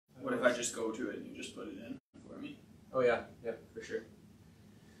I just go to it and you just put it in for me. Oh yeah, for sure.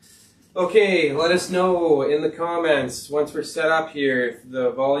 Okay, let us know in the comments once we're set up here if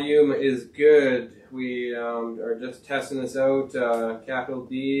the volume is good. We are just testing this out. Capital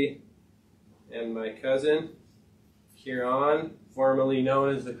D and my cousin, Ciaran, formerly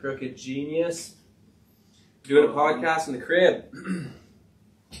known as the Crooked Genius, doing a podcast in the crib.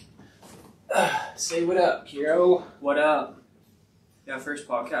 Say what up, Kiro. What up? Yeah, first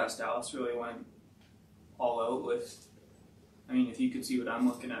podcast, Dallas really went all out with, I mean, if you could see what I'm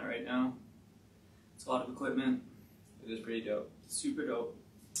looking at right now, it's a lot of equipment. It is pretty dope. Super dope.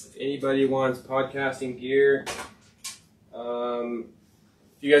 If anybody wants podcasting gear, if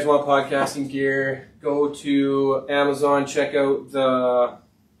you guys want podcasting gear, go to Amazon, check out the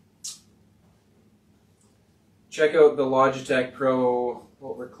Logitech Pro.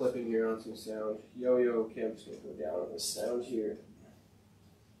 What we're clipping here on some sound. Okay, I'm just going to go down on the sound here.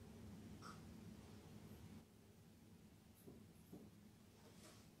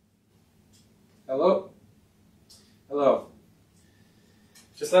 Hello? Hello.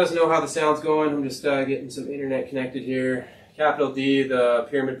 Just let us know how the sound's going. I'm just getting some internet connected here. Capital D, the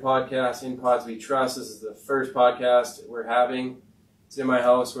Pyramid Podcast, In Pods We Trust. This is the first podcast we're having. It's in my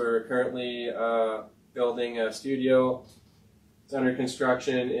house. We're currently building a studio. It's under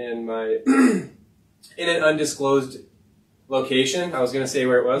construction in my in an undisclosed location. I was going to say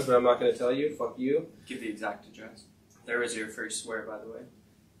where it was, but I'm not going to tell you. Fuck you. Give the exact address. There was your first swear, by the way.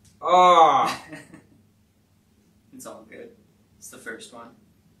 Ah! It's all good. It's the first one.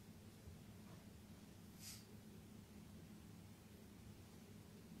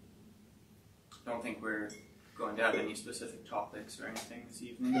 I don't think we're going to have any specific topics or anything this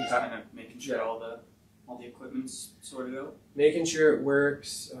evening. Just kind of making sure all the equipment's sorted out. Making sure it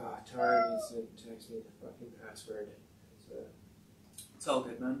works. Tara needs to text me the fucking password. It's all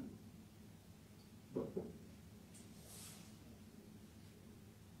good, man.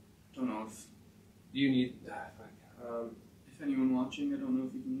 Don't know if you need. If anyone watching, I don't know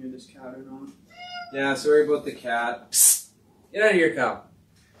if you can hear this cat or not. Yeah, sorry about the cat. Psst. Get out of here, cow.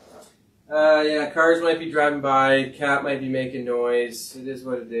 Yeah, cars might be driving by. Cat might be making noise. It is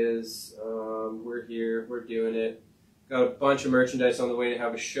what it is. We're here. We're doing it. Got a bunch of merchandise on the way to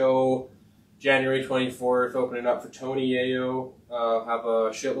have a show. January 24th, opening up for Tony Yayo. Have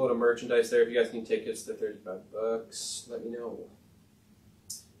a shitload of merchandise there. If you guys need tickets, they're $35. Let me know.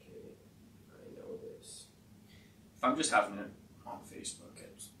 If I'm just having it on Facebook,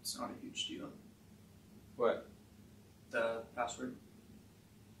 it's not a huge deal. What? The password.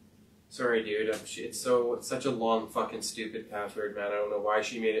 Sorry, dude. It's such a long, fucking stupid password, man. I don't know why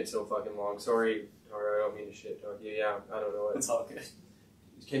she made it so fucking long. Sorry, Tara. I don't mean to shit talk you. Yeah, I don't know. It's all good.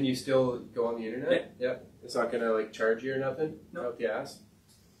 Can you still go on the internet? Yeah. It's not gonna like charge you or nothing. No. Out the ass.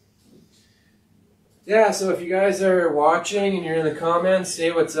 Yeah, so if you guys are watching and you're in the comments,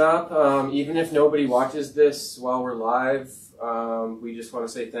 say what's up. Even if nobody watches this while we're live, we just want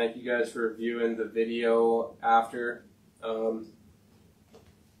to say thank you guys for viewing the video after.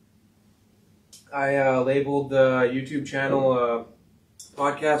 I labeled the YouTube channel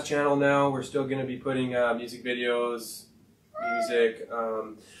podcast channel now. We're still going to be putting music videos,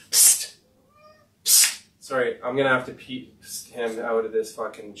 Psst. Psst. Sorry, I'm going to have to peep him out of this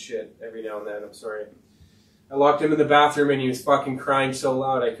fucking shit every now and then. I'm sorry. I locked him in the bathroom and he was fucking crying so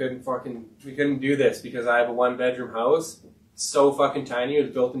loud we couldn't do this because I have a 1-bedroom house. It's so fucking tiny. It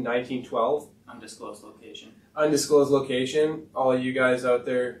was built in 1912. Undisclosed location. Undisclosed location. All you guys out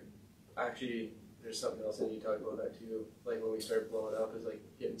there, actually, there's something else I need to talk about that too. Like when we start blowing up is like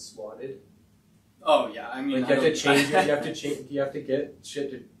getting swatted. Oh yeah, I mean, like you have to get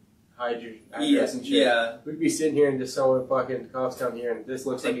shit to hide your address and shit. Yeah. We'd be sitting here and just someone fucking cops come here and this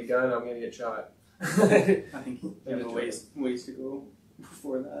looks like a gun. I'm gonna get shot. I think you have a ways to go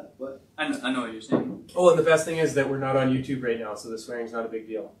before that, but I know what you're saying. Oh, and the best thing is that we're not on YouTube right now, so the swearing's not a big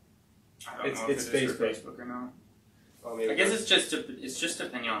deal. I don't know if it is for Facebook or not. Oh, maybe I guess it's just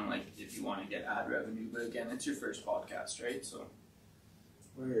depending on like if you want to get ad revenue, but again, it's your first podcast, right? So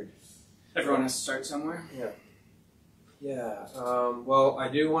weird. Everyone has to start somewhere. Yeah. Yeah. Well, I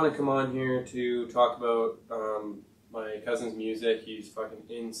do want to come on here to talk about my cousin's music. He's fucking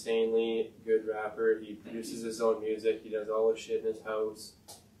insanely good rapper. He produces his own music. He does all his shit in his house.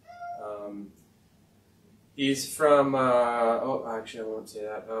 He's from, actually I won't say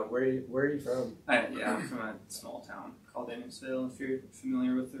that. Where are you from? I'm from a small town called Innisfil. If you're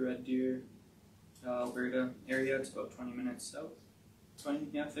familiar with the Red Deer, Alberta area, it's about 20 minutes south.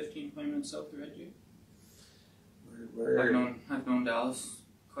 15, 20 minutes south of Red Deer. Where I've known Dallas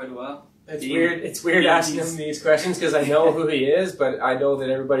quite a while. It's weird. It's weird asking him these questions because I know who he is, but I know that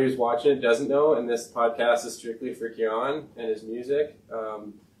everybody who's watching it doesn't know. And this podcast is strictly for Ciaran and his music.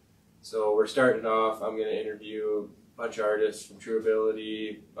 So we're starting off. I'm going to interview a bunch of artists from True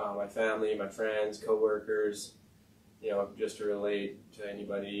Ability, my family, my friends, coworkers. Just to relate to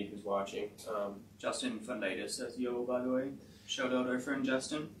anybody who's watching. Justin Funditis says yo, by the way. Shout out our friend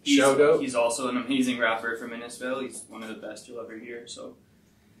Justin. Shout out. He's also an amazing rapper from Innisfail. He's one of the best you'll ever hear. So,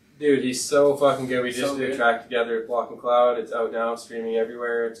 dude, he's so fucking good. We just did a track together at Block and Cloud. It's out now, streaming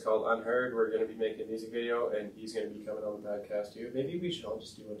everywhere. It's called Unheard. We're going to be making a music video, and he's going to be coming on the podcast too. Maybe we should all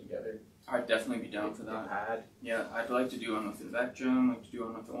just do one together. I'd definitely be down for that. Yeah, I'd like to do one with Invectrum, like to do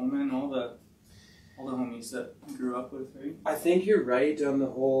one with Omen, all the homies that I grew up with, right? I think you're right on the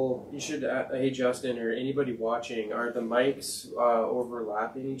whole. You should, hey Justin or anybody watching, are the mics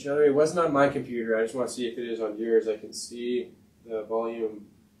overlapping each other? It wasn't on my computer. I just want to see if it is on yours. I can see the volume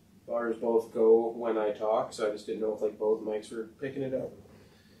bars both go when I talk, so I just didn't know if both mics were picking it up.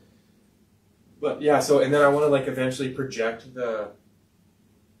 But yeah, and then I want to eventually project the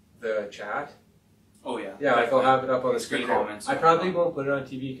chat. Oh yeah. Yeah, I'll have it up on the screen. Comments. I probably won't put it on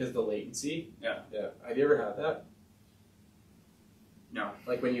TV because of the latency. Yeah. Yeah. Have you ever had that? No.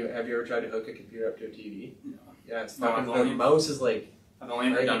 Have you ever tried to hook a computer up to a TV? No. Yeah, it's fucking. The mouse is I've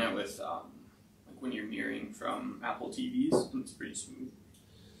only ever done it with when you're mirroring from Apple TVs, and it's pretty smooth.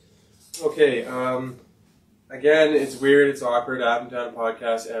 Okay. Again, it's weird. It's awkward. I haven't done a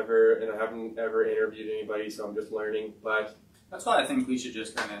podcast ever, and I haven't ever interviewed anybody, so I'm just learning. But that's why I think we should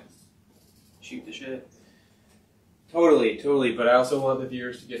just kind of shoot the shit. Totally. But I also want the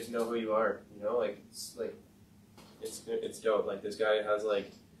viewers to get to know who you are. It's dope. This guy has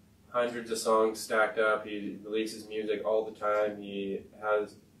hundreds of songs stacked up. He releases music all the time. He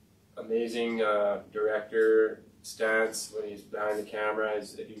has amazing director stance when he's behind the camera.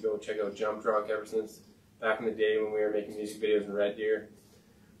 If you go check out Jump Drunk, ever since back in the day when we were making music videos in Red Deer,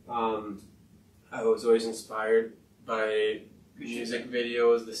 I was always inspired by music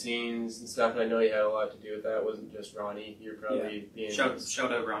videos, the scenes and stuff, and I know you had a lot to do with that. It wasn't just Ronnie. You're probably being...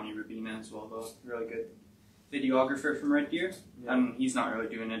 Shout out Ronnie Rabina as well, though. Really good videographer from Red Deer. Yeah. And he's not really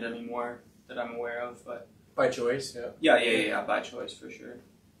doing it anymore that I'm aware of, but... By choice, yeah. Yeah, by choice, for sure.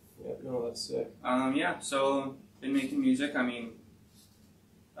 Yeah, no, that's sick. So, been making music. I mean,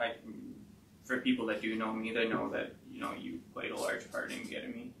 for people that do know me, they know that, you played a large part in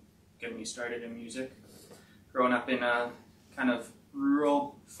getting me started in music. Growing up in a kind of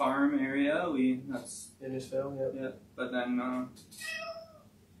rural farm area, that's Innisfail, yeah. But then,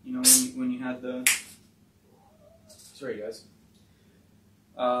 when you had the sorry guys,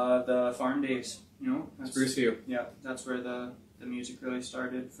 the farm days, that's Bruceview. Yeah, that's where the music really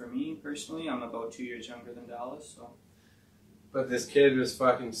started for me personally. I'm about 2 years younger than Dallas, so. But this kid was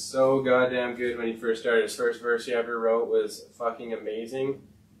fucking so goddamn good when he first started. His first verse he ever wrote was fucking amazing.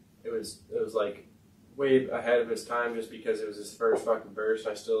 It was way ahead of his time just because it was his first fucking verse.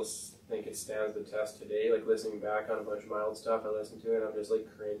 I still think it stands the test today. Listening back on a bunch of my old stuff, I listened to it and I'm just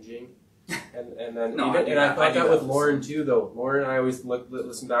cringing. And then I thought that with Lauren too though. Lauren, I always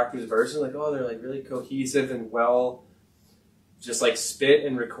listen back to his verses they're really cohesive and well, just spit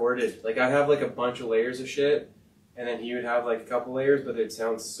and recorded. I'd have a bunch of layers of shit, and then he would have a couple layers, but it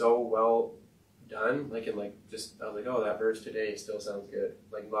sounds so well done. I was oh, that verse today still sounds good.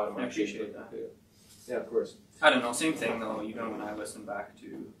 A lot of my I appreciate that. Yeah, of course. I don't know, same thing though, even when I listen back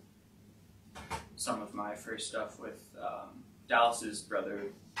to some of my first stuff with Dallas's brother,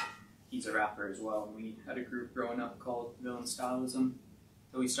 he's a rapper as well, and we had a group growing up called Villain Stylism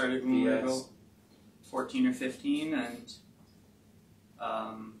that we started when we were about 14 or 15, and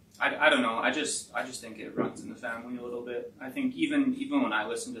I don't know, I just think it runs in the family a little bit. I think even when I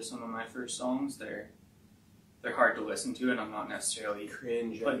listen to some of my first songs, they're hard to listen to, and I'm not necessarily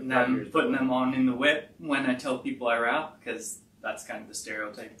cringe putting them on in the whip when I tell people I rap, because that's kind of the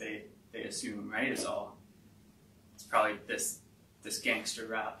stereotype they assume, right? It's probably this gangster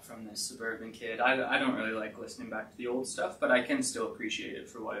rap from this suburban kid. I don't really like listening back to the old stuff, but I can still appreciate it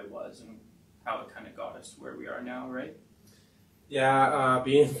for what it was and how it kind of got us to where we are now, right? Yeah,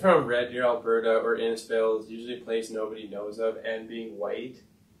 being from Red Deer, Alberta, or Innisfail is usually a place nobody knows of, and being white.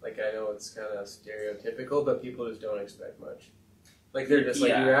 I know it's kind of stereotypical, but people just don't expect much. They're just you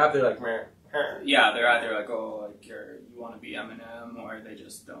rap, they're meh. Yeah, they're either you want to be Eminem, or they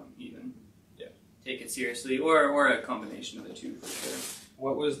just don't even take it seriously, or a combination of the two, for sure.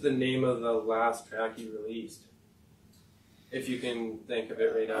 What was the name of the last track you released? If you can think of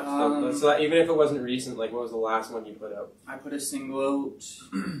it right now. So even if it wasn't recent, what was the last one you put out? I put a single out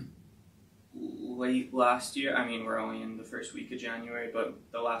late last year. I mean, we're only in the first week of January, but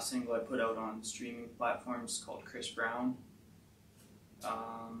the last single I put out on streaming platforms is called Chris Brown.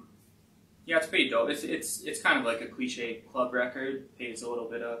 Yeah, it's pretty dope. It's kind of like a cliche club record. Pays a little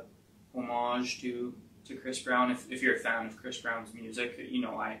bit of homage to Chris Brown. If you're a fan of Chris Brown's music, you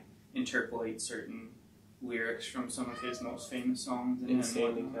know I interpolate certain lyrics from some of his most famous songs.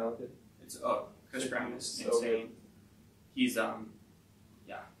 Insanely talented. Chris Brown is so insane. good. He's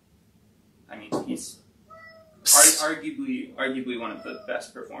yeah. I mean, he's arguably one of the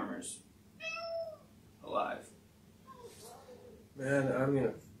best performers alive. Man, I'm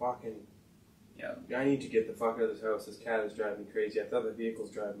gonna fucking. Yeah. I need to get the fuck out of this house. This cat is driving me crazy. I thought the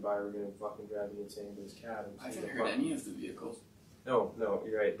vehicles driving by were gonna fucking drive me insane, but this cat. I haven't heard any of the vehicles. No,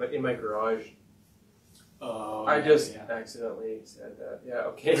 you're right. But in my garage. Oh. I just accidentally said that. Yeah,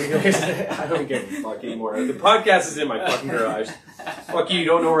 okay. I don't give a fuck anymore. The podcast is in my fucking garage. Fuck you. You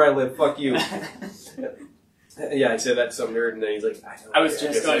don't know where I live. Fuck you. Yeah, I said that to some nerd, and then he's like, I was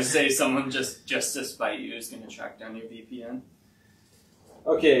just going to say someone just to spite you is going to track down your VPN.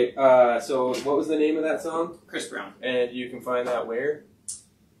 Okay, so what was the name of that song? Chris Brown. And you can find that where?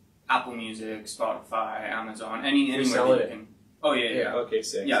 Apple Music, Spotify, Amazon, anywhere selling that you can. Oh yeah. Okay,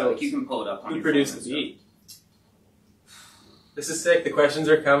 sick. Yeah, so like you can pull it up on who your produced phone the beat? This is sick. The questions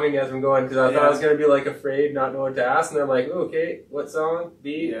are coming as I'm going because I thought I was going to be like afraid, not know what to ask, and they're like, oh, okay, what song?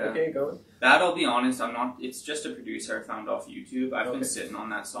 Beat? Yeah. Okay, go. That, I'll be honest, I'm not. It's just a producer I found off YouTube. I've been sitting on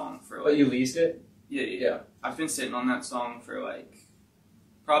that song for like. But you leased it? Yeah. I've been sitting on that song for like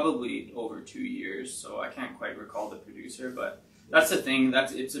probably over 2 years, so I can't quite recall the producer. But that's the thing.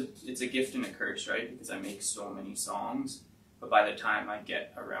 It's a gift and a curse, right? Because I make so many songs, but by the time I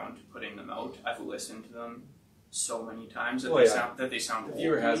get around to putting them out, I've listened to them so many times that they sound. The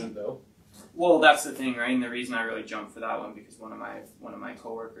viewer hasn't though. Well, that's the thing, right? And the reason I really jumped for that one because one of my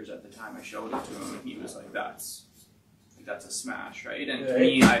coworkers at the time, I showed it to him, and he was like, "That's a smash, right?" And to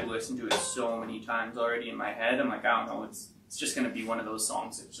me, I'd listened to it so many times already in my head. I'm like, I don't know, it's just gonna be one of those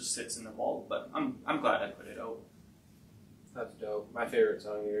songs that just sits in the vault. But I'm glad I put it out. That's dope. My favorite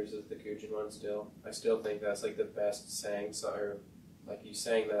song of yours is the Cujin one. Still, I still think that's like the best sang song. Or like you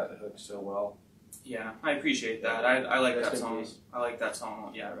sang that hook so well. Yeah, I appreciate that. I like Rest that in song. peace. I like that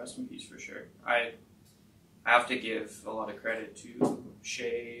song. Yeah, rest in peace for sure. I have to give a lot of credit to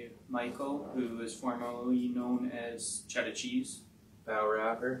Shay Michael, who is formerly known as Cheddar Cheese. Battle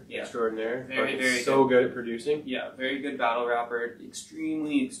rapper, Yeah. extraordinaire. Very so good at producing. Yeah, very good battle rapper.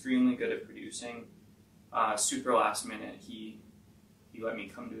 Extremely good at producing. Super last minute, he let me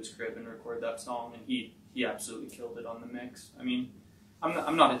come to his crib and record that song, and he absolutely killed it on the mix. I mean,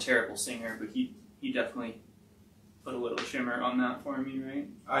 I'm not a terrible singer, but he definitely put a little shimmer on that for me, right?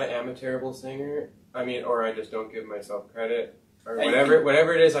 I am a terrible singer. I mean, or I just don't give myself credit. Or Yeah,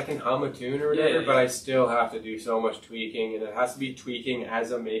 whatever it is, I can hum a tune or whatever, Yeah. but I still have to do so much tweaking, and it has to be tweaking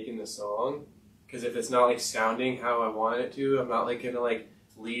as I'm making the song. Because if it's not like sounding how I want it to, I'm not like gonna like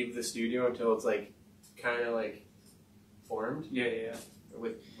leave the studio until it's like kind of like formed. Yeah.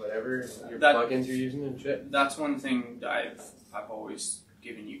 With whatever your That- plugins you're using and shit. That's one thing that I've always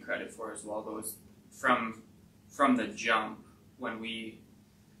given you credit for as well, though, is from the jump when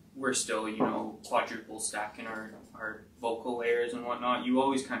we're still, quadruple stacking our vocal layers and whatnot. You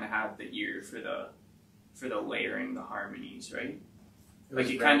always kind of have the ear for the layering, the harmonies, right? Like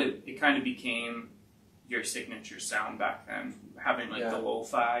it kind of became your signature sound back then, having like the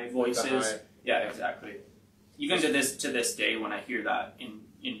lo-fi voices. Yeah, exactly. Even to this day, when I hear that in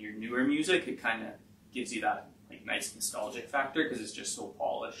your newer music, it kind of gives you that like nice nostalgic factor because it's just so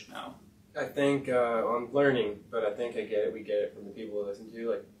polished now. I think I'm learning, but I think I get it. We get it from the people who listen to,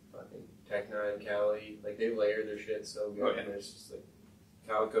 like fucking Tech9, Cali. Like they layer their shit so good. Oh, yeah. And there's just like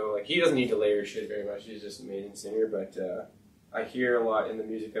Calico. Like he doesn't need to layer shit very much. He's just an amazing singer. But I hear a lot in the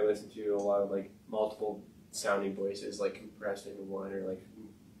music I listen to. A lot of like multiple sounding voices, like compressed into one or like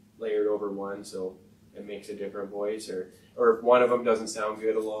layered over one, so it makes a different voice. Or if one of them doesn't sound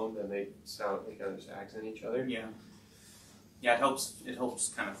good alone, then they kind of just accent each other. Yeah. Yeah, it helps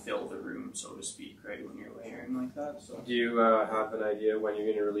kind of fill the room, so to speak, right, when you're layering like that. So. Do you have an idea when you're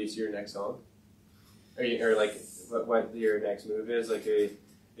going to release your next song? Or like what your next move is? Like, are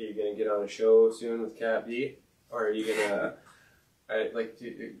you going to get on a show soon with Cat B? Or are you going to,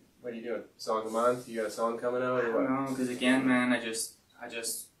 what are you doing? Song a month? You got a song coming out? Or what? No, because again, man, I just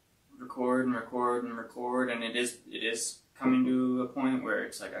record and record and record, and it is coming to a point where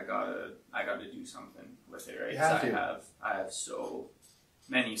it's like I gotta do something with it, right? You have to. I have so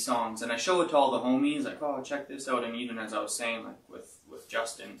many songs, and I show it to all the homies, like, oh, check this out. And even as I was saying, like with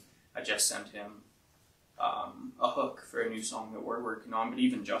Justin, I just sent him a hook for a new song that we're working on. But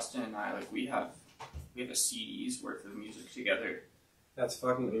even Justin and I, like we have a CD's worth of music together. That's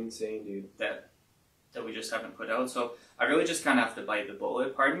fucking insane, dude. That we just haven't put out. So I really just kind of have to bite the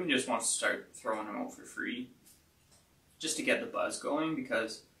bullet. Part of me just wants to start throwing them out for free, just to get the buzz going.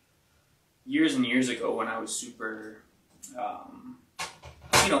 Because years and years ago, when I was super,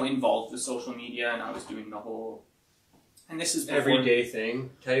 involved with social media, and I was doing the whole, and this is before, everyday thing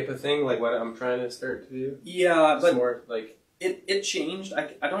type of thing, like what I'm trying to start to do. Yeah, It's but more like it changed.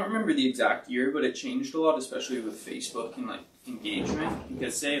 I don't remember the exact year, but it changed a lot, especially with Facebook and like engagement.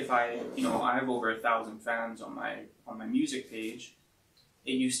 Because say if I have over 1,000 fans on my music page.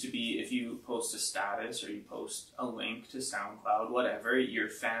 It used to be if you post a status or you post a link to SoundCloud, whatever, your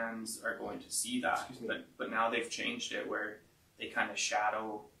fans are going to see that. But now they've changed it where they kind of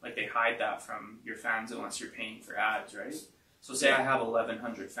shadow, like they hide that from your fans unless you're paying for ads, right? So say I have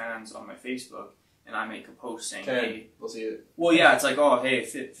 1,100 fans on my Facebook and I make a post saying, hey, we'll see it. Well, yeah, it's like, oh, hey,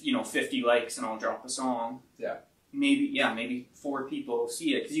 50 likes and I'll drop a song. Yeah. Maybe 4 people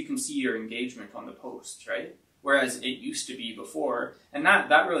see it because you can see your engagement on the post, right? Whereas it used to be before, and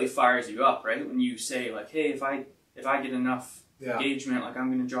that really fires you up, right? When you say like, hey, if I get enough engagement, like I'm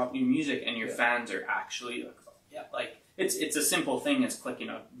going to drop new music, and your fans are actually like, yeah, like it's a simple thing as clicking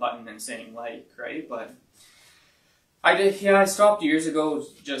a button and saying like, right? But I stopped years ago.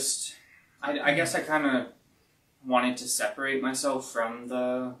 Just I guess I kind of wanted to separate myself from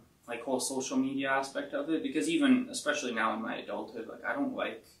the like whole social media aspect of it, because especially now in my adulthood, like I don't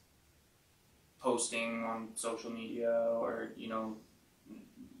like posting on social media, or even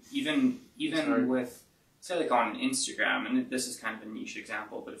with, say, like on Instagram, and this is kind of a niche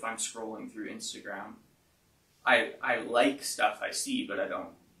example, but if I'm scrolling through Instagram, I like stuff I see, but I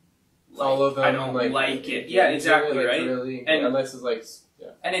don't follow them. I don't like it. Yeah, exactly, like, right. Really, and unless it's like,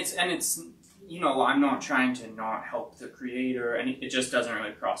 and it's I'm not trying to not help the creator, and it just doesn't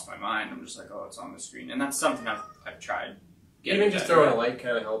really cross my mind. I'm just like, oh, it's on the screen, and that's something I've tried. Even just throwing a like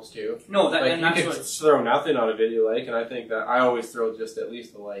kind of helps too. No, like you can throw nothing on a video like, and I think that I always throw just at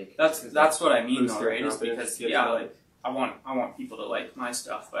least a like. That's what I mean, though, right? Is because like I want people to like my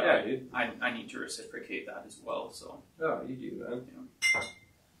stuff, but I need to reciprocate that as well. So you do,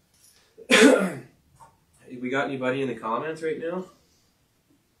 man. We got anybody in the comments right now?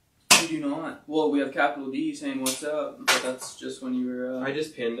 We do not. Well, we have Capital D saying what's up, but that's just when you were. I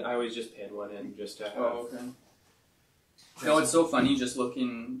always just pin one in just to have. Oh, okay. No, it's so funny just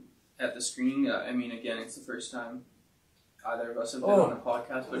looking at the screen. I mean, again, it's the first time either of us have been on a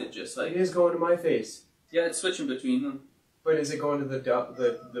podcast, but it just like... It is going to my face. Yeah, it's switching between them. But is it going to the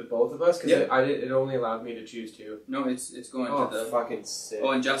both of us? Because it only allowed me to choose 2. No, it's going to the... fucking sick.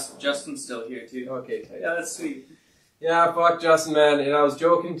 Oh, and Justin's still here, too. Okay, tight. Yeah, that's sweet. Yeah, fuck Justin, man. And I was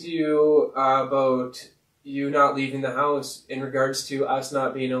joking to you about you not leaving the house in regards to us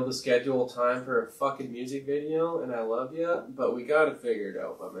not being able to schedule time for a fucking music video, and I love you, but we gotta figure it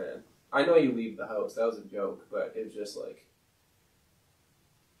out, my man. I know you leave the house, that was a joke, but it's just like,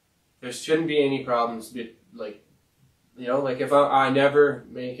 there shouldn't be any problems, like, like if I never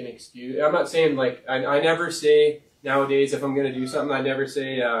make an excuse, I'm not saying like, I never say, nowadays, if I'm gonna do something, I never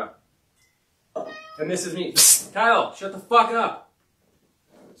say, and this is me, Kyle, shut the fuck up!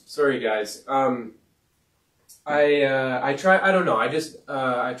 Sorry guys, I try, I don't know, I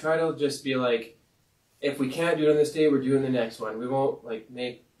try to just be like, if we can't do it on this day, we're doing the next one. We won't,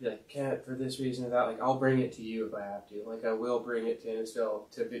 can't for this reason or that, like, I'll bring it to you if I have to. Like, I will bring it to Insta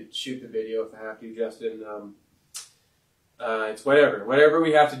to shoot the video if I have to, Justin. It's whatever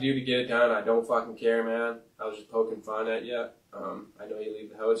we have to do to get it done, I don't fucking care, man. I was just poking fun at you. I know you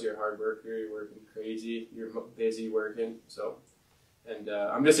leave the house, you're a hard worker, you're working crazy, you're busy working, so... And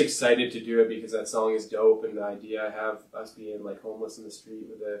I'm just excited to do it because that song is dope, and the idea I have us being like homeless in the street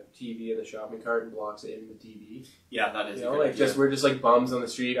with a TV in the shopping cart and blocks it in the TV. Yeah, that is. We're just like bums on the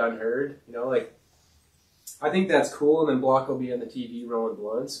street, unheard. I think that's cool. And then Block will be on the TV rolling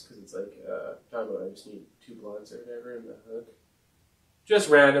blunts because it's like talking about I just need 2 blunts or whatever in the hook. Just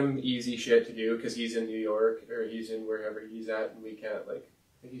random easy shit to do because he's in New York or he's in wherever he's at, and we can't I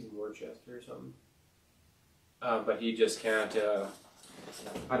think he's in Worcester or something. But he just can't.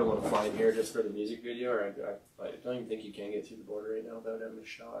 I don't want to fly in here just for the music video, or I don't even think you can get through the border right now without having a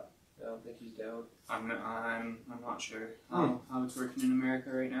shot. I don't think he's down. I'm not sure how it's working in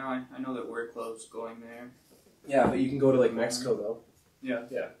America right now. I know that we're close going there. Yeah, but you can go to Mexico though. Yeah.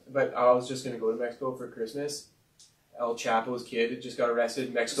 Yeah, but I was just gonna go to Mexico for Christmas. El Chapo's kid just got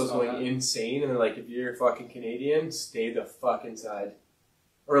arrested. Mexico's going insane, and they're like, if you're fucking Canadian, stay the fuck inside.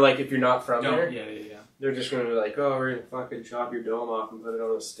 Or if you're not from there. Yeah. They're just going to be like, oh, we're going to fucking chop your dome off and put it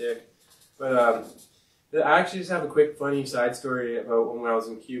on a stick. But, I actually just have a quick funny side story about when I was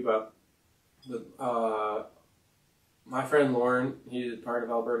in Cuba. My friend Lauren, he's part of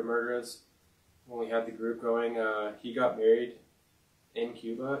Alberta Murderers. When we had the group going, he got married in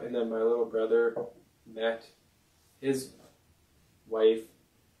Cuba, and then my little brother met his wife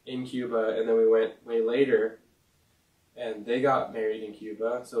in Cuba, and then we went way later, and they got married in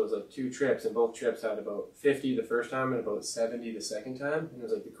Cuba. So it was like 2 trips, and both trips had about 50 the first time and about 70 the second time, and it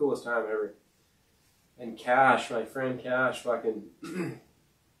was like the coolest time ever. And Cash, my friend Cash, fucking, if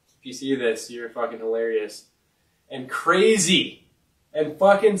you see this, you're fucking hilarious. And crazy. And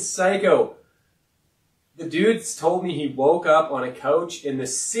fucking psycho. The dude's told me he woke up on a couch in the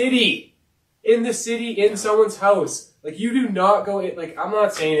city. In someone's house. Like, you do not go in, like, I'm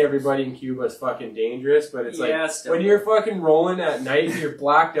not saying everybody in Cuba is fucking dangerous, but it's like, when you're fucking rolling at night and you're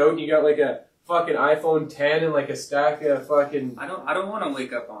blacked out and you got like a fucking iPhone 10 and like a stack of fucking... I don't want to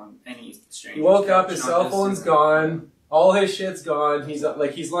wake up on any strange... He woke up, his cell phone's gone, all his shit's gone. He's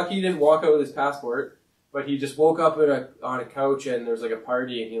lucky he didn't walk out with his passport, but he just woke up on a couch and there was like a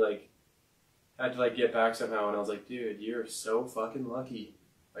party and he like had to like get back somehow. And I was like, dude, you're so fucking lucky.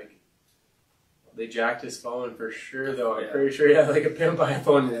 Like, they jacked his phone for sure though. I'm pretty sure he had like a pimp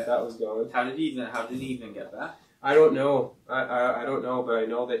iPhone and that was gone. How did he even get back? I don't know. I don't know, but I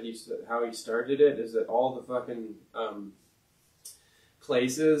know that how he started it is that all the fucking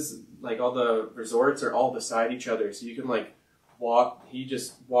places, like all the resorts, are all beside each other, so you can like walk. He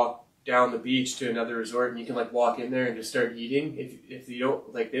just walked down the beach to another resort, and you can like walk in there and just start eating. If you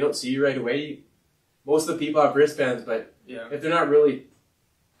don't like, they don't see you right away. Most of the people have wristbands, but if they're not really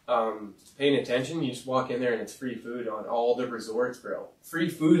paying attention, you just walk in there and it's free food on all the resorts, bro. Free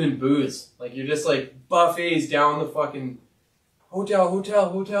food and booze. Like, you're just like buffets down the fucking hotel,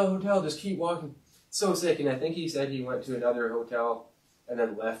 just keep walking. So sick. And I think he said he went to another hotel and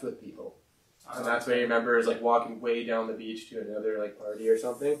then left with people. And that's what he remembers, like walking way down the beach to another like party or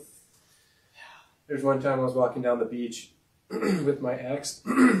something. There's one time I was walking down the beach with my ex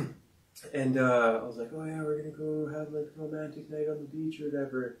and I was like, oh yeah, we're gonna go have like a romantic night on the beach or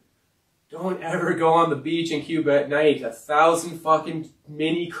whatever. Don't ever go on the beach in Cuba at night. 1,000 fucking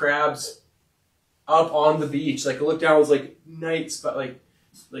mini crabs up on the beach. Like, I looked down, it was like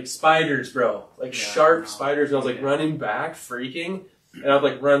like spiders, bro. Like sharp spiders. And I was like running back, freaking. And I'd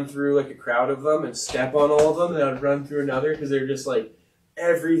like run through like a crowd of them and step on all of them. And I'd run through another because they're just like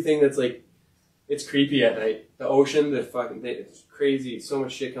everything that's like, it's creepy at night. The ocean, it's crazy. So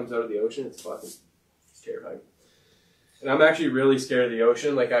much shit comes out of the ocean. It's terrifying. And I'm actually really scared of the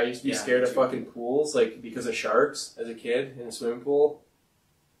ocean. Like, I used to be scared of fucking pools, like, because of sharks as a kid in a swimming pool.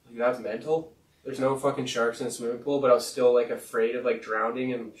 Like, that's mental. There's no fucking sharks in a swimming pool, but I was still, like, afraid of, like,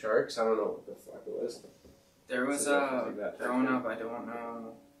 drowning in sharks. I don't know what the fuck it was. There was, growing up, I don't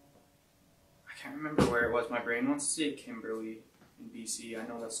know. I can't remember where it was. My brain wants to say Kimberley in BC. I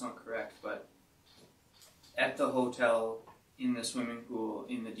know that's not correct, but at the hotel, in the swimming pool,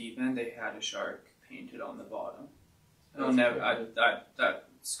 in the deep end, they had a shark painted on the bottom. That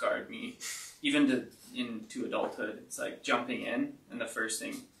scarred me, even into adulthood. It's like jumping in, and the first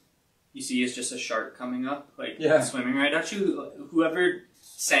thing you see is just a shark coming up, like swimming right at you. Whoever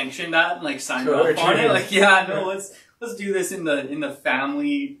sanctioned that and like signed off on it, like let's do this in the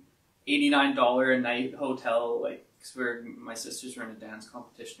family $89 a night hotel, like, because my sisters were in a dance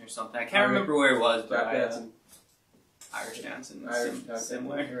competition or something. I can't remember where it was, but Irish dancing,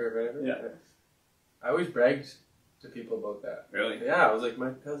 similar. Yeah, I always bragged to people about that. Really? Yeah, I was like,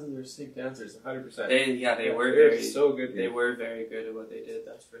 my cousins are sick dancers, 100%. They were so good. They were very good at what they did.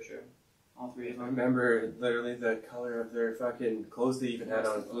 That's for sure. All 3 of them. I remember literally the color of their fucking clothes they even had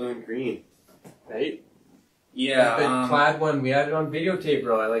on, blue and green, right? Yeah. The plaid one, we had it on videotape,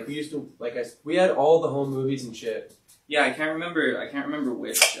 bro. We had all the home movies and shit. Yeah, I can't remember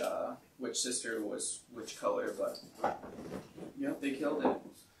which sister was which color, but they killed it.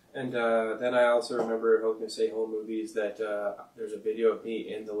 And then I also remember, I was going to say home movies, that there's a video of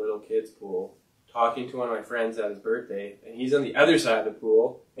me in the little kid's pool talking to one of my friends at his birthday, and he's on the other side of the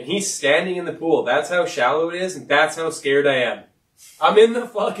pool, and he's standing in the pool. That's how shallow it is, and that's how scared I am. I'm in the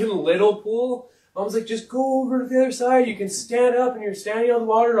fucking little pool. I was like, just go over to the other side. You can stand up, and you're standing on the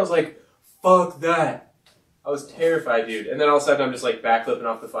water. And I was like, fuck that. I was terrified, dude. And then all of a sudden, I'm just like backflipping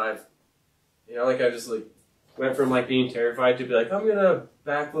off the 5. You know, like I just like went from like being terrified to be like, I'm gonna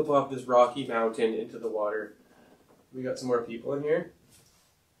backflip off this rocky mountain into the water. We got some more people in here.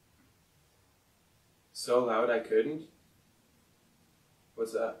 So loud I couldn't.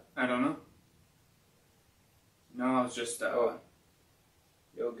 What's that? I don't know. No, I was just Yo,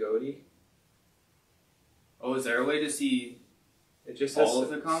 Goaty. Oh, is there a way to see It just All says of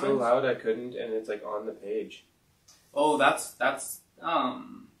the comments? so loud I couldn't, and it's like on the page. Oh, that's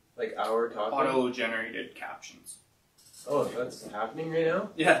like our talking. auto-generated captions. Oh, that's happening right now?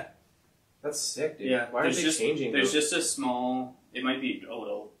 Yeah. That's sick, dude. Yeah. Why are they changing? There's just a small. It might be a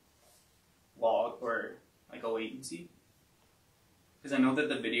little log or like a latency. Because I know that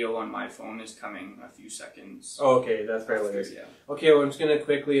the video on my phone is coming a few seconds. Oh, okay, that's probably what it is. Yeah. Okay, well, I'm just going to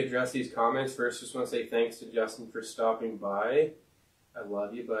quickly address these comments. First, just want to say thanks to Justin for stopping by. I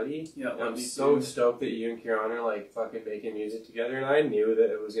love you, buddy. Yeah, I'm so stoked that you and Ciaran are like fucking making music together, and I knew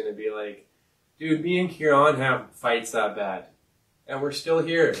that it was going to be like, dude, me and Ciaran have fights that bad. And we're still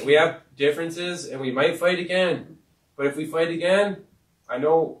here. We have differences, and we might fight again. But if we fight again, I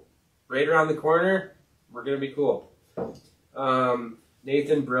know right around the corner, we're going to be cool.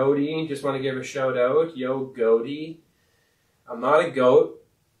 Nathan Brody, just want to give a shout out. Yo, goaty. I'm not a goat,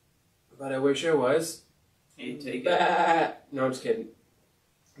 but I wish I was. Hey, take it. No, I'm just kidding.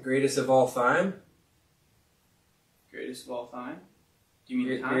 Greatest of all time. Greatest of all time? Do you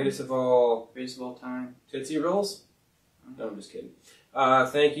mean time? Greatest of all time? Tootsie Rolls? No, I'm just kidding.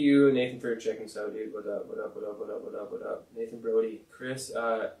 Thank you, Nathan, for checking us out, dude. What up, what up, what up, what up, what up, what up? Nathan Brody. Chris,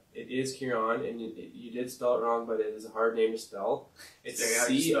 it is Ciaran, and you did spell it wrong, but it is a hard name to spell. It's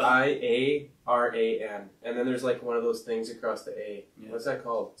Ciaran. And then there's like one of those things across the A. Yeah. What's that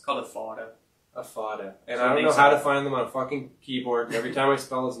called? It's called a fada. A fada. And I don't know how to find them on a fucking keyboard. And every time I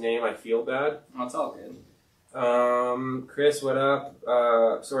spell his name, I feel bad. Oh, it's all good. Chris, what up?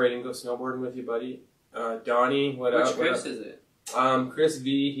 Sorry, I didn't go snowboarding with you, buddy. Donnie, what up? Which Chris is it? Chris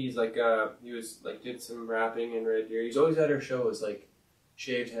V. He's like, he was like, did some rapping in Red Deer. He's always at our shows, like,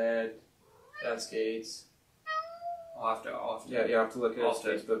 shaved head, got skates. I'll have to. Yeah, you have to look at his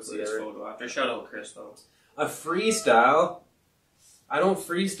Facebook. See his photo after. Shout out Chris though. A freestyle. I don't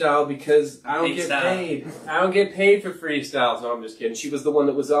freestyle because I don't get paid. I don't get paid for freestyles. No, I'm just kidding. She was the one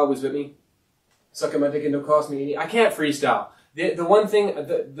that was always with me. Sucking my dick and don't cost me any. I can't freestyle. The one thing,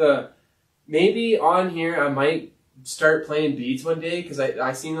 maybe on here I might start playing beats one day because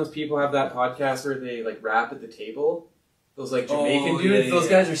I seen those people have that podcast where they like rap at the table. Those like Jamaican dudes. Those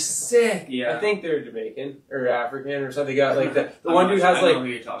guys are sick. Yeah. I think they're Jamaican or African or something. They got like the one dude has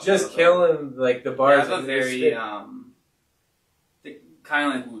like just killing like the bars. They have a very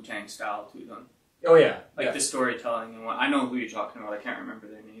kind of like Wu-Tang style to them. Oh yeah, like the storytelling and what. I know who you're talking about. I can't remember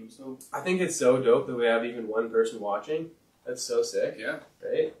their names. So I think it's so dope that we have even one person watching. That's so sick. Yeah.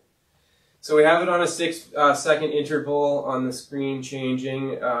 Right. So we have it on a 6-second interval on the screen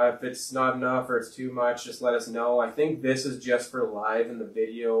changing. If it's not enough or it's too much, just let us know. I think this is just for live in the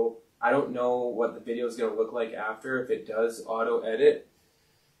video. I don't know what the video is going to look like after, if it does auto-edit.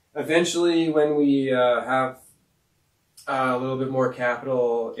 Eventually, when we have a little bit more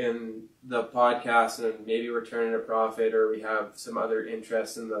capital in the podcast and maybe we're turning a profit or we have some other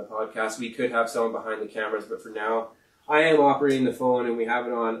interest in the podcast, we could have someone behind the cameras, but for now, I am operating the phone and we have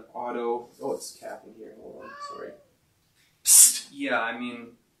it on auto. Oh, it's capping here. Hold on. Sorry. Psst. Yeah, I mean,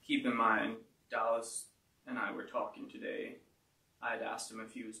 keep in mind, Dallas and I were talking today. I had asked him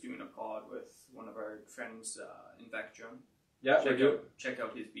if he was doing a pod with one of our friends in Vectrum. Yeah, check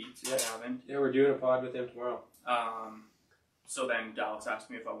out his beats if you haven't. Yeah, we're doing a pod with him tomorrow. So then Dallas asked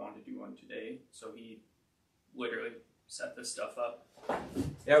me if I wanted to do one today. So he literally set this stuff up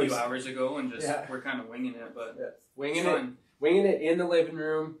a few hours ago and just we're kind of winging it, but winging it in the living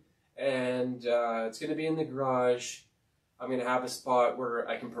room, and it's going to be in the garage. I'm going to have a spot where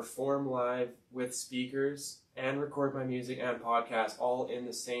I can perform live with speakers and record my music and podcast all in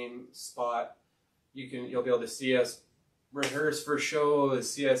the same spot. You'll be able to see us rehearse for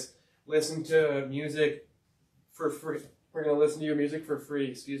shows, see us listen to music for free. We're going to listen to your music for free,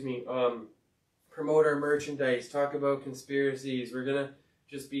 excuse me. Promote our merchandise, talk about conspiracies. We're going to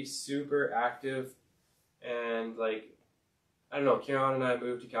just be super active. And like, I don't know, Ciaran and I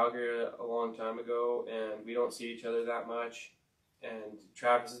moved to Calgary a long time ago and we don't see each other that much. And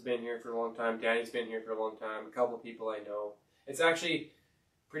Travis has been here for a long time. Danny's been here for a long time. A couple of people I know. It's actually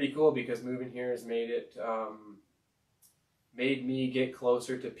pretty cool because moving here has made me get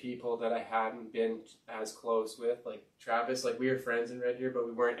closer to people that I hadn't been as close with. Like Travis, like we were friends in Red Deer, but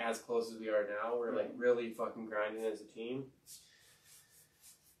we weren't as close as we are now. We're like really fucking grinding as a team.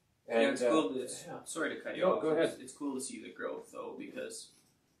 And, it's cool. Sorry to cut you off. Go ahead. It's cool to see the growth though, because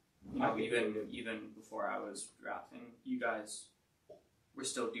you know, even before I was rapping, you guys were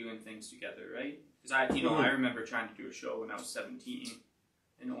still doing things together, right? Because I remember trying to do a show when I was 17,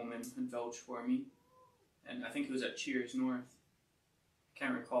 and Omen had vouched for me. And I think it was at Cheers North.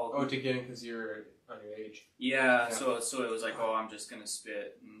 Can't recall. Oh, to get in because you were underage. Yeah, so it was like, oh, I'm just going to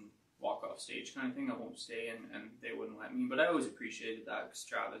spit and walk off stage kind of thing. I won't stay, and they wouldn't let me. But I always appreciated that because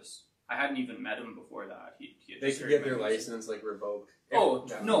Travis, I hadn't even met him before that. He had They could get their license like revoked. Oh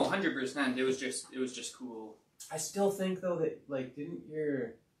no, 100%. It was just cool. I still think though that like didn't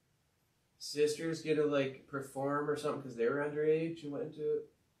your sisters get to like perform or something because they were underage and went into,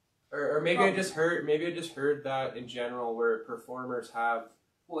 or maybe I just heard that in general where performers have.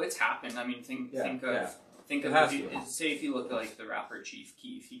 Well, it's happened. I mean, think of say if you look at like the rapper Chief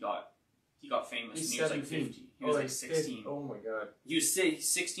Keef, he got famous He's and he was 17. like 50. He was like 16. 50. Oh my god. He was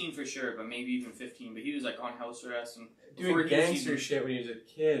 16 for sure, but maybe even 15. But he was like on house arrest and doing gangster shit when he was a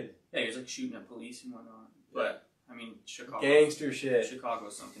kid. Yeah, he was like shooting at police and whatnot. But I mean, Chicago's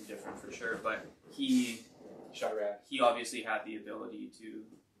something different for sure. But Ciaran. He obviously had the ability to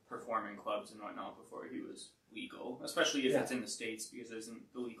perform in clubs and whatnot before he was legal, especially if it's in the States because there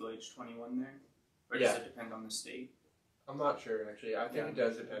isn't the legal age 21 there. Or does it depend on the state? I'm not sure actually. I think it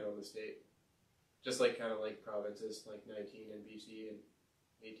does depend on the state. Just like kind of like provinces, like 19 in BC and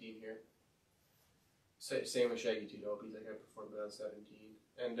 18 here. Same with Shaggy Two Dope. He's like I performed around 17,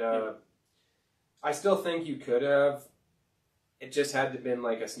 and I still think you could have. It just had to been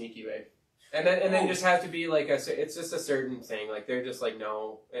like a sneaky way, and then just have to be like it's just a certain thing. Like they're just like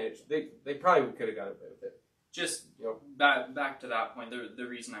no, and they probably could have got away with it. Just back to that point. The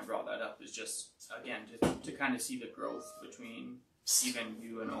reason I brought that up is just again to kind of see the growth between even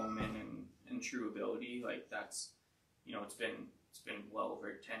you and Omen and True Ability. Like that's it's been well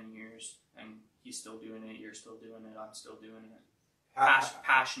over 10 years, and he's still doing it. You're still doing it. I'm still doing it.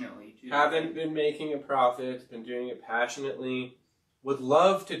 Passionately too. Haven't been making a profit. Been doing it passionately. Would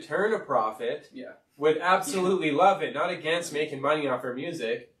love to turn a profit. Yeah. Would absolutely love it. Not against making money off our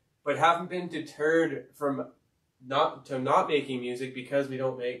music, but haven't been deterred from not making music because we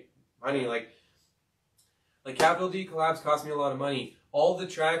don't make money. Like Capital D collabs cost me a lot of money. All the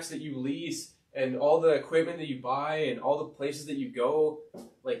tracks that you lease and all the equipment that you buy and all the places that you go,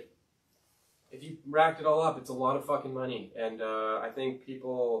 like. If you racked it all up, it's a lot of fucking money. And I think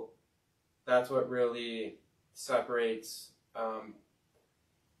that's what really separates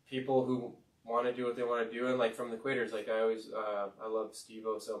people who want to do what they want to do. And like from the quitters, like I love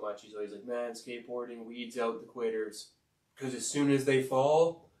Steve-O so much. He's always like, man, skateboarding weeds out the quitters. Because as soon as they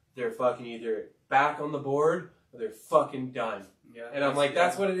fall, they're fucking either back on the board or they're fucking done. Yeah, and I'm like,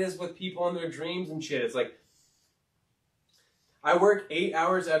 that's what it is with people and their dreams and shit. It's like, I work 8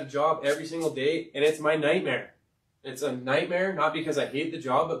 hours at a job every single day, and it's my nightmare. It's a nightmare, not because I hate the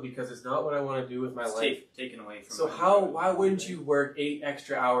job, but because it's not what I want to do with my life. Taken away from. So why wouldn't you work 8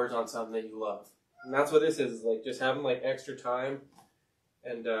 extra hours on something that you love? And that's what this is like just having like extra time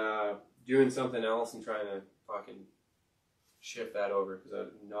and doing something else and trying to fucking shift that over because I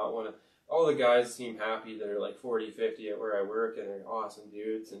do not want to. All the guys seem happy that are like 40, 50 at where I work, and they're awesome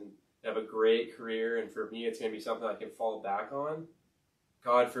dudes and. Have a great career, and for me, it's going to be something I can fall back on.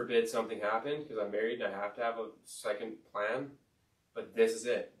 God forbid something happened, because I'm married and I have to have a second plan. But this is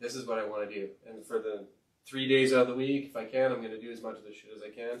it. This is what I want to do. And for the 3 days out of the week, if I can, I'm going to do as much of this shit as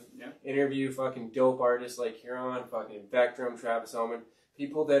I can. Yeah. Interview fucking dope artists like Ciaran, fucking Vectrum, Travis Oman,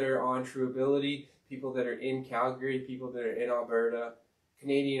 people that are on True Ability, people that are in Calgary, people that are in Alberta,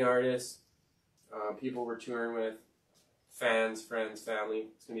 Canadian artists, people we're touring with. Fans, friends, family.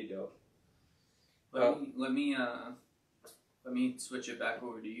 It's gonna be dope. Let me switch it back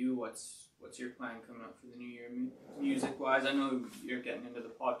over to you. What's your plan coming up for the new year, music wise? I know you're getting into the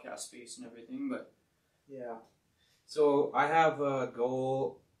podcast space and everything, but yeah. So I have a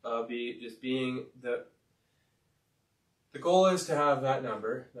goal of being the goal is to have that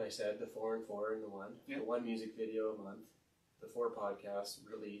number. Like I said, the 4 and 4 and the 1. Yeah. The 1 music video a month, the 4 podcasts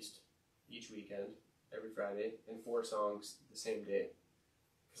released each weekend. Every Friday, and 4 songs the same day.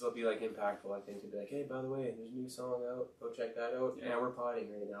 Because they'll be like impactful, I think, to be like, hey, by the way, there's a new song out, go check that out. Yeah, we're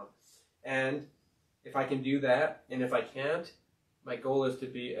potting right now. And if I can do that, and if I can't, my goal is to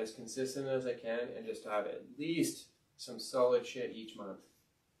be as consistent as I can and just to have at least some solid shit each month.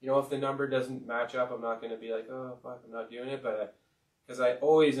 If the number doesn't match up, I'm not going to be like, oh, fuck, I'm not doing it. But because I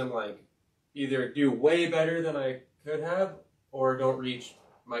always am like, either do way better than I could have, or don't reach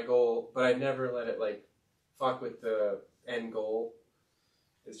my goal, but I never let it like fuck with the end goal.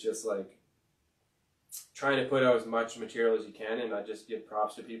 It's just like trying to put out as much material as you can, and I just give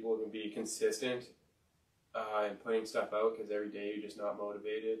props to people who can be consistent in putting stuff out because every day you're just not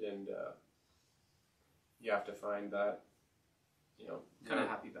motivated, and you have to find that kind of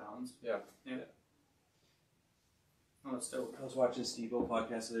happy balance. Yeah. Oh, it's dope. I was watching Steve-O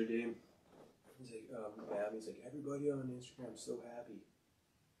podcast the other day. He's like, he's like, everybody on Instagram is so happy.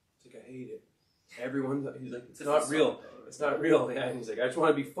 It's like, I hate it. he's like, it's not real. It's not real. Yeah, and he's like, I just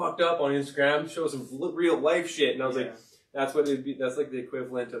want to be fucked up on Instagram, show some real life shit. And I was like, that's what it'd be. That's like the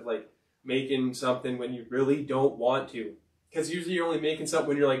equivalent of like making something when you really don't want to. Because usually you're only making something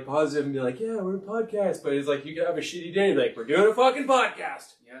when you're like positive and be like, yeah, we're a podcast. But it's like you can have a shitty day and be like, we're doing a fucking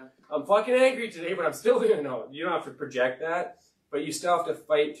podcast. Yeah. I'm fucking angry today, but I'm still doing it. No, you don't have to project that. But you still have to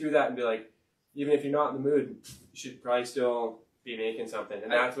fight through that and be like, even if you're not in the mood, you should probably still be making something.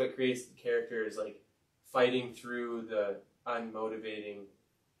 And that's what creates the character, is like fighting through the unmotivating,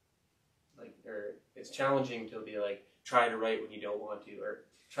 like, or it's challenging to be like, try to write when you don't want to, or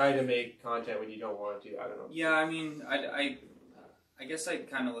try to make content when you don't want to. I don't know. Yeah, I mean, I guess I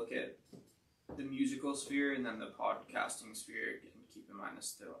kind of look at the musical sphere and then the podcasting sphere. And keep in mind,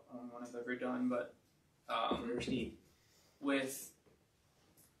 it's the only one I've ever done. But with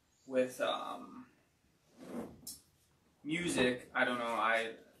music, I don't know.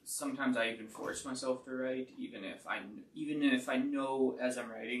 Sometimes I even force myself to write, even if I know as I'm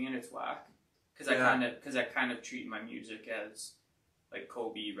writing it, it's whack. Because I kind of treat my music as like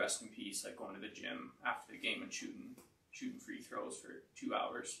Kobe, rest in peace, like going to the gym after the game and shooting free throws for 2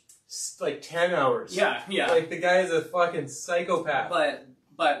 hours. Like 10 hours. Yeah. Like the guy is a fucking psychopath.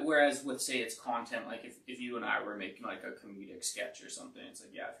 But whereas with, say, it's content, like if you and I were making like a comedic sketch or something, it's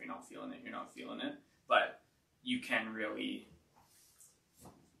like, yeah, if you're not feeling it, you're not feeling it. But you can really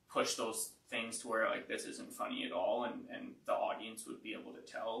push those things to where like this isn't funny at all, and the audience would be able to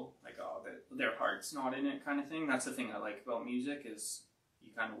tell like, oh, that their heart's not in it, kind of thing. That's the thing I like about music, is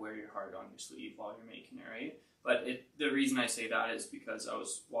you kind of wear your heart on your sleeve while you're making it, right? But the reason I say that is because I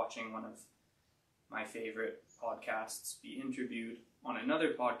was watching one of my favorite podcasts be interviewed on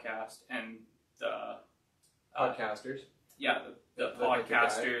another podcast, and the podcasters. Yeah, the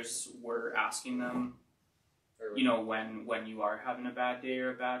podcasters were asking them, you know, when you are having a bad day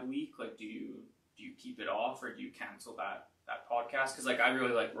or a bad week, like, do you keep it off or do you cancel that podcast? Because like I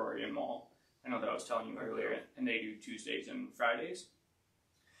really like Rory and Mal. I know that I was telling you earlier, and they do Tuesdays and Fridays.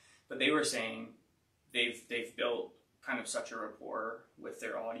 But they were saying they've built kind of such a rapport with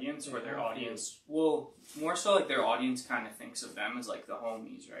their audience, where their audience, well, more so like their audience kind of thinks of them as like the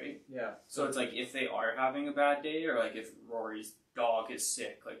homies, right? Yeah. So it's like if they are having a bad day, or like if Rory's dog is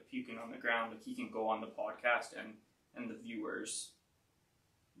sick, like puking on the ground, like he can go on the podcast and the viewers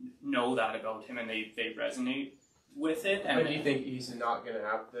know that about him, and they resonate with it. And but do you think he's not going to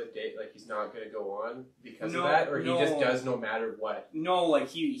have the date, like he's not going to go on because of that, or he just does no matter what? No, like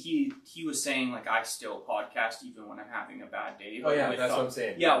he was saying like, I still podcast even when I'm having a bad day. Oh yeah, that's what I'm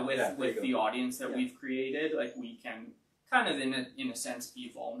saying. Yeah, with the audience that we've created, like we can kind of in a sense be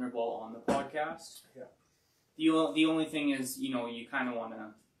vulnerable on the podcast. Yeah. The only thing is, you know, you kind of want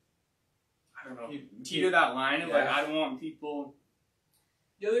to, I don't know, teeter that line of like, I don't want people.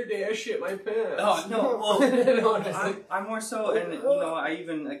 The other day I shit my pants. Oh, no, well, I'm more so, and you know, I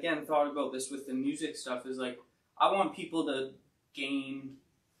even, again, thought about this with the music stuff, is like, I want people to gain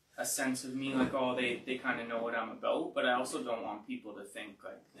a sense of me, like, oh, they kind of know what I'm about, but I also don't want people to think,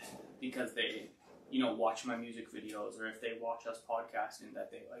 like, because they, you know, watch my music videos, or if they watch us podcasting,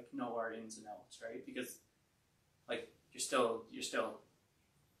 that they, like, know our ins and outs, right? Because, like, there's still,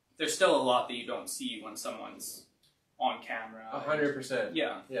 a lot that you don't see when someone's on camera. 100%.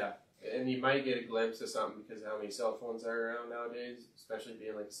 Yeah. Yeah. And you might get a glimpse of something because of how many cell phones are around nowadays, especially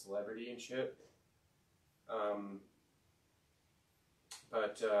being like a celebrity and shit.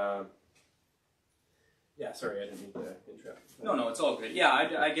 Yeah, sorry, I didn't mean to interrupt. No, it's all good. Yeah,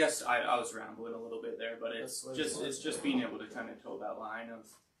 I guess I was rambling a little bit there, but it's just being able to kind of toe that line of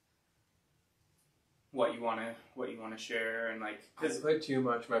what you want to share, and like, because I put too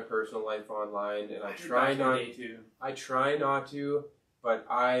much of my personal life online, and I try not to, but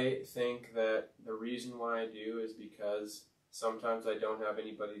I think that the reason why I do is because sometimes I don't have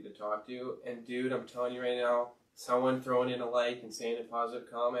anybody to talk to, and dude, I'm telling you right now, someone throwing in a like and saying a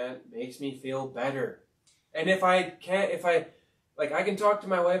positive comment makes me feel better. And if I can talk to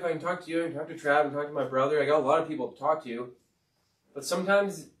my wife, I can talk to you, I can talk to Trav, I can talk to my brother, I got a lot of people to talk to, but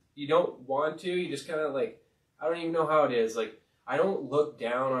sometimes you don't want to, you just kind of like, I don't even know how it is, like, I don't look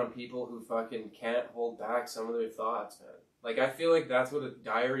down on people who fucking can't hold back some of their thoughts, man. Like, I feel like that's what a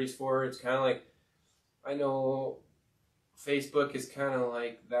diary's for. It's kind of like, I know Facebook is kind of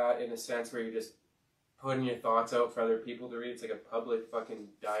like that in a sense where you're just putting your thoughts out for other people to read. It's like a public fucking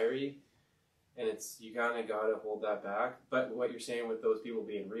diary, and it's, you kind of got to hold that back. But what you're saying with those people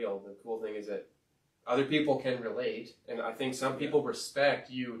being real, the cool thing is that other people can relate, and I think some people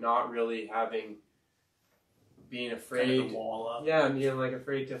respect you not really being afraid. Kind of the wall up. Yeah, and being like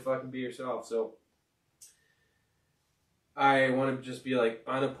afraid to fucking be yourself. So I want to just be like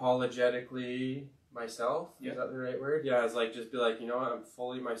unapologetically myself. Yeah. Is that the right word? Yeah, it's like just be like, you know what, I'm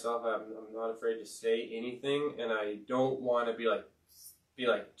fully myself. I'm not afraid to say anything, and I don't want to be like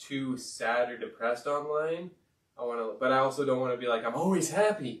too sad or depressed online. But I also don't want to be like, I'm always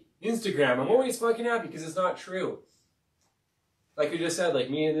happy. Instagram, I'm always fucking happy, because it's not true. Like you just said, like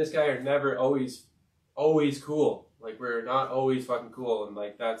me and this guy are never always cool. Like we're not always fucking cool, and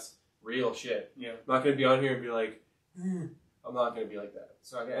like that's real shit. Yeah. I'm not gonna be on here and be like, I'm not gonna be like that.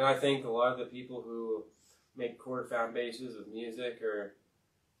 So, and I think a lot of the people who make core fan bases with music or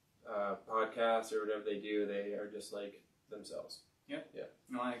podcasts or whatever they do, they are just like themselves. Yeah. Yeah.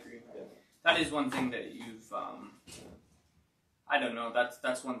 No, I agree. Yeah. That is one thing that you've. I don't know.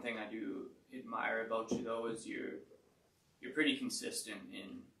 That's one thing I do admire about you, though, is you're pretty consistent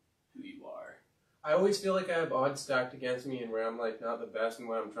in who you are. I always feel like I have odds stacked against me, and where I'm like not the best in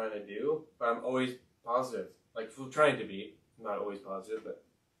what I'm trying to do, but I'm always positive. Like trying to be, not always positive, but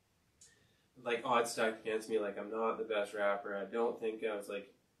like odds stacked against me. Like I'm not the best rapper. I don't think I was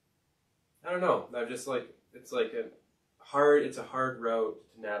like. I don't know. I'm just like it's like it's a hard route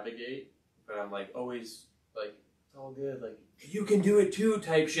to navigate, but I'm like always like it's all good. Like you can do it too,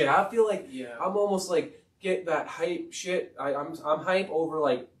 type shit. I feel like I'm almost like get that hype shit. I'm hype over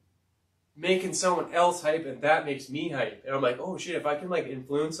like making someone else hype, and that makes me hype. And I'm like, oh shit, if I can like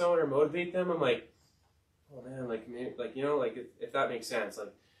influence someone or motivate them, I'm like, oh man, like maybe, like you know, like if that makes sense,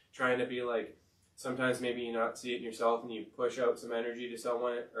 like trying to be like. Sometimes maybe you not see it in yourself and you push out some energy to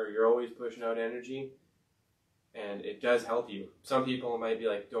someone, or you're always pushing out energy, and it does help you. Some people might be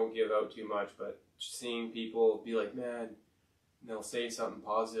like, don't give out too much, but seeing people be like, man, and they'll say something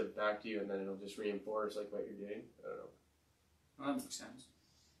positive back to you, and then it'll just reinforce like what you're doing. I don't know. Well, that makes sense.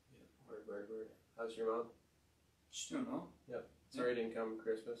 Yeah. Word. How's your mom? She's doing well. Yep. Sorry I didn't come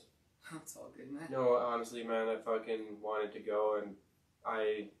Christmas. That's all good, man. No, honestly, man, I fucking wanted to go, and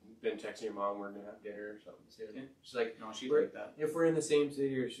I've been texting your mom, we're going to have dinner or something soon. Yeah. She's like, no, she'd like that. If we're in the same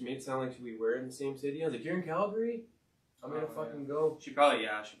city, or she made it sound like we were in the same city. I was like, you're in Calgary? I'm going to fucking go. She probably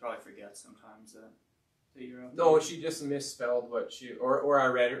forgets sometimes that you're out there. No, she just misspelled what she, or I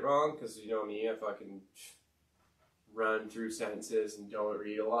read it wrong, because you know me, I fucking run through sentences and don't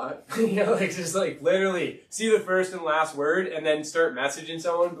read a lot. You know, like just like literally see the first and last word and then start messaging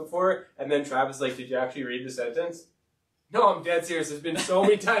someone before, and then Travis like, did you actually read the sentence? No, I'm dead serious. There's been so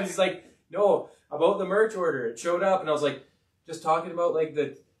many times. He's like, no, about the merch order. It showed up, and I was like, just talking about like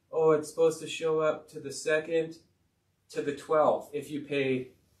it's supposed to show up to the 2nd to the 12th if you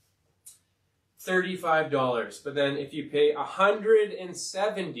pay $35. But then if you pay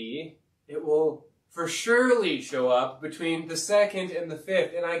 $170, it will for surely show up between the 2nd and the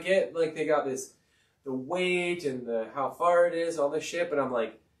 5th. And I get like they got the weight and the how far it is, all this shit, but I'm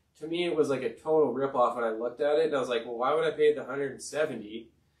like, to me, it was like a total ripoff when I looked at it, and I was like, "Well, why would I pay the $170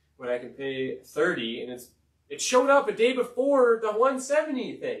 when I can pay $30?" And it showed up a day before the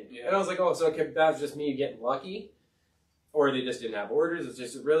 $170 thing, and I was like, "Oh, so that's just me getting lucky, or they just didn't have orders." It's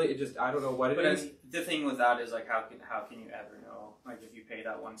just really, I don't know what it is. But the thing with that is like, how can you ever know? Like, if you pay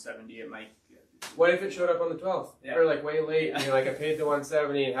that $170, it might. What if it showed up on the 12th? Yeah. Or like way late, and you're like, I paid the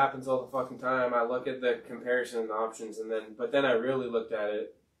 $170. It happens all the fucking time. I look at the comparison and the options, but then I really looked at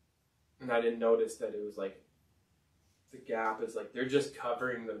it. And I didn't notice that it was like, the gap is like, they're just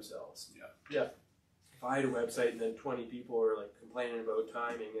covering themselves. Yeah. If I had a website and then 20 people were like complaining about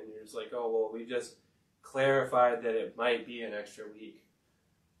timing, and you're just like, oh, well, we just clarified that it might be an extra week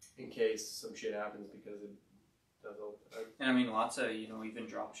in case some shit happens because it does open. And I mean, lots of, even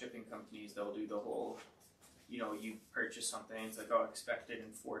drop shipping companies, they'll do the whole, you purchase something, it's like, oh, expect it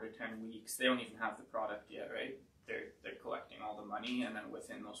in 4 to 10 weeks. They don't even have the product yet, right? They're collecting all the money, and then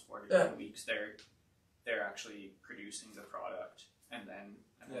within those 4 to 10 weeks, they're actually producing the product and then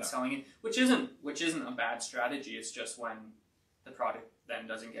selling it, which isn't a bad strategy. It's just when the product then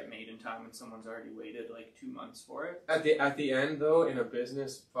doesn't get made in time, and someone's already waited like 2 months for it. At the end, though, in a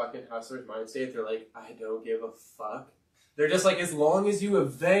business fucking hustler's mind state, they're like, I don't give a fuck. They're just like, as long as you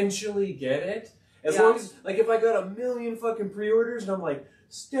eventually get it, as long as like if I got 1 million fucking pre-orders and I'm like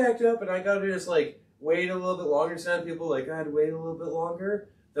stacked up, and I gotta just like wait a little bit longer. Some people like, I had to wait a little bit longer.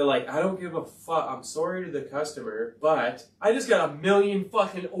 They're like, I don't give a fuck. I'm sorry to the customer, but I just got 1 million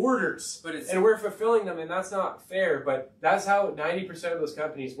fucking orders. And we're fulfilling them, and that's not fair, but that's how 90% of those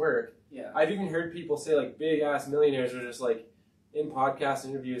companies work. Yeah. I've even heard people say, like, big-ass millionaires are just, like, in podcast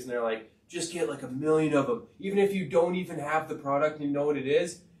interviews, and they're like, just get, like, 1 million of them. Even if you don't even have the product and you know what it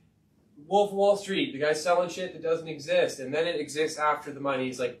is. Wolf of Wall Street, the guy's selling shit that doesn't exist, and then it exists after the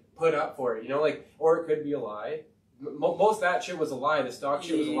money's like put up for it, like, or it could be a lie. Most of that shit was a lie. The stock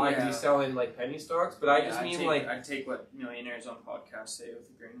shit was a lie because Yeah. he's selling like penny stocks. But I just mean like, I take what millionaires on podcasts say with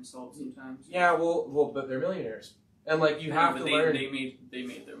a grain of salt sometimes. yeah, well, but they're millionaires, and like you have to learn. They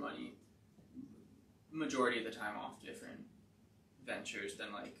made their money majority of the time off different ventures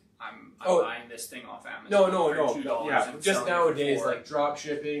than like I'm buying this thing off Amazon. No. for $2 Yeah, and just selling it nowadays, for $4. like drop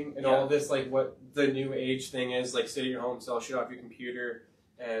shipping and all this, like what the new age thing is, like sit at your home, sell shit off your computer.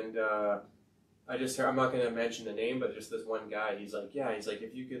 And I just heard, I'm not going to mention the name, but just this one guy, he's like,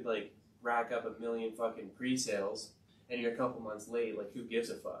 if you could like rack up 1 million fucking pre-sales and you're a couple months late, like who gives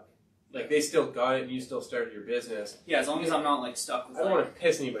a fuck? Like they still got it and you still started your business. Yeah, as long as I'm not like stuck with I don't want to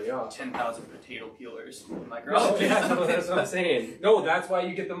piss anybody off. 10,000 potato peelers in my Oh, garage. yeah, that's what I'm saying. No, that's why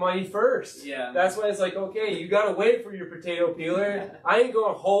you get the money first. Yeah. That's why it's like, okay, you gotta wait for your potato peeler. I ain't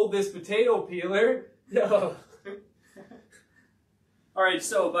gonna hold this potato peeler. No. Alright,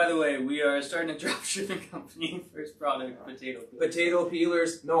 so by the way, we are starting a drop shipping company. First product, potato peelers. Potato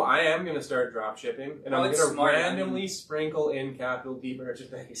peelers. No, I am gonna start drop shipping, and I'm it's gonna smart. randomly sprinkle in capital D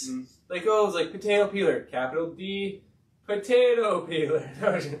merchandise. Mm. Like, oh, it's like potato peeler, capital D, potato peeler.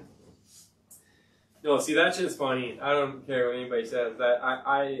 No, see, that shit's funny. I don't care what anybody says. That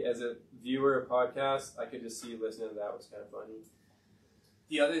I as a viewer of podcasts, I could just see listening to that was kind of funny.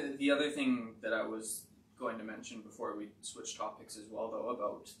 The other thing that I was going to mention before we switch topics as well, though,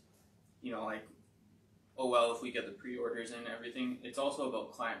 about, like, oh, well, if we get the pre-orders and everything, it's also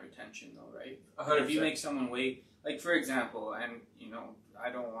about client retention, though, right? 100%. If you make someone wait, like, for example, and, I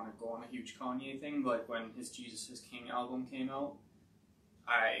don't want to go on a huge Kanye thing, but when his Jesus is King album came out,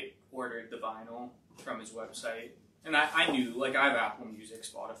 I ordered the vinyl from his website. And I knew, like, I have Apple Music,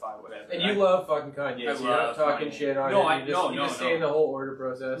 Spotify, whatever. And you love fucking Kanye, so you're not talking Kanye. shit on No, him. You're just saying the whole order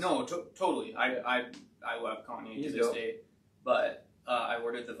process. No, totally. I love Kanye He's to this dope. day. But I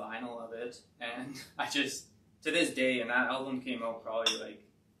ordered the vinyl of it, and I just, to this day, and that album came out probably, like,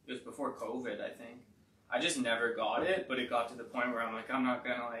 it was before COVID, I think. I just never got it, but it got to the point where I'm like, I'm not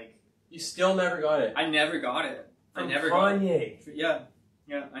gonna, like... You still never got it? I never got it. From I never Kanye. got it.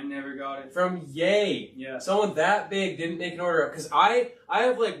 Yeah, I never got it. From Ye. Yeah. Someone that big didn't make an order. Because I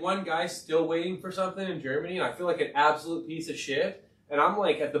have like one guy still waiting for something in Germany, and I feel like an absolute piece of shit. And I'm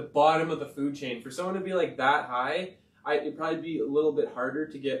like at the bottom of the food chain. For someone to be like that high, it'd probably be a little bit harder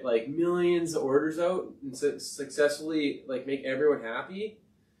to get like millions of orders out and successfully like make everyone happy.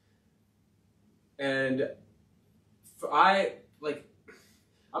 And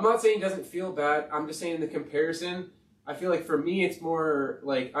I'm not saying it doesn't feel bad. I'm just saying the comparison. I feel like for me it's more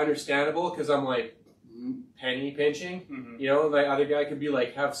like understandable because I'm like penny pinching. Mm-hmm. The other guy could be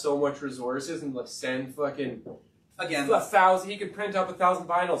like have so much resources and like send fucking Again, 1,000. He could print up 1,000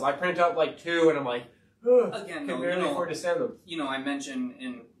 vinyls. I print out like 2, and I'm like, again, can barely afford to send them. I mentioned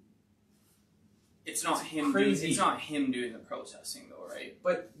it's not him. Crazy. It's not him doing the processing, though, right?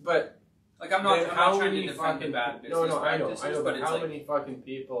 But Like I'm not how trying many to defend fucking the bad business I know. practices, But it's how like, many fucking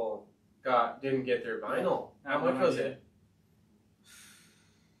people didn't get their vinyl? I How have much no was idea. it?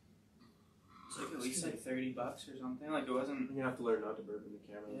 It's like at least like $30 or something. Like it wasn't. You're gonna have to learn not to burp in the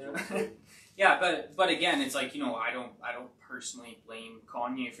camera. Yeah, yeah, but again, it's like I don't personally blame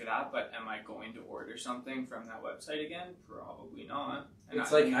Kanye for that. But am I going to order something from that website again? Probably not. And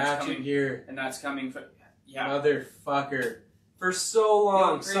It's like hatchet gear. and that's coming from Motherfucker. For so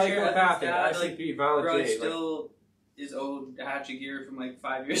long, I'm pretty sure psychopathic, that his dad, ICP, violent Bro, gay. still is owed hatchet gear from like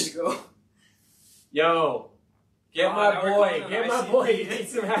 5 years ago. Yo, get Oh, my now we're boy, going on get my ICP. boy. You need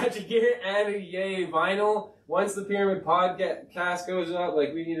some hatchet gear and a Yay vinyl. Once the Pyramid Podcast goes up,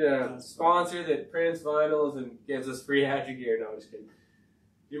 like we need a sponsor that prints vinyls and gives us free hatchet gear. No, I'm just kidding. Do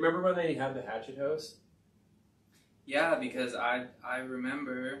you remember when they had the Hatchet House? Yeah, because I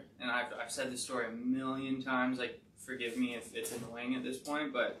remember, and I've said this story a million times. Like, forgive me if it's annoying at this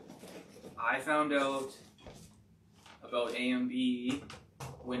point, but I found out about A&B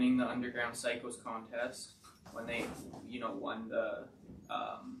winning the Underground Psychos contest when they, won the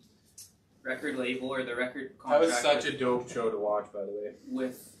record label or the record contract. That was such a dope show to watch, by the way.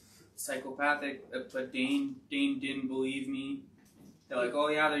 With Psychopathic, but Dane didn't believe me. They're like, oh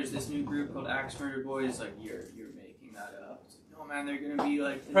yeah, there's this new group called Axe Murder Boys. Like, you're making that up. It's like, no man, they're gonna be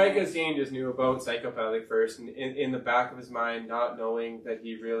like. Probably because Dane just knew about Psychopathic first, and in the back of his mind, not knowing that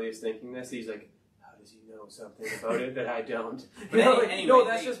he really is thinking this, he's like, how does he know something about it that I don't? But anyway, no,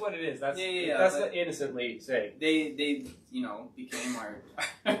 that's just what it is. That's yeah, that's the innocently saying. They became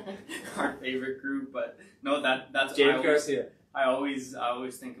our favorite group, but no, that's James Garcia. I always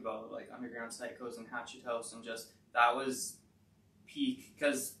think about like Underground Psychos and Hatchet House, and just that was peak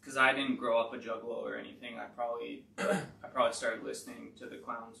because I didn't grow up a juggalo or anything. I probably started listening to the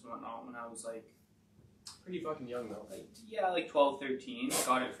Clowns and whatnot when I was like Pretty fucking young though. Like 12, 13.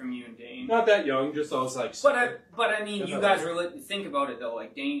 Got it from you and Dane. Not that young, just I was like. But I mean, you guys were think about it though.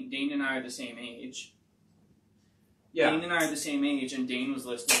 Like Dane and I are the same age. Yeah. Dane and I are the same age, and Dane was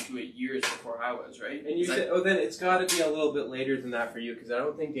listening to it years before I was, right? And you said, then it's got to be a little bit later than that for you, because I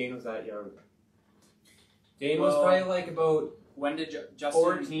don't think Dane was that young. Dane was probably like about when did Justin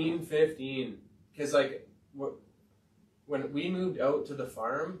 14, 15. Because like when we moved out to the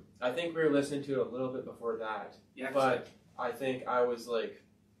farm, I think we were listening to it a little bit before that. Yeah. But I think I was like,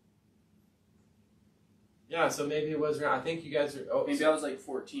 yeah. So maybe it was around. I think you guys are. Oh, maybe I was like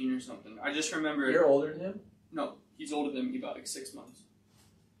 14 or something. I just remember. You're older than him. No, he's older than me by like 6 months.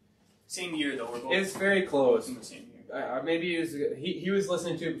 Same year though. We're both. It's very close. In the same year. Maybe he was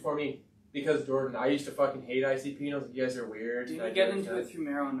listening to it before me. Because Jordan, I used to fucking hate ICP, and I was like, you guys are weird. Did you get into it through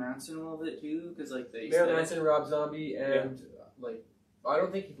Marilyn Manson a little bit too? Because like Marilyn Manson, Rob Zombie, and like I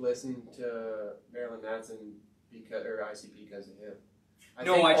don't think he listened to Marilyn Manson or ICP because of him. I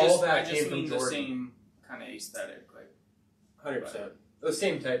just mean the same kind of aesthetic, like 100%. The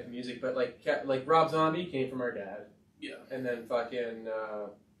same type of music, but like Rob Zombie came from our dad. Yeah. And then fucking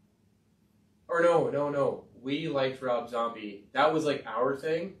or no, we liked Rob Zombie. That was like our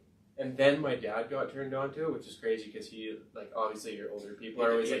thing. And then my dad got turned on to it, which is crazy because he, like, obviously your older people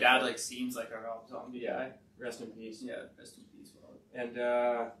are always your like... Your dad, like, seems like a Rob Zombie guy. Rest in peace. Yeah, rest in peace. And,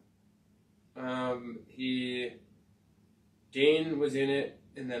 Dane was in it,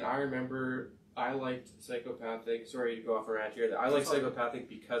 and then I remember I liked Psychopathic. Sorry to go off a rant here. I liked Psychopathic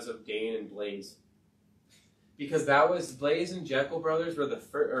because of Dane and Blaze. Because that was... Blaze and Jekyll Brothers were the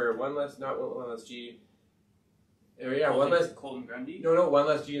first... Or One Less G... One Less... Colton Grundy? No, One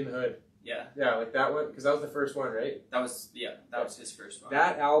Less G in the Hood. Yeah. Yeah, like that one, because that was the first one, right? That was his first one.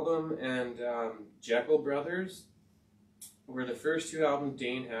 That album and Jekyll Brothers were the first two albums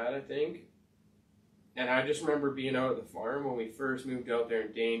Dane had, I think. And I just remember being out at the farm when we first moved out there,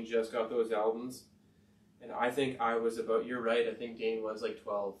 and Dane just got those albums. And I think I was about, you're right, I think Dane was like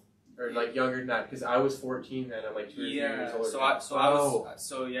 12. Or like younger than that, because I was 14 then. I'm like 2 or 3 years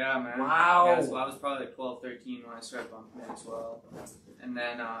old. Yeah, man. Wow. Yeah, so I was probably like 12, 13 when I started bumping it as well. And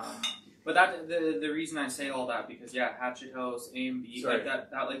then, but that the reason I say all that because Hatchet House, A&B, like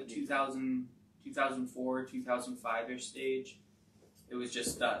that like 2004, 2005ish stage. It was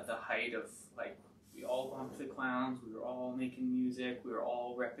just the height of like we all bumped the Clowns. We were all making music. We were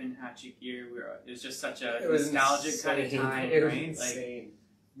all repping Hatchet gear. It was just such a nostalgic kind of time, it right? Was insane.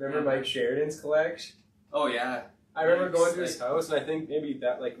 Remember Mike Sheridan's collection? Oh, yeah. I remember going to his house, and I think maybe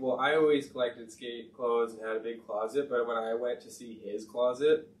that, like, well, I always collected skate clothes and had a big closet, but when I went to see his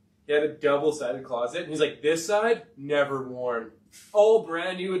closet, he had a double-sided closet, and he's like, this side, never worn. All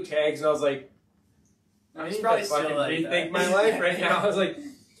brand new with tags, and I was like, I need to fucking rethink my life right now. I was like,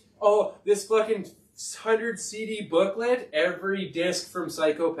 oh, this fucking 100 CD booklet, every disc from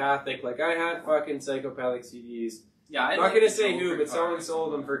Psychopathic. Like, I had fucking Psychopathic CDs. Yeah, I'm not going to say who, but someone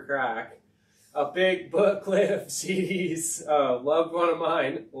sold them for crack. A big booklet of CDs. Loved one of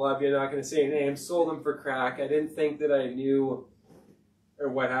mine. Love you, not going to say names. Sold them for crack. I didn't think that I knew or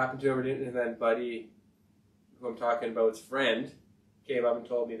what happened to him. And then Buddy, who I'm talking about's friend, came up and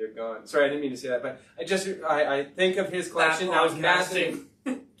told me they're gone. Sorry, I didn't mean to say that, but I think of his collection. I was massive.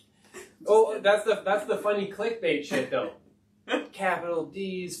 Oh, that's the funny clickbait shit though. Capital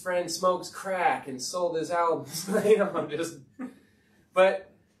D's friend smokes crack and sold his albums.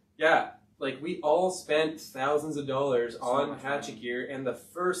 But yeah, like we all spent thousands of dollars on Hatchet gear, and the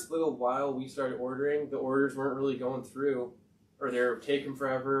first little while we started ordering, the orders weren't really going through, or they were taking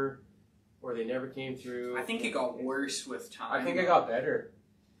forever, or they never came through. I think it got worse with time. I think it got better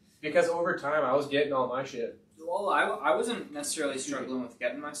because over time I was getting all my shit. Well, I wasn't necessarily struggling with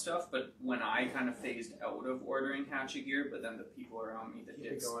getting my stuff, but when I kind of phased out of ordering Hatchet gear, but then the people around me that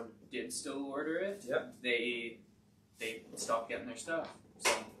did still order it, they stopped getting their stuff.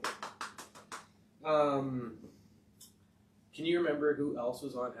 So, can you remember who else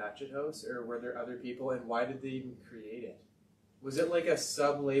was on Hatchet House, or were there other people, and why did they even create it? Was it like a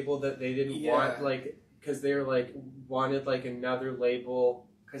sub-label that they didn't want, like, because they were like wanted like another label?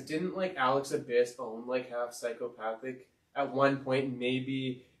 Because didn't, like, Alex Abyss own, like, half Psychopathic at one point? And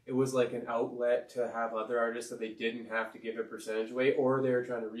maybe it was, like, an outlet to have other artists that they didn't have to give a percentage away, or they were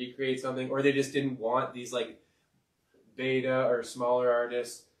trying to recreate something, or they just didn't want these, like, beta or smaller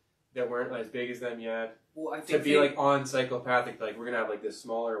artists that weren't as big as them yet to be, like, on Psychopathic. Like, we're going to have, like, this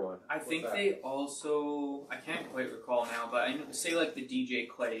smaller one. I think they also, I can't quite recall now, but I know, say, like, the DJ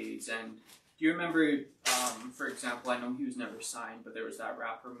Clays and... Do you remember, for example, I know he was never signed, but there was that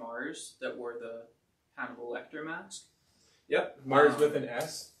rapper Mars that wore the Hannibal Lecter mask? Yep, Mars with an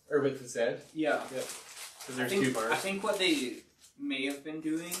S, or with a Z. Yeah. Yep. Because there's two bars. I think what they may have been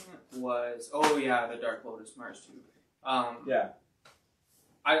doing was, the Dark Lotus Mars too. Yeah.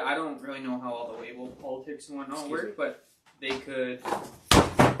 I don't really know how all the label politics and whatnot work, but they could.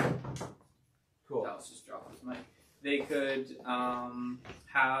 Cool. That was just dropped his mic. They could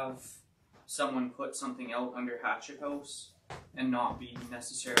have someone put something out under Hatchet House and not be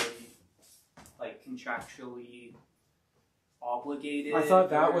necessarily like contractually obligated. I thought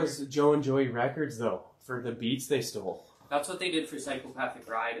that was Joe and Joey Records though, for the beats they stole. That's what they did for Psychopathic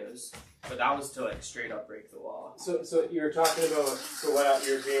Riders, but that was to like straight up break the law. So you were talking about what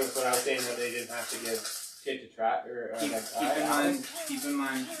you're agreeing with what I was saying that they didn't have to give shit to track or Keep in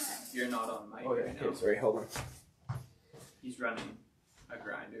mind, you're not on mic right now. Sorry, hold on. He's running a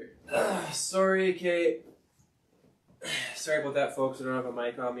grinder. Sorry, Kate. Sorry about that, folks. I don't have a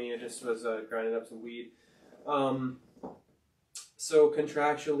mic on me. I just was grinding up some weed. So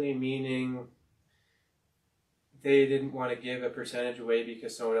contractually, meaning they didn't want to give a percentage away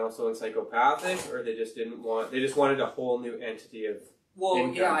because someone else owned Psychopathic, or they just didn't want. They just wanted a whole new entity of.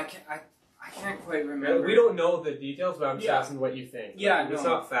 Income. Yeah, I can't quite remember. We don't know the details, but I'm just asking what you think. Yeah, it's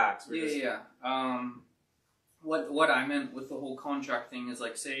not facts. What I meant with the whole contract thing is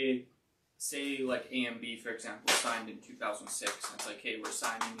like say like AMB for example signed in 2006. And it's like, hey, we're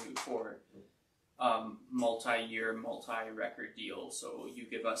signing you for multi-year, multi-record deal. So you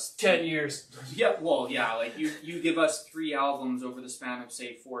give us 10 years. Yeah, well, yeah, like you give us 3 albums over the span of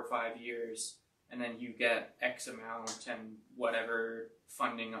say 4 or 5 years, and then you get X amount and whatever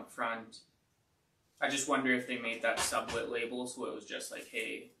funding up front. I just wonder if they made that sublet label so it was just like,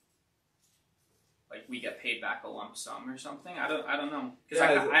 hey, like we get paid back a lump sum or something. I don't know, because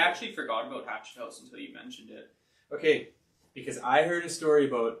I actually forgot about Hatchet House until you mentioned it. Okay, because I heard a story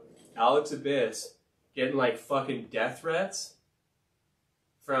about Alex Abyss getting like fucking death threats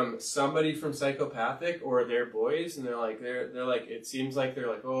from somebody from Psychopathic or their boys, and they're like it seems like they're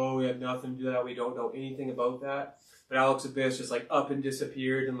like, oh, we had nothing to do that, we don't know anything about that. But Alex Abyss just like up and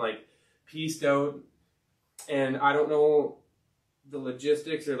disappeared and like pieced out, and I don't know the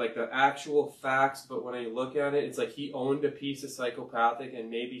logistics or like the actual facts, but when I look at it, it's like he owned a piece of Psychopathic and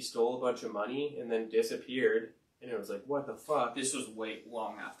maybe stole a bunch of money and then disappeared. And it was like, what the fuck? This was way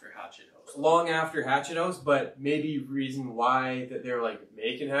long after Hatchet House. Long after Hatchet House, but maybe reason why that they're like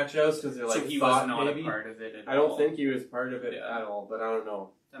making Hatchet House because they're like, so he was not a part of it at all. I don't think he was part of it at all, but I don't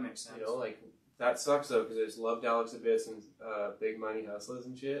know. That makes sense. You know, like that sucks though because I just loved Alex Abyss and Big Money Hustlers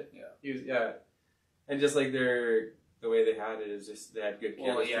and shit. Yeah, he was and just like the way they had it is just they had good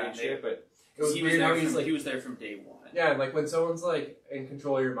chemistry and shit, but it was weird how he was there from day one. Yeah, like when someone's like in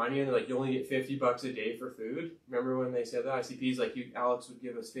control of your money and they're like, you only get $50 a day for food. Remember when they said that? ICP's like, Alex would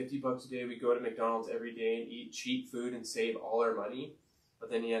give us $50 a day. We'd go to McDonald's every day and eat cheap food and save all our money. But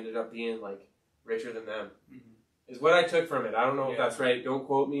then he ended up being like richer than them. Mm-hmm. Is what I took from it. I don't know if that's right. Don't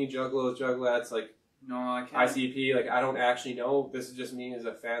quote me. Juggalos, Juggalettes, like no, I can't. ICP, like I don't actually know. This is just me as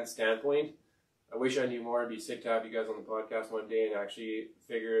a fan standpoint. I wish I knew more. I'd be sick to have you guys on the podcast one day and actually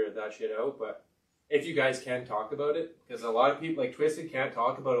figure that shit out. But if you guys can talk about it, because a lot of people, like Twisted, can't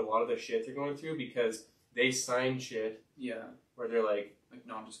talk about a lot of the shit they're going through because they sign shit. Yeah. Where they're like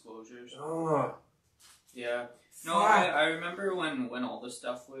non-disclosures. Oh. Yeah. No, I remember when all the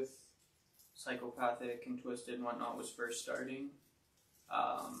stuff with Psychopathic and Twisted and whatnot was first starting.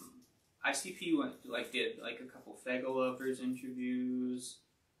 ICP did a couple Fego Lovers interviews.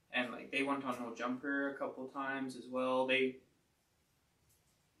 And like they went on No Jumper a couple times as well. They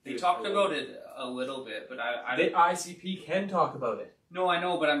talked about it a little bit, but ICP can talk about it. No, I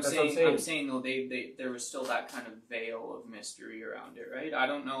know, but I'm saying though there was still that kind of veil of mystery around it, right? I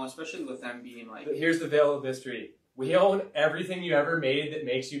don't know, especially with them being like. But here's the veil of mystery: we own everything you ever made that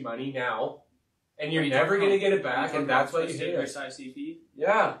makes you money now, and you're never gonna get it back, and that's what you hate. ICP.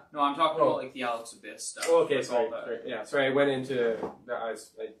 Yeah. No, I'm talking about like the Alex Abyss stuff. Oh, okay, sorry. Yeah, sorry. I went into I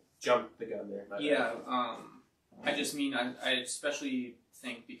jumped the gun there. Yeah. I just mean I especially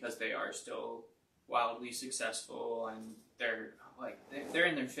think because they are still wildly successful and they're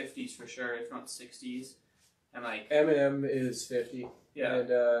in their 50s for sure, if not 60s, and like Eminem is 50. Yeah.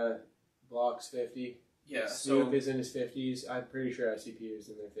 And Block's 50. Yeah. Snoop is in his 50s. I'm pretty sure ICP is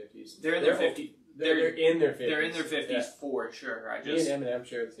in their 50s. They're in their 50s. They're in their 50s. They're in their 50s for sure. Me and Eminem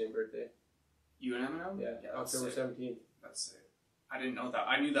share the same birthday. You and Eminem? Yeah. October 17th. That's sick. I didn't know that.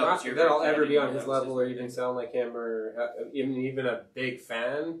 I knew that was your birthday. That I'll birthday. ever be on his level or even sound like him or even a big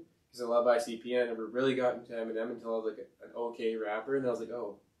fan because I love ICP. I never really got into Eminem until I was like an okay rapper, and I was like,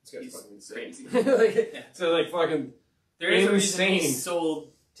 oh, this guy's fucking insane. Crazy. So like fucking there is insane. A reason he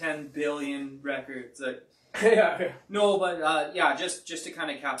sold 10 billion records. Yeah. No, but yeah, just to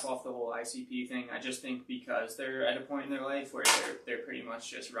kind of cap off the whole ICP thing, I just think because they're at a point in their life where they're pretty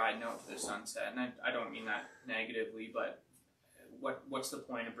much just riding out to the sunset, and I don't mean that negatively, but what's the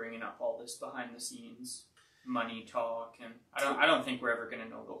point of bringing up all this behind the scenes money talk? And I don't think we're ever going to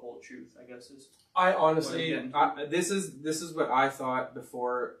know the whole truth, I guess is. I honestly, this is what I thought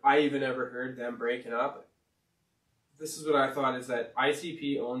before I even ever heard them breaking up. This is what I thought, is that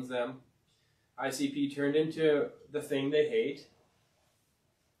ICP owns them. ICP turned into the thing they hate.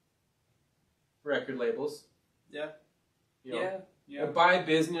 Record labels. Yeah. You know, Yeah. by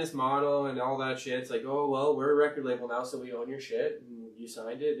business model and all that shit. It's like, oh, well, we're a record label now, so we own your shit. And you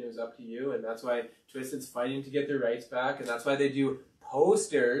signed it, and it was up to you. And that's why Twisted's fighting to get their rights back. And that's why they do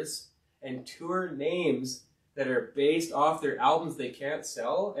posters and tour names that are based off their albums they can't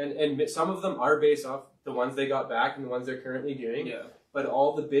sell. And some of them are based off the ones they got back and the ones they're currently doing. Yeah. But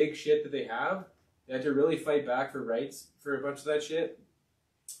all the big shit that they had to really fight back for rights for a bunch of that shit.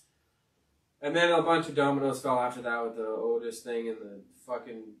 And then a bunch of dominoes fell after that with the Otis thing and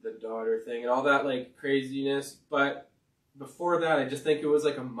the daughter thing and all that like craziness. But before that, I just think it was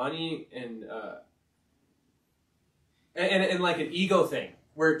like a money and like an ego thing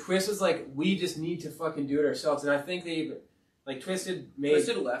where Twist was like, we just need to fucking do it ourselves. And I think they even like Twisted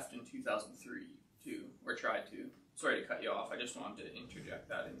left in 2003 too, or tried to. Sorry to cut you off. I just wanted to interject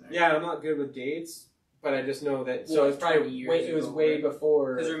that in there. Yeah, I'm not good with dates. But I just know that, so it's probably way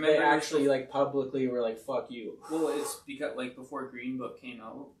before they actually like publicly were like, "Fuck you." Well, it's because like before Green Book came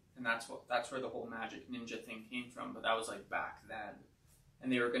out, and that's where the whole Magic Ninja thing came from. But that was like back then,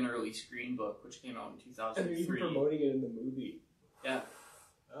 and they were going to release Green Book, which came out in 2003. And they're even promoting it in the movie. Yeah.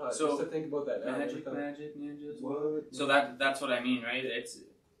 So just to think about that now. Magic Ninjas. What? So that's what I mean, right? It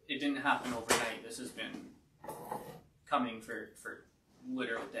didn't happen overnight. This has been coming for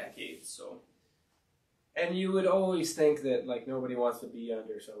literal decades. So. And you would always think that like nobody wants to be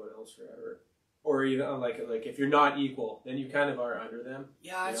under someone else forever, or even like if you're not equal, then you kind of are under them.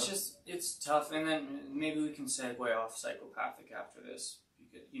 Yeah, it's tough. And then maybe we can segue off psychopathic after this,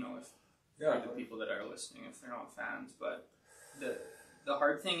 because for the people that are listening, if they're not fans. But the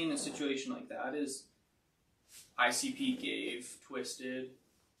hard thing in a situation like that is ICP gave Twisted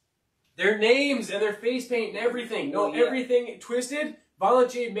their names and their face paint and everything. Everything Twisted.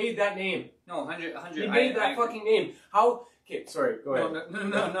 Violent J made that name. No, 100. He made that fucking name. How? Okay, sorry. Go ahead.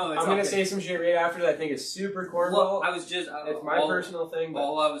 No. I'm gonna say some shit right after that. I think it's super cornball. Well, I was just. It's my personal thing. But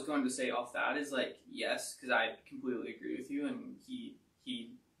all I was going to say off that is like, yes, because I completely agree with you, and he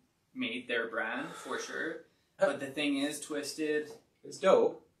made their brand for sure. But the thing is, Twisted. It's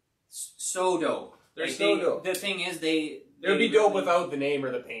dope. So dope. They're so dope. The thing is, they would be dope without the name or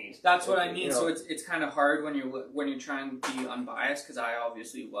the paint. That's what I mean. So it's kind of hard when you're trying to be unbiased, because I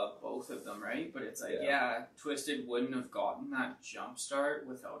obviously love both of them, right? But it's like, yeah, Twisted wouldn't have gotten that jump start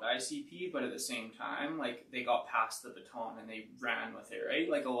without ICP, but at the same time, like they got past the baton and they ran with it, right?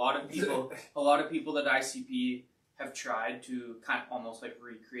 Like a lot of people that ICP have tried to kind of almost like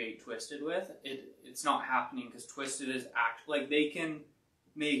recreate Twisted with it's not happening, because Twisted is like they can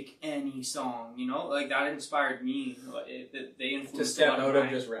make any song, like that inspired me. They influenced to step out of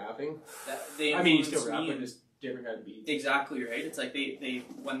just rapping. You still rap, but just different kind of beats. Exactly right. It's like they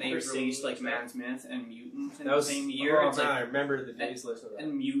when they released like Man's Myth and Mutant in that was the same year. Oh man, I remember the days list of that.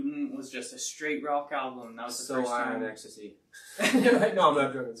 And Mutant was just a straight rock album. That was the first high time. on ecstasy. No, I'm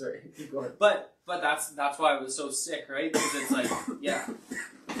not joking. Sorry, keep going. But that's why it was so sick, right? Because it's like, yeah.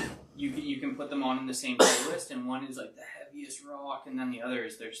 You can put them on in the same playlist, and one is like the heaviest rock, and then the other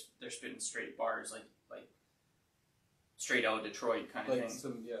is they're spitting straight bars, like straight out of Detroit kind of thing.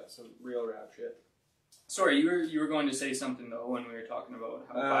 Some real rap shit. Sorry, you were going to say something though when we were talking about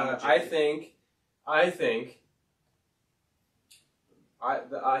how I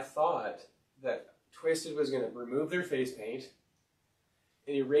thought that Twisted was going to remove their face paint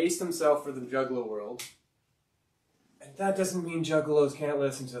and erase themselves for the Juggalo world. And that doesn't mean Juggalos can't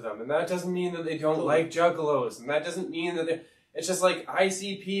listen to them. And that doesn't mean that they don't like Juggalos. And that doesn't mean that they... It's just like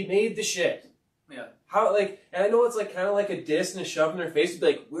ICP made the shit. Yeah. How, like... And I know it's like kind of like a diss and a shove in their face. Be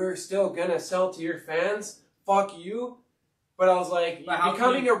like, we're still gonna sell to your fans. Fuck you. But I was like, you're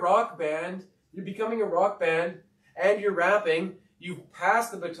becoming a rock band. You're becoming a rock band. And you're rapping. You've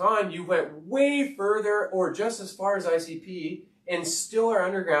passed the baton. You went way further or just as far as ICP. And still are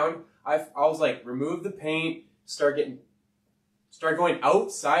underground. I was like, remove the paint. Start going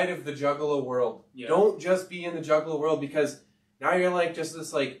outside of the Juggalo world. Yeah. Don't just be in the Juggalo world, because now you're like just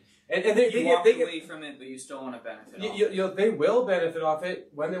this like, and they walk get away from it, but you still want to benefit. Off it. They will benefit off it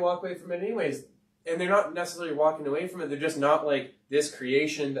when they walk away from it, anyways. And they're not necessarily walking away from it. They're just not like this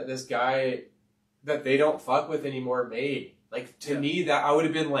creation that this guy that they don't fuck with anymore made. Like, to me, that I would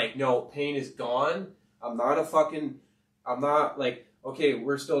have been like, no, pain is gone. I'm not like, okay,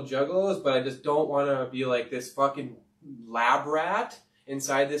 we're still juggalos, but I just don't want to be like this fucking lab rat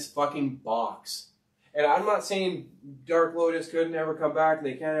inside this fucking box. And I'm not saying Dark Lotus couldn't ever come back and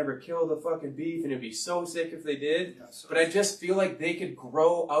they can't ever kill the fucking beef and it'd be so sick if they did. Yeah, but I just feel like they could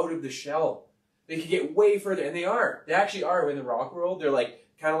grow out of the shell. They could get way further, and they are. They actually are in the rock world. They're like,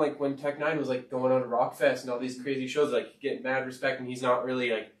 kind of like when Tech 9 was like going on to Rockfest and all these crazy shows, like getting mad respect, and he's not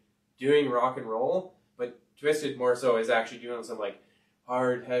really like doing rock and roll, but Twisted more so is actually doing some like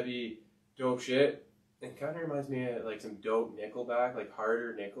hard, heavy, dope shit. It kind of reminds me of like some dope Nickelback, like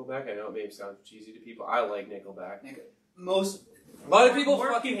harder Nickelback. I know it may sound cheesy to people. I like Nickelback. A lot of people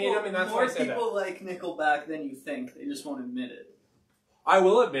fucking hate them, and that's why I said that. More people like Nickelback than you think. They just won't admit it. I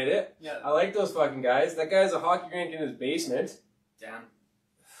will admit it. Yeah. I like those fucking guys. That guy has a hockey rink in his basement. Damn.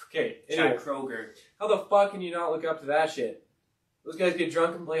 Okay. Chad Kroger. How the fuck can you not look up to that shit? Those guys get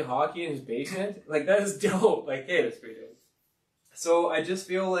drunk and play hockey in his basement? Like, that is dope. Like, hey. That's pretty dope. So I just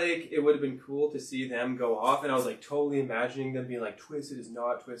feel like it would have been cool to see them go off, and I was like totally imagining them being like, Twisted is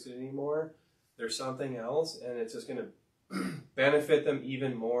not Twisted anymore. There's something else, and it's just going to benefit them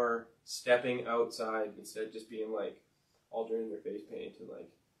even more stepping outside instead of just being like altering their face paint and like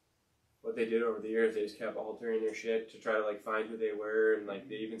what they did over the years. They just kept altering their shit to try to like find who they were, and like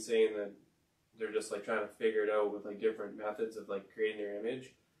they even saying that they're just like trying to figure it out with like different methods of like creating their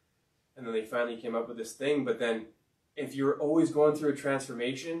image. And then they finally came up with this thing, but then if you're always going through a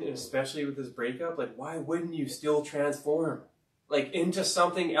transformation, and especially with this breakup, like, why wouldn't you still transform? Like, into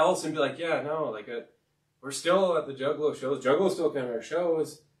something else and be like, yeah, no, like, we're still at the Juggalo shows. Juggalo's still coming to our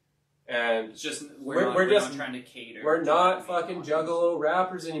shows. And it's just, we're just not trying to cater. We're not fucking Juggalo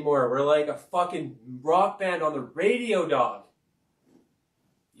rappers anymore. We're like a fucking rock band on the radio, dog.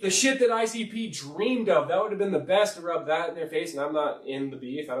 The shit that ICP dreamed of, that would have been the best to rub that in their face. And I'm not in the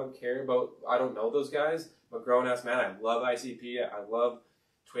beef. I don't care about, I don't know those guys. I'm a grown-ass man. I love ICP. I love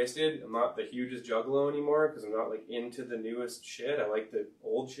Twisted. I'm not the hugest Juggalo anymore because I'm not like into the newest shit. I like the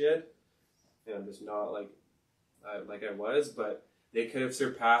old shit. And I'm just not like I was. But they could have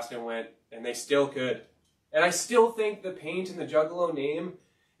surpassed and went, and they still could. And I still think the Paint and the Juggalo name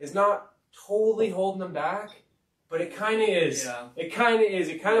is not totally holding them back. But it kind of is. Yeah. It kind of is.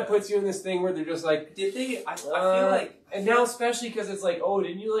 It kind of puts you in this thing where they're just like... Did they... I feel like... And now especially because it's like, oh,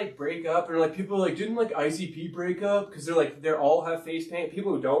 didn't you like break up? Or like people are like, didn't like ICP break up? Because they're like, they all have face paint.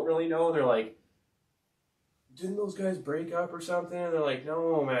 People who don't really know, they're like, didn't those guys break up or something? And they're like,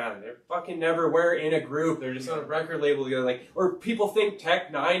 no, man. They're fucking never were in a group. They're just on a record label together. Like, or people think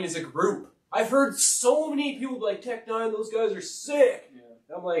Tech 9 is a group. I've heard so many people be like, Tech 9, those guys are sick. Yeah.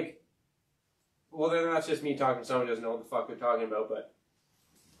 And I'm like... Well, then that's just me talking to someone who doesn't know what the fuck they're talking about, but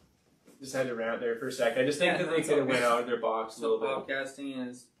just had to rant there for a sec. I just think that they could have went out of their box a little bit. Podcasting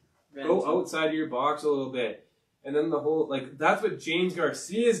is... Go outside of your box a little bit. And then the whole, like, that's what James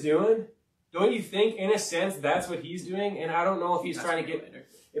Garcia is doing. Don't you think, in a sense, that's what he's doing? And I don't know if he's trying to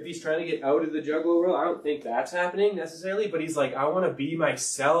get out of the Juggalo world. I don't think that's happening necessarily, but he's like, I want to be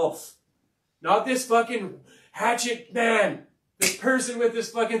myself. Not this fucking hatchet man. This person with this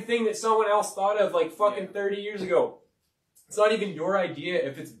fucking thing that someone else thought of like fucking 30 years ago. It's not even your idea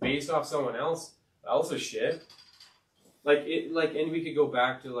if it's based off someone else. Also shit. And we could go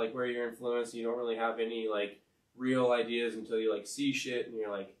back to like where you're influenced. You don't really have any like real ideas until you like see shit and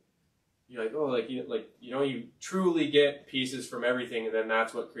you're like, oh, like you truly get pieces from everything, and then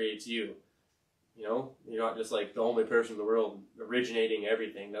that's what creates you. You know, you're not just like the only person in the world originating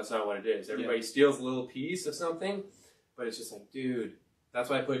everything. That's not what it is. Everybody steals a little piece of something. But it's just like, dude, that's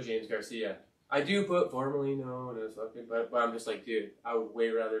why I put James Garcia. I do put formerly known as fucking, but I'm just like, dude, I would way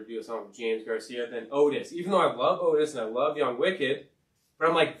rather do a song with James Garcia than Otis. Even though I love Otis and I love Young Wicked, but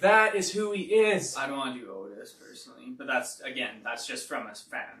I'm like, that is who he is. I don't want to do Otis personally, but that's just from a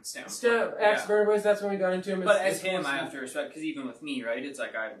fan standpoint. Ex-Verboys, that's when we got into him. But as him, I have to respect, because even with me, right, it's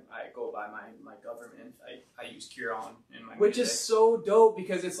like I go by my government. I use Ciaran in my Which music. is so dope,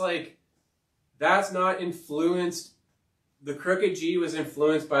 because it's like, that's not influenced. The Crooked G was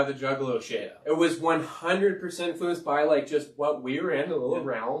influenced by the Juggalo shit. Yeah. It was 100% influenced by like just what we were in, the little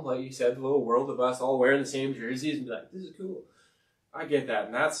realm, like you said, the little world of us all wearing the same jerseys and be like, this is cool. I get that,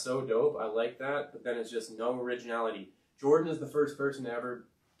 and that's so dope. I like that, but then it's just no originality. Jordan is the first person to ever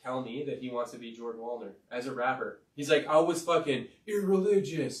tell me that he wants to be Jordan Wallner as a rapper. He's like, I was fucking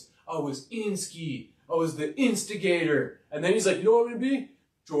irreligious. I was inski. I was the instigator. And then he's like, you know what I'm going to be?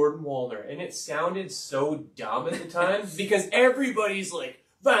 Jordan Wallner. And it sounded so dumb at the time because everybody's like,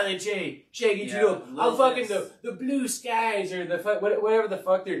 Violent J, Shaggy Yeah, Two, I'm Lil fucking This. the Blue Skies, or the whatever the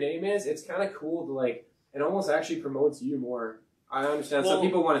fuck their name is. It's kind of cool to like, it almost actually promotes you more. I understand some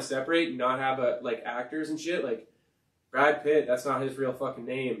people want to separate and not have like actors and shit. Like Brad Pitt, that's not his real fucking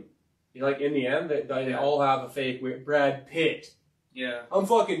name. You like in the end, they all have a fake Brad Pitt. Yeah. I'm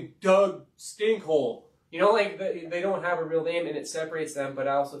fucking Doug Stinkhole. You know, like they don't have a real name, and it separates them. But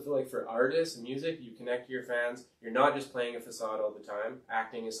I also feel like for artists and music, you connect to your fans. You're not just playing a facade all the time,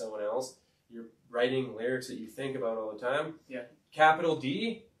 acting as someone else. You're writing lyrics that you think about all the time. Yeah. Capital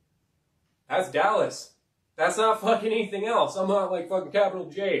D, that's Dallas. That's not fucking anything else. I'm not like fucking capital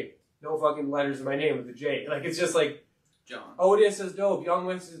J. No fucking letters in my name with a J. Like it's just like John. Otis is dope. Young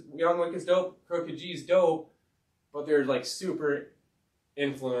Wick is dope. Crooked G is dope. But they're like super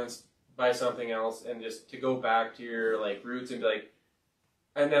influenced by something else, and just to go back to your like roots and be like,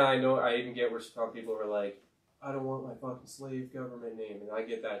 and then I know I even get where some people are like, I don't want my fucking slave government name, and I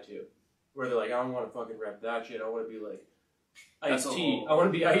get that too, where they're like, I don't want to fucking rep that shit. I want to be like Ice-T. I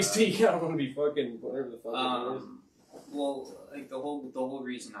want to be Ice-T. I don't want to be fucking whatever the fuck it is. Well, like the whole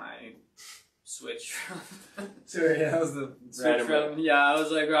reason I switched from Sorry, that was the random. I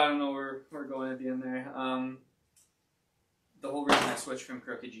was like, I don't know where we're going at the end there. The whole reason I switched from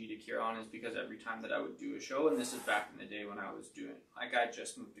Crooked G to Ciaran is because every time that I would do a show, and this is back in the day when I was doing, like I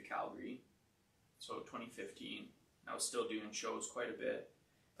just moved to Calgary, so 2015, I was still doing shows quite a bit.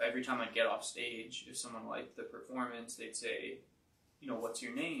 But every time I'd get off stage, if someone liked the performance, they'd say, you know, what's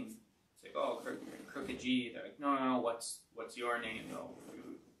your name? It's like, oh, Crooked G. They're like, no, what's your name though?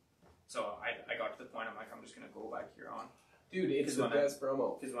 So I got to the point, I'm like, I'm just going to go by Ciaran. Dude, it's the best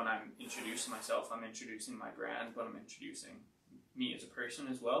promo. Because when I'm introducing myself, I'm introducing my brand, but I'm introducing me as a person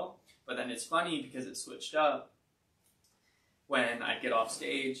as well. But then it's funny because it switched up when I'd get off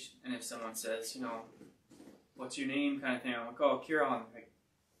stage, and if someone says, you know, what's your name kind of thing, I'm like, oh, Ciaran. Like,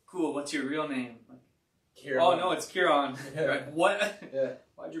 cool, what's your real name? Like, Ciaran. Oh, no, it's Ciaran. Yeah. Like, what? Yeah.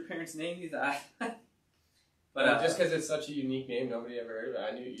 Why'd your parents name you that? But just because it's such a unique name, nobody ever heard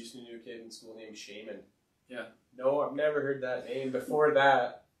of it. I used to know a kid in school named Shaman. Yeah. No, I've never heard that name before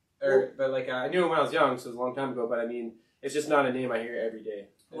that. But like I knew him when I was young, so it was a long time ago. But I mean, it's just not a name I hear every day.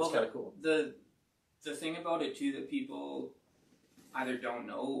 It's kind of cool. The thing about it too that people either don't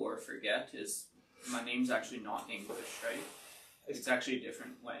know or forget is my name's actually not English, right? It's actually a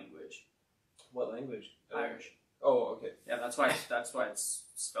different language. What language? Irish. Oh, okay. Yeah, that's why it's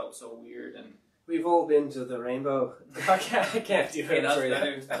spelled so weird. And we've all been to the rainbow. I can't do it. okay, that's Sorry,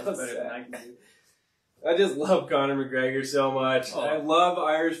 better. that That's was better than I can do. I just love Conor McGregor so much. Oh, I love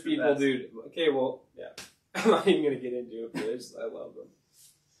Irish people, best. dude. Okay, well, yeah. I'm not even going to get into it, but I love them.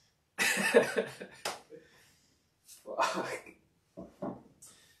 Fuck.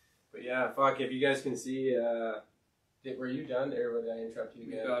 But yeah, fuck, if you guys can see, were you done, or did I interrupt you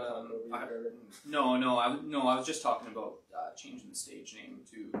again? No, I was just talking about changing the stage name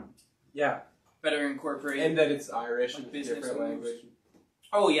to better incorporate. And that it's Irish like and business different moves. language.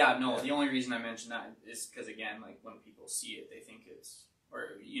 Oh yeah, no. The only reason I mentioned that is because again, like when people see it, they think it's,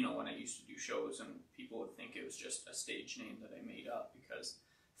 or you know, when I used to do shows and people would think it was just a stage name that I made up because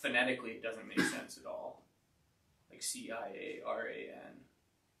phonetically it doesn't make sense at all. Like Ciaran,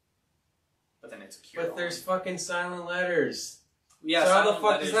 but then it's Ciaran. But there's fucking silent letters. Yeah, so how the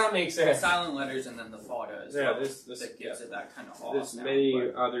fuck does that make sense? Silent letters and then the fada as well. That gives it that kind of awe. There's many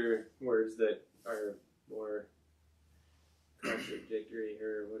other words that are more contradictory,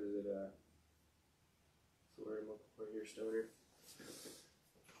 or what is it? What's the word I'm looking for here, stoner?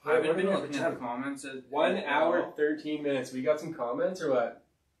 I haven't been looking at the comments. 1 hour, 13 minutes. We got some comments or what?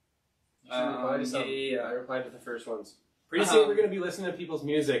 Yeah. I replied to the first ones. Pretty soon we're going to be listening to people's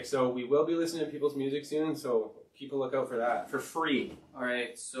music, so we will be listening to people's music soon, so keep a lookout for that. For free.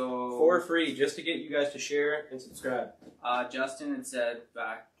 Alright, so... For free, just to get you guys to share and subscribe. Justin had said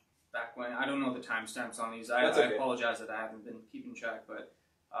back when, I don't know the timestamps on these, I apologize that I haven't been keeping track, but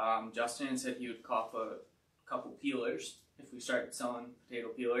Justin had said he would cop a couple peelers if we start selling potato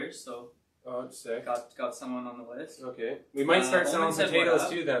peelers, so... Oh, sick. Got someone on the list. Okay. We might start selling potatoes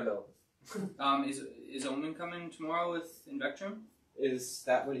too then, though. Is Omen coming tomorrow with Invectrum? Is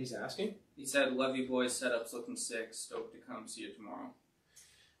that what he's asking? He said, Levy Boys setup's looking sick, stoked to come see you tomorrow.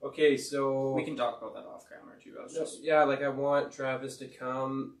 Okay, so... We can talk about that off camera too. Yeah, like I want Travis to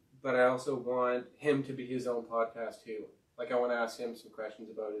come, but I also want him to be his own podcast too. Like I want to ask him some questions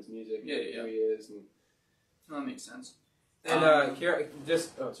about his music, who he is, and... That makes sense. And Ciaran,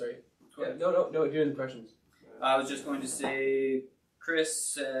 just... Oh, sorry. Yeah, no, here's the questions. I was just going to say, Chris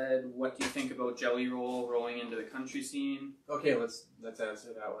said, what do you think about Jelly Roll rolling into the country scene? Okay, let's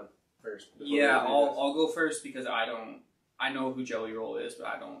answer that one first. Yeah, I'll go first because I I know who Jelly Roll is, but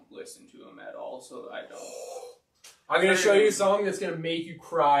I don't listen to him at all, so I don't. I'm gonna show you a song that's gonna make you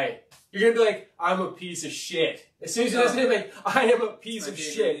cry. You're gonna be like, I'm a piece of shit. As soon as you listen to it, like, I am a piece of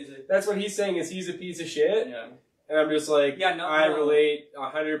shit. Music. That's what he's saying, is he's a piece of shit. Yeah. And I'm just like, Yeah, no, I no. relate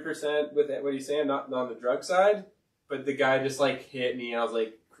 100% with what he's saying, not on the drug side, but the guy just like hit me, and I was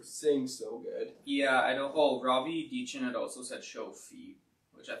like, sings so good. Yeah, I don't. Oh, Robbie Deachin had also said show feet,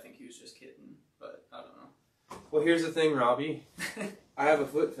 which I think he was just kidding, but I don't know. Well, here's the thing, Robbie. I have a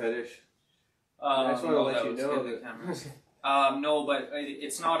foot fetish. I just want to let you know that. No, but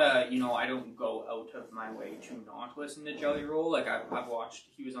it's not a, I don't go out of my way to not listen to Jelly Roll. Like, I've watched,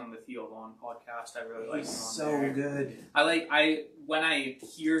 he was on the Theo Vaughn podcast. I really like him on so there. good. When I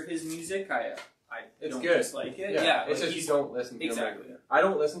hear his music, I It's don't good. dislike it. Yeah, like it's just you don't listen to him exactly. regularly. I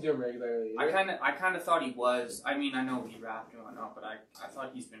don't listen to him regularly either. I kind of thought he was. I mean, I know he rapped and whatnot, but I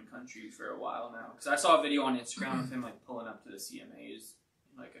thought he's been country for a while now. Because I saw a video on Instagram of him like pulling up to the CMAs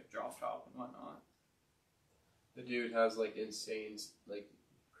in like a drop top and whatnot. The dude has like insane like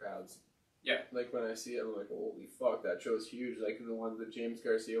crowds. Yeah. Like when I see it, I'm like, holy fuck, that show's huge. Like the one that James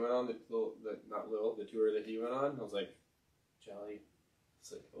Garcia went on, the tour that he went on. I was like, Jelly.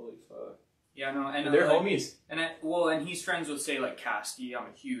 It's like, holy fuck. Yeah, no, and they're like, homies. And he's friends with, say, like Caskey. I'm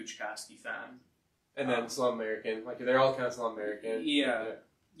a huge Caskey fan. And then Slum American, like they're all kind of Slum American. Yeah,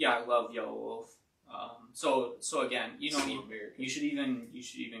 I love Yellow Wolf. So again, you should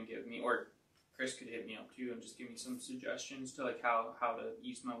even give me, or Chris could hit me up too and just give me some suggestions to like how to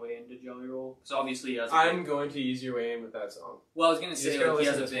ease my way into Jelly Roll. Because obviously, I'm going to ease your way in with that song. Well, I was gonna say like, he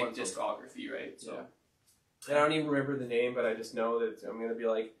has a listen to big this one discography, right? So. Yeah. And I don't even remember the name, but I just know that I'm gonna be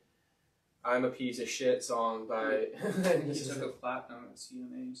like, I'm a piece of shit song by. He took a platinum at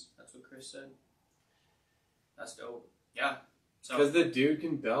CMAs. That's what Chris said. That's dope. Yeah. Because the dude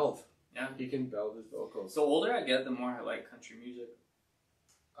can belt. Yeah. He can belt his vocals. The older I get, the more I like country music.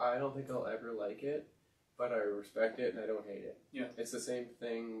 I don't think I'll ever like it, but I respect it and I don't hate it. Yeah. It's the same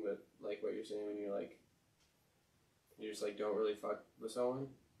thing with like what you're saying when you're like, you just like don't really fuck with someone,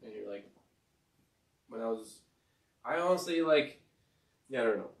 and you're like, I honestly like, yeah, I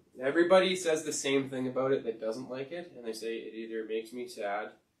don't know. Everybody says the same thing about it that doesn't like it, and they say it either makes me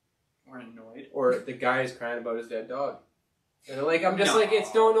sad or annoyed, or the guy is crying about his dead dog. And like, I'm just No. like,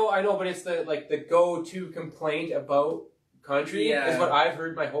 it's no, I know, but it's the go-to complaint about country is what I've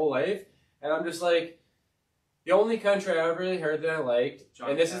heard my whole life, and I'm just like, the only country I ever really heard that I liked,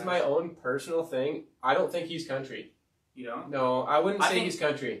 Johnny and this Cash. is my own personal thing, I don't think he's country. You know? No, I wouldn't say he's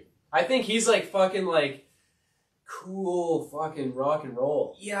country. I think he's like fucking like cool fucking rock and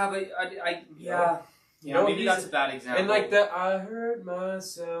roll. Yeah, but Yeah, maybe that's a bad example. And like the I hurt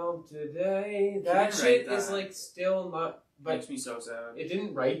myself today, that shit is like still not. But makes me so sad. It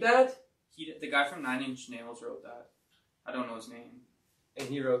didn't write that. The guy from 9 Inch Nails wrote that. I don't know his name. And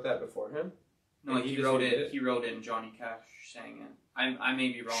he wrote that before him. No, And he just wrote redid it. He wrote it, and Johnny Cash sang it. I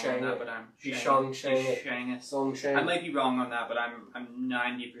may be wrong Sang on that, it. but I'm He sang it. Song Shang. I might be wrong on that, but I'm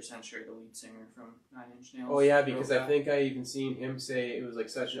 90% sure the lead singer from 9 Inch Nails. Oh yeah, because wrote I think I even seen him say it was like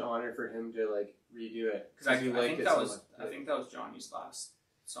such an honor for him to like redo it. Because I he think it that so was much. I think that was Johnny's last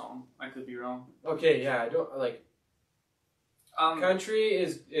song. I could be wrong. Okay, yeah, I don't like. Country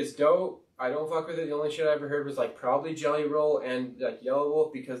is dope. I don't fuck with it. The only shit I ever heard was like probably Jelly Roll and like Yellow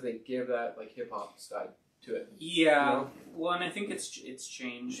Wolf because they give that like hip hop style to it. Yeah. You know? Well, and I think it's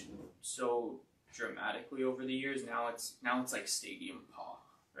changed so dramatically over the years. Now it's like stadium pop,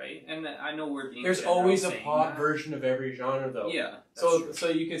 right? And I know we're being. There's general always a saying pop that. version of every genre though. Yeah. So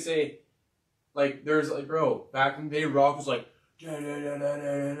you could say, like, there's like, bro, back in the day, rock was like, and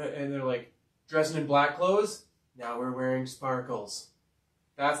they're like dressing in black clothes. Now we're wearing sparkles.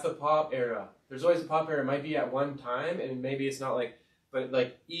 That's the pop era. There's always a pop era. It might be at one time, and maybe it's not like, but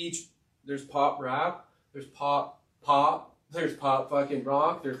like there's pop rap, there's pop, there's pop fucking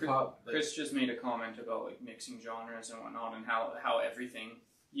rock, there's pop. Like, Chris just made a comment about like mixing genres and whatnot, and how everything,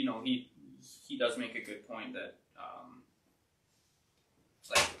 he does make a good point that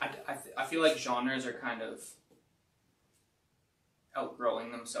like I feel like genres are kind of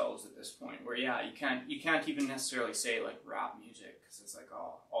outgrowing themselves at this point, where you can't even necessarily say like rap music, because it's like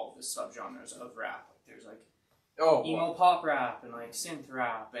all of the subgenres of rap. Like there's like emo pop rap and like synth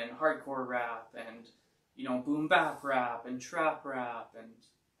rap and hardcore rap and boom bap rap and trap rap and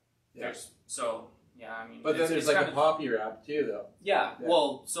I mean. But then there's like a poppy rap too, though. Yeah.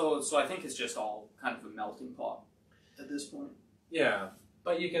 Well, so I think it's just all kind of a melting pot at this point. Yeah,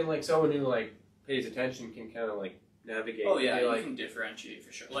 but you can like someone who like pays attention can kind of like navigate. Oh yeah, you like, can differentiate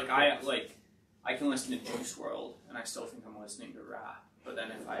for sure. Like I can listen to Juice WRLD and I still think I'm listening to rap. But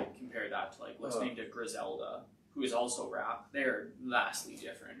then if I compare that to like listening to Griselda who is also rap, they're vastly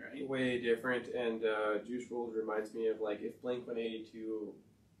different, right? Way different, and Juice WRLD reminds me of like if Blink-182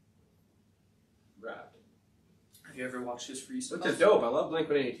 rapped. Have you ever watched his freestyle? Which is dope. I love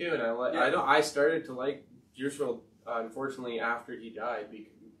Blink-182, and I started to like Juice WRLD, unfortunately, after he died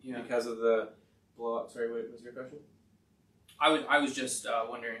because of the blow up. Sorry, what was your question? I was just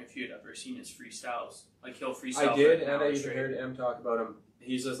wondering if you'd ever seen his freestyles. Like he'll freestyle. I did, and I even heard M talk about him.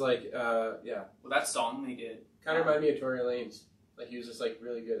 He's just like, yeah. Well, that song they did kind of reminded me of Tory Lanez. Like he was just like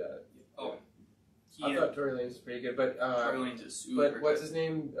really good at it. Oh, yeah. I thought Tory Lanez was pretty good, but Tory Lanez is super but what's good. his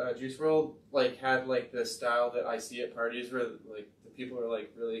name? Juice WRLD like had like the style that I see at parties where like the people are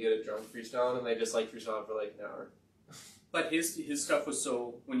like really good at drunk freestyling, and they just like freestyle for like an hour. But his stuff was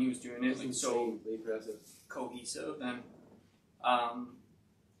so, when he was doing it, like so impressive, cohesive, and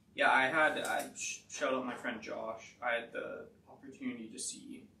yeah, I shout out my friend Josh. I had the opportunity to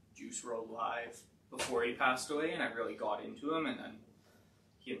see Juice WRLD live before he passed away, and I really got into him, and then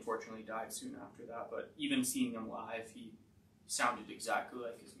he unfortunately died soon after that. But even seeing him live, he sounded exactly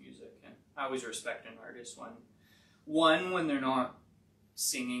like his music, and I always respect an artist when they're not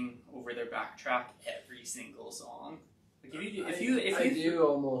singing over their backtrack every single song. Like if you do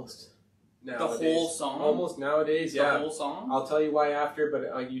almost nowadays. The whole song, almost nowadays, yeah. The whole song. I'll tell you why after,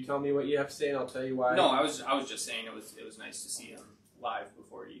 but you tell me what you have to say, and I'll tell you why. No, I was just saying it was nice to see him live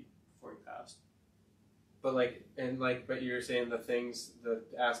before he passed. But but you're saying the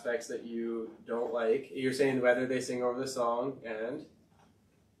aspects that you don't like. You're saying whether they sing over the song and.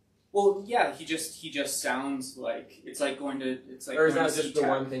 Well, yeah, he just sounds like it's like going to Or is that just the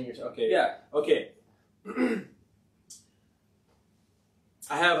one thing you're okay? Yeah. Okay.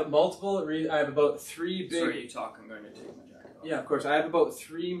 I have multiple. I have about three big. Sorry, you talk. I'm going to take my jacket off. Yeah, of course. I have about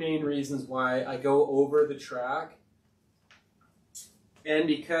three main reasons why I go over the track, and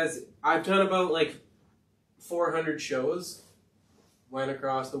because I've done about like 400 shows, went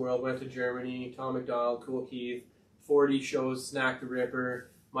across the world, went to Germany, Tom McDonald, Cool Keith, 40 shows, Snack the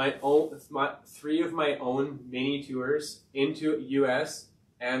Ripper, three of my own mini tours into US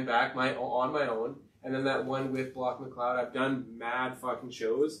and back on my own. And then that one with Block McLeod. I've done mad fucking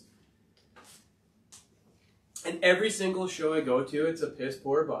shows. And every single show I go to, it's a piss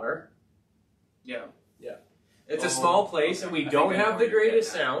poor bar. Yeah. Yeah. It's a small place, and we don't have the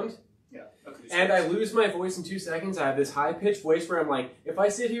greatest sound. Yeah. Okay. And I lose my voice in 2 seconds. I have this high-pitched voice where I'm like, if I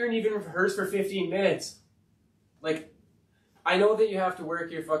sit here and even rehearse for 15 minutes, like, I know that you have to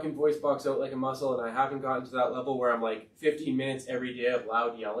work your fucking voice box out like a muscle, and I haven't gotten to that level where I'm like 15 minutes every day of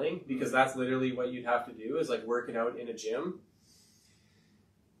loud yelling, because that's literally what you'd have to do is like working out in a gym.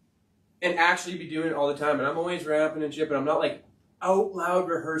 And actually be doing it all the time. And I'm always rapping and shit, but I'm not like out loud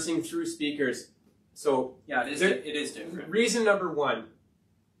rehearsing through speakers. So yeah, it is different. Reason number one,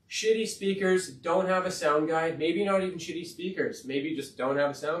 shitty speakers, don't have a sound guy. Maybe not even shitty speakers. Maybe just don't have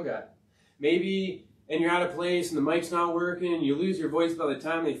a sound guy. Maybe... and you're at a place and the mic's not working and you lose your voice by the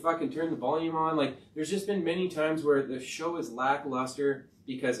time they fucking turn the volume on. Like, there's just been many times where the show is lackluster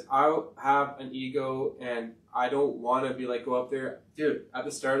because I have an ego and I don't want to be like, go up there. Dude, at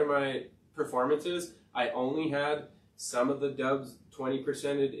the start of my performances, I only had some of the dubs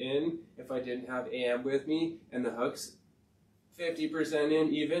 20%ed in if I didn't have AM with me, and the hooks 50%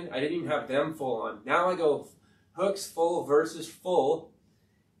 in even. I didn't even have them full on. Now I go hooks full versus full,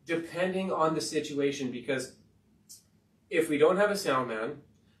 depending on the situation, because if we don't have a sound man,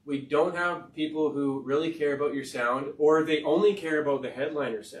 we don't have people who really care about your sound, or they only care about the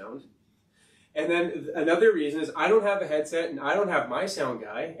headliner sound. And then another reason is I don't have a headset and I don't have my sound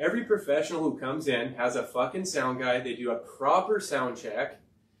guy. Every professional who comes in has a fucking sound guy. They do a proper sound check.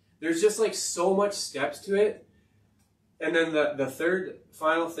 There's just like so much steps to it. And then the third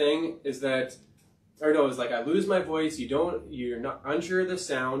final thing is that, or no, it's like I lose my voice, you're not unsure of the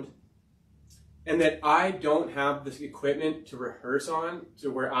sound, and that I don't have the equipment to rehearse on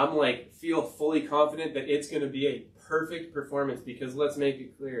to where I'm like feel fully confident that it's going to be a perfect performance. Because let's make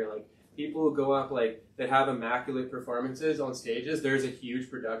it clear, like people who go up like that have immaculate performances on stages, there's a huge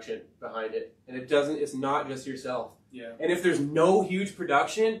production behind it, and it's not just yourself. Yeah. And if there's no huge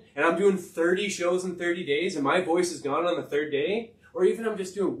production and I'm doing 30 shows in 30 days and my voice is gone on the third day, or even I'm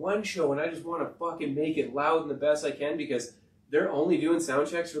just doing one show and I just want to fucking make it loud and the best I can because they're only doing sound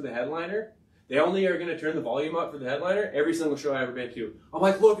checks for the headliner. They only are going to turn the volume up for the headliner. Every single show I've ever been to, I'm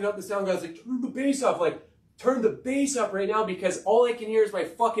like looking up the sound guys like, turn the bass up, like turn the bass up right now, because all I can hear is my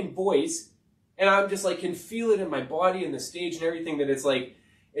fucking voice, and I'm just like can feel it in my body and the stage and everything, that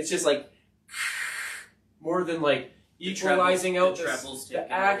it's just like more than like equalizing out the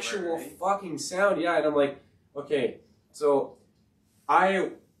actual fucking sound. Yeah, and I'm like, okay, so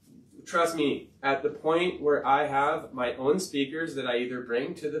trust me, at the point where I have my own speakers that I either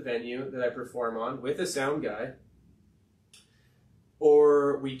bring to the venue that I perform on with a sound guy,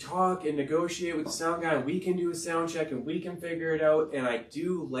 or we talk and negotiate with the sound guy and we can do a sound check and we can figure it out, and I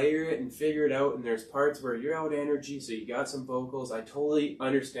do layer it and figure it out, and there's parts where you're out energy, so you got some vocals. I totally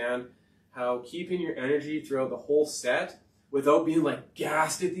understand how keeping your energy throughout the whole set without being like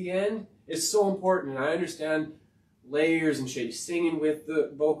gassed at the end is so important. And I understand layers and shit. You're singing with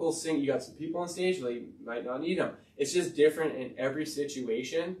the vocals, you got some people on stage, well, you might not need them. It's just different in every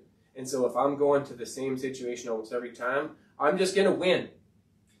situation. And so if I'm going to the same situation almost every time, I'm just going to win.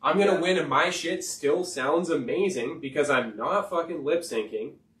 I'm going to win, and my shit still sounds amazing because I'm not fucking lip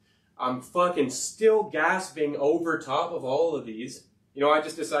syncing. I'm fucking still gasping over top of all of these. You know, I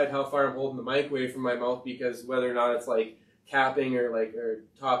just decide how far I'm holding the mic away from my mouth because whether or not it's like capping or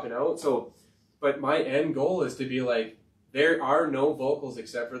topping out. So, but my end goal is to be like, there are no vocals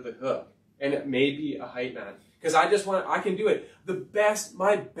except for the hook. And it may be a hype man. Because I can do it.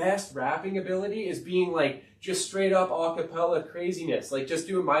 My best rapping ability is being like, just straight up a cappella craziness. Like just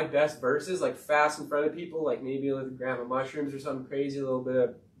doing my best verses, like fast in front of people, like maybe with a gram of mushrooms or something crazy, a little bit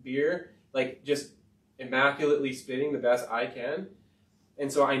of beer. Like just immaculately spitting the best I can.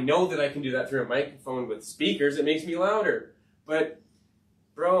 And so I know that I can do that through a microphone with speakers. It makes me louder. But,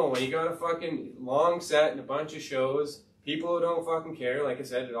 bro, when you got a fucking long set and a bunch of shows, people who don't fucking care, like I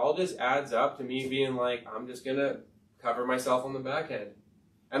said, it all just adds up to me being like, I'm just going to cover myself on the back end.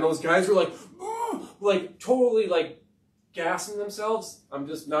 And those guys were like, like totally like gassing themselves. I'm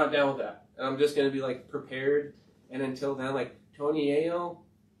just not down with that. And I'm just going to be like prepared. And until then, like, Tony Ayo,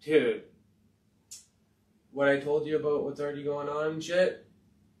 dude, what I told you about what's already going on and shit,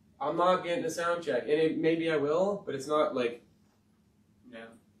 I'm not getting a sound check. And maybe I will, but it's not like, Yeah.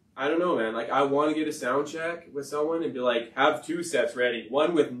 I don't know, man. Like, I want to get a sound check with someone and be like, have 2 sets ready.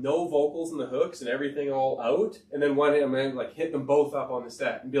 One with no vocals and the hooks and everything all out. And then one, I'm going to like hit them both up on the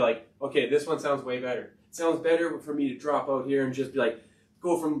set and be like, okay, this one sounds way better. It sounds better for me to drop out here and just be like,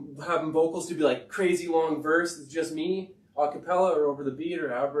 go from having vocals to be like crazy long verse. It's just me, a cappella or over the beat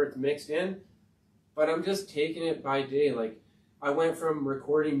or however it's mixed in. But I'm just taking it by day. Like, I went from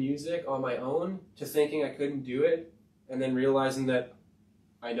recording music on my own to thinking I couldn't do it and then realizing that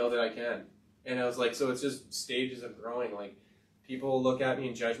I know that I can. And I was like, so it's just stages of growing. Like, people look at me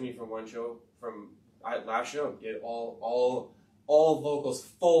and judge me from one show, last show, did all vocals,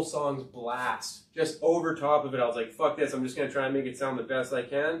 full songs blast, just over top of it. I was like, fuck this, I'm just going to try and make it sound the best I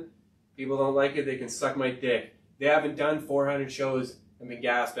can. People don't like it, they can suck my dick. They haven't done 400 shows and been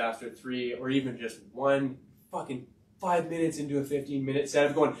gassed after 3 or even just 1 fucking 5 minutes into a 15-minute set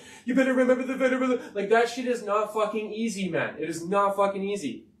of going, you better remember the better. Like, that shit is not fucking easy, man. It is not fucking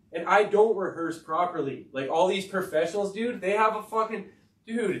easy. And I don't rehearse properly. Like, all these professionals, dude, they have a fucking,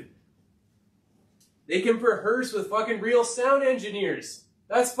 dude, they can rehearse with fucking real sound engineers.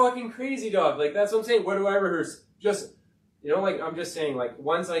 That's fucking crazy, dog. Like, that's what I'm saying. What do I rehearse? Just, you know, like, I'm just saying, like,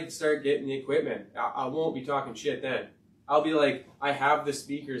 once I start getting the equipment, I won't be talking shit then. I'll be like, I have the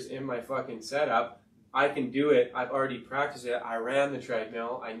speakers in my fucking setup. I can do it. I've already practiced it. I ran the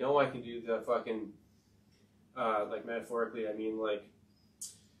treadmill. I know I can do the fucking, like metaphorically, I mean like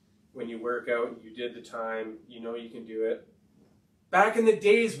when you work out and you did the time, you know you can do it. Back in the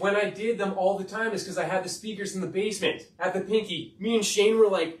days when I did them all the time is because I had the speakers in the basement at the Pinky. Me and Shane were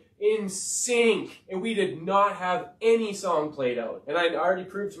like in sync and we did not have any song played out. And I'd already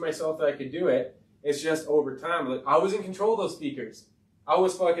proved to myself that I could do it. It's just over time. Like, I was in control of those speakers. I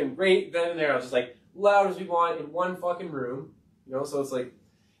was fucking right then and there. I was just like, loud as we want in one fucking room, you know, so it's like,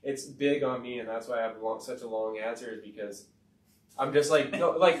 it's big on me, and that's why I have such a long answer, is because I'm just like,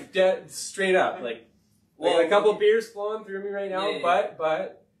 no, like, dead, straight up, like a couple beers flowing through me right now, yeah.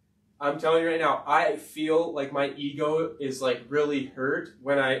 But, I'm telling you right now, I feel like my ego is like really hurt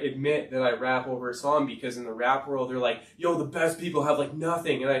when I admit that I rap over a song, because in the rap world, they're like, yo, the best people have like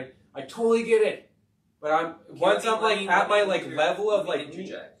nothing, and I totally get it, but once I'm like at my like level of like,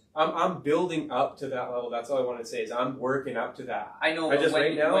 I'm building up to that level. That's all I want to say is I'm working up to that. I know. But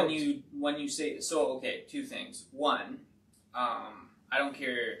when you say so, okay, 2 things. One, I don't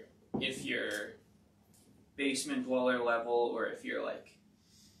care if you're basement dweller level or if you're like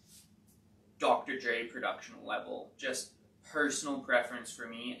Dr. Dre production level. Just personal preference for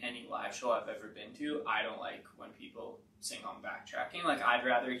me. Any live show I've ever been to, I don't like when people sing on backtracking. Like, I'd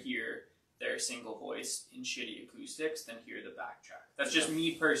rather hear their single voice in shitty acoustics than hear the backtrack. That's just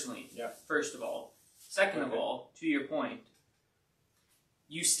me personally, first of all. Second of all, to your point,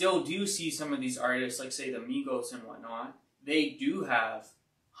 you still do see some of these artists, like say the Migos and whatnot, they do have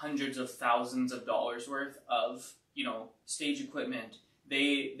hundreds of thousands of dollars worth of, you know, stage equipment.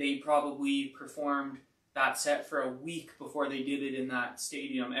 they probably performed that set for a week before they did it in that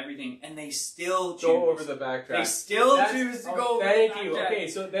stadium, everything, and they still go over the backtrack. They still choose to go over thank the you. backtrack. Okay,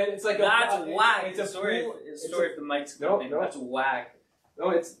 so then it's like that's whack. It's a sorry if the mic's going. No. That's whack. No,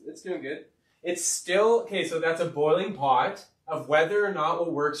 it's doing good. It's still okay. So that's a boiling pot of whether or not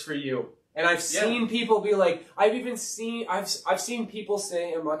what works for you. And I've seen people be like, I've seen people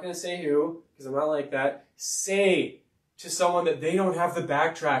say, I'm not going to say who because I'm not like that. Say to someone that they don't have the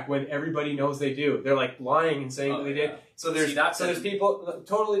backtrack when everybody knows they do. They're like lying and saying that they did. So there's people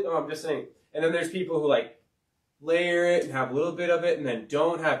totally. No, I'm just saying. And then there's people who like layer it and have a little bit of it and then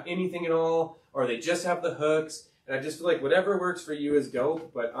don't have anything at all, or they just have the hooks. And I just feel like whatever works for you is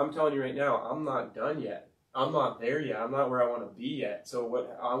dope. But I'm telling you right now, I'm not done yet. I'm not there yet. I'm not where I want to be yet. So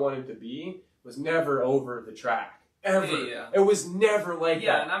what I wanted to be was never over the track. Ever. Yeah. It was never like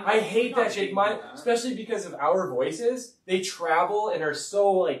that. And I hate that shit. Especially because of our voices. They travel and are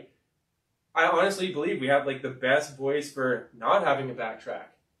so like, I honestly believe we have like the best voice for not having a backtrack.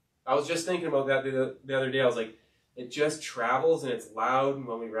 I was just thinking about that the other day. I was like, it just travels and it's loud, and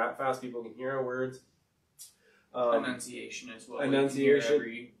when we rap fast, people can hear our words. Enunciation as well. Enunciation.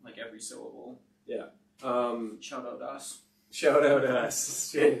 Every syllable. Yeah. Shout out us. Shout out us.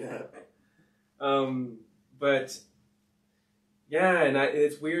 Straight up. But yeah, and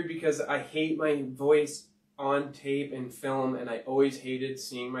it's weird because I hate my voice on tape and film, and I always hated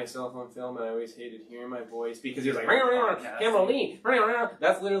seeing myself on film, and I always hated hearing my voice because he was like, Cameron Lee.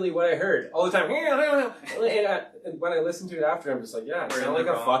 That's literally what I heard all the time. And when I listened to it after, I'm just like, yeah, I sound like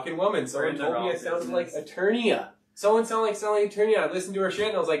a fucking woman. Someone told me I sounded like Eternia. Someone sounded like Eternia. I listened to her shit,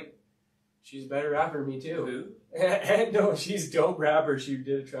 and I was like, she's a better rapper than me too. Who? And no, she's a dope rapper. She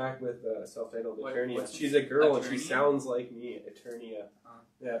did a track with self-titled Eternia. She's a girl and she sounds like me, Eternia.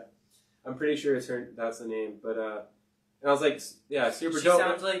 Yeah, I'm pretty sure that's the name. But and I was like, yeah, super dope. She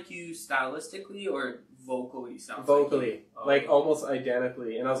sounds like you stylistically or vocally? Vocally, like almost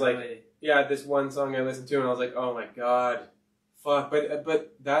identically. And I was like, yeah, this one song I listened to, and I was like, oh my god, fuck.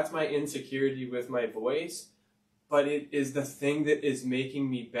 But that's my insecurity with my voice. But it is the thing that is making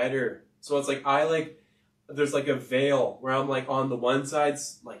me better. So it's like there's like a veil where I'm like on the one side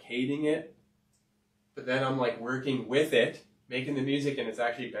like hating it, but then I'm like working with it, making the music, and it's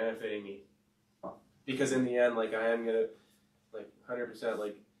actually benefiting me. Because in the end, like I am gonna like 100%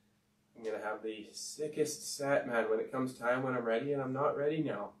 like I'm gonna have the sickest set, man, when it comes time when I'm ready, and I'm not ready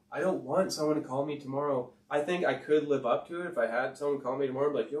now. I don't want someone to call me tomorrow. I think I could live up to it if I had someone call me tomorrow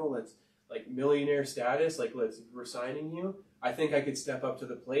and be like, yo, let's like millionaire status, like we're signing you. I think I could step up to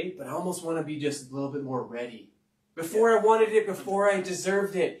the plate, but I almost want to be just a little bit more ready. Before I wanted it, before I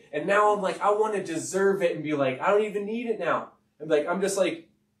deserved it. And now I'm like, I want to deserve it and be like, I don't even need it now. And like, I'm just like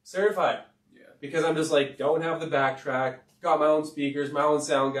certified. Yeah. Because I'm just like, don't have the backtrack, got my own speakers, my own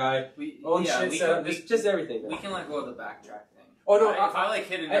sound guy, just everything. We can let go of the backtrack thing. Oh no, if I like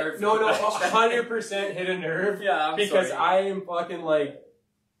hit a nerve. 100% hit a nerve. Yeah, because I am fucking like,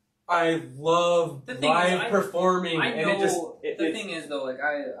 I love live performing. I know. And the thing is, though, like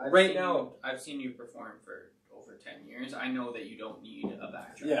I've seen you perform for over 10 years. I know that you don't need a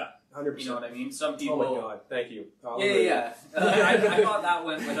backtrack. Yeah, 100%. You know what I mean? Some people. Oh my god, thank you. Yeah. I thought that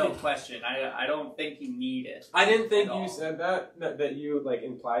went without question. I don't think you need it. I didn't think you said that you like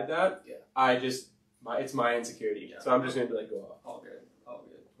implied that. Yeah. I just it's my insecurity. Yeah. So I'm just gonna be like, go off. All good.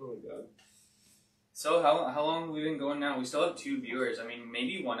 Oh my god. So how long have we been going now? We still have 2 viewers. I mean,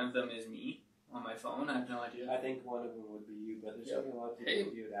 maybe one of them is me on my phone. I have no idea. I think one of them would be you, but there's certainly a lot of people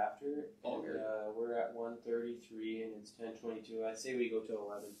who viewed after. All good. We're at 1:33 and it's 10:22. I'd say we go to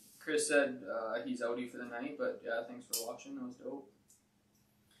 11. Chris said he's outie for the night, but yeah, thanks for watching. That was dope.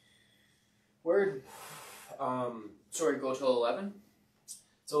 Word. Sorry, go till 11.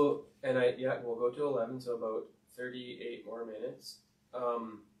 So we'll go to 11. So about 38 more minutes.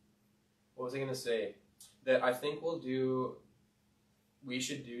 What was I gonna say? That I think we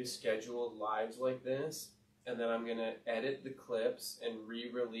should do scheduled lives like this, and then I'm gonna edit the clips and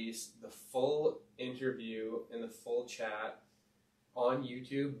re-release the full interview and the full chat on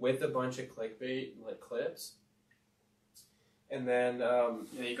YouTube with a bunch of clickbait like clips. And then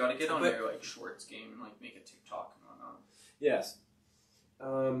you gotta get on your like shorts game and like make a TikTok and whatnot. Yes.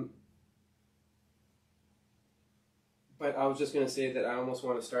 But I was just gonna say that I almost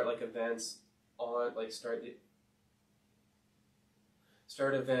want to start like events on like start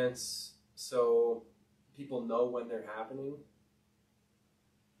events so people know when they're happening,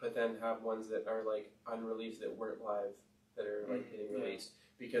 but then have ones that are like unreleased that weren't live that are like getting released,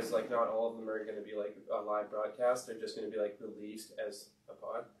 because like not all of them are going to be like a live broadcast. They're just going to be like released as a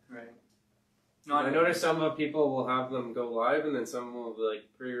pod. Right. Not I noticed some of people will have them go live, and then some will be like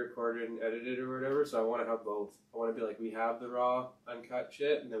pre-recorded and edited or whatever. So I want to have both. I want to be like, we have the raw, uncut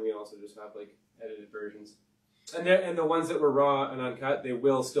shit, and then we also just have like edited versions. And the ones that were raw and uncut, they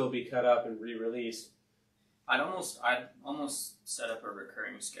will still be cut up and re-released. I'd almost set up a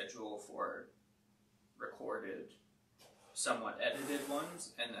recurring schedule for recorded, somewhat edited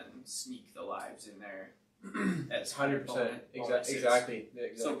ones, and then sneak the lives in there. As 100%. Exactly.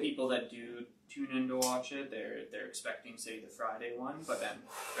 So people that do tune in to watch it, they're expecting, say, the Friday one, but then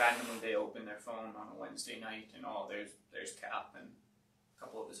randomly they open their phone on a Wednesday night and there's Cap and a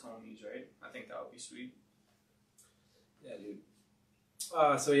couple of his homies, right? I think that would be sweet. Yeah, dude.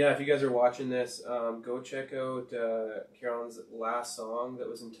 So yeah, if you guys are watching this, go check out Ciaran's last song that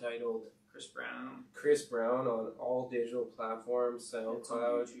was entitled Chris Brown on all digital platforms,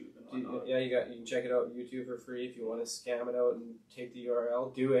 SoundCloud. Yeah, you can check it out on YouTube for free if you want to scam it out and take the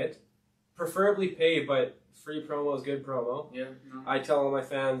URL. Do it. Preferably pay, but free promo is good promo. Yeah. No. I tell all my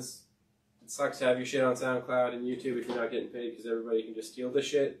fans, it sucks to have your shit on SoundCloud and YouTube if you're not getting paid because everybody can just steal the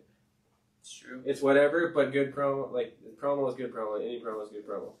shit. It's true. It's whatever, but good promo. Like, promo is good promo. Any promo is good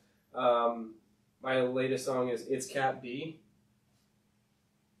promo. My latest song is It's Cap D.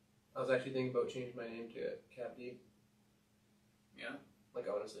 I was actually thinking about changing my name to Cap D. Yeah. Like,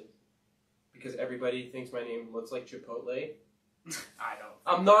 honestly. Because everybody thinks my name looks like Chipotle. I don't.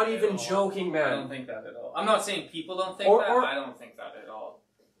 I'm not even joking, man. I don't think that at all. I'm not saying people don't think that. I don't think that at all.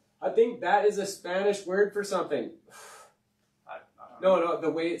 I think that is a Spanish word for something. I don't know. No, the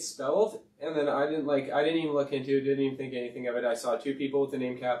way it's spelled, and then I didn't even look into it, didn't even think anything of it. I saw two people with the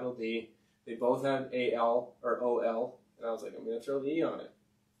name capital D. They both had A-L or O-L, and I was like, I'm going to throw the E on it.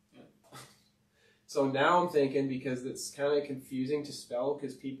 Yeah. So now I'm thinking, because it's kind of confusing to spell,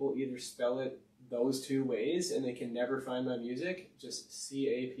 because people either spell it those two ways, and they can never find my music, just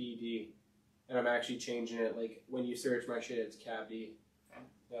C-A-P-D. And I'm actually changing it, like, when you search my shit, it's Cap D.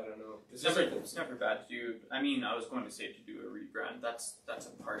 I don't know. It's never bad to do. I mean, I was going to say to do a rebrand. That's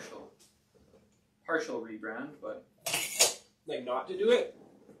a partial rebrand, but like not to do it.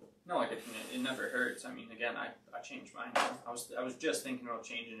 No, it never hurts. I mean, again, I changed mine. I was just thinking about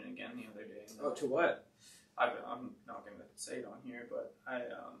changing it again the other day. Oh, to what? I'm not going to say it on here, but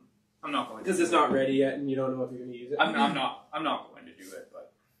I'm not going to. Because it's not ready yet, and you don't know if you're going to use it. I'm not going to do it,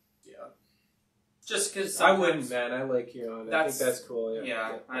 but yeah. Just because I wouldn't, man. I like Ciaran. I think that's cool.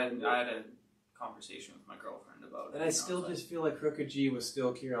 Yeah. I had a conversation with my girlfriend about it. And I still just feel like Crooked G was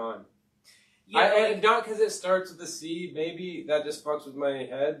still Ciaran. Yeah, not because it starts with a C. Maybe that just fucks with my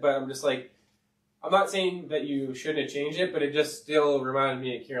head. But I'm just like, I'm not saying that you shouldn't have changed it, but it just still reminded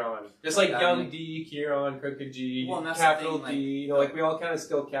me of Ciaran. Just like Young D, Ciaran, Crooked G, capital D. You know, like we all kind of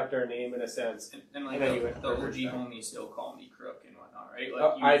still kept our name in a sense. And like the OG homies still call me Crook and whatnot, right?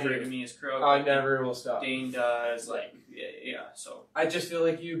 Like you refer to me as Crook. I never will stop. Dane does, like yeah. So I just feel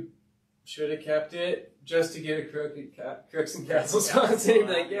like you should have kept it just to get a Crooks and Castles song saying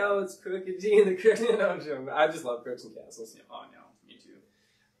like, yo, it's Crooked G and the Crooks. No, I just love Crooks and Castles. Yeah, oh no, me too.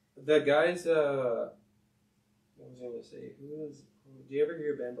 The guys, what was I going to say? Do you ever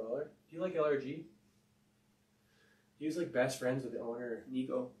hear Ben Baller? Do you like LRG? He was like best friends with the owner.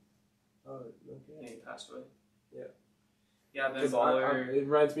 Nico. Oh, okay. Yeah, he passed away. Yeah. Yeah, Ben Baller. It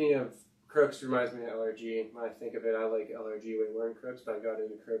reminds me of, Crooks reminds me of LRG. When I think of it, I like LRG way more than Crooks, but I got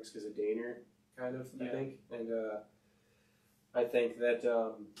into Crooks because of Daner, kind of, I think. And I think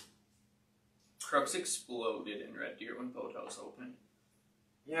that Crooks exploded in Red Deer when Boathouse opened.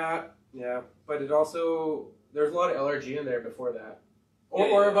 Yeah, but it also, there's a lot of LRG in there before that.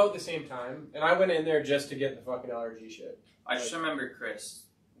 Or about the same time. And I went in there just to get the fucking LRG shit. I just remember Chris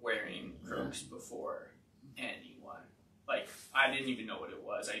wearing Crooks before anyone. Like, I didn't even know what it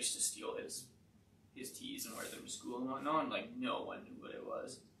was. I used to steal his tees and wear them to school and whatnot, and like no one knew what it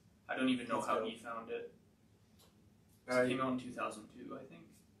was. I don't even know how he found it. It came out in 2002, I think.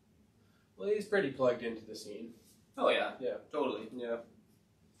 Well, he's pretty plugged into the scene. Oh yeah. Yeah. Totally. Yeah.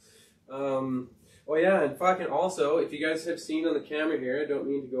 Oh yeah, and fucking also, if you guys have seen on the camera here, I don't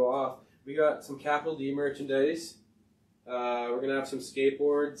mean to go off, we got some Capital D merchandise. We're gonna have some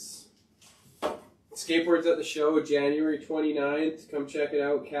skateboards. Skateboards at the show, January 29th. Come check it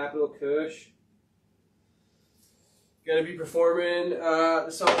out, Capital Kush. Gonna be performing the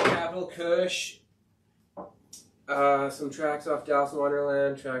song Capital Kush. Some tracks off Dallas in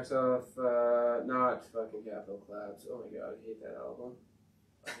Wonderland, tracks off, not fucking Capital Collabs. Oh my god, I hate that album.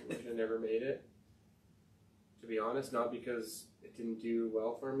 I wish I never made it. To be honest, not because it didn't do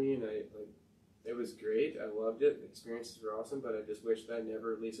well for me, and it was great. I loved it. The experiences were awesome, but I just wish that I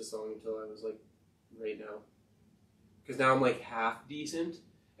never released a song until I was like right now. Because now I'm like half decent,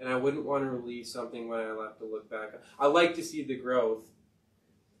 and I wouldn't want to release something when I have to look back. I like to see the growth,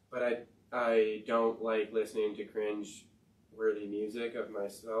 but I don't like listening to cringe-worthy music of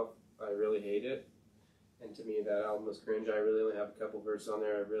myself. I really hate it. And to me, that album was cringe. I really only have a couple verses on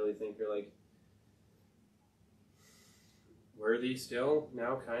there I really think are like worthy still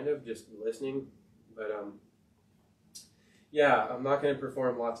now, kind of just listening. But yeah, I'm not going to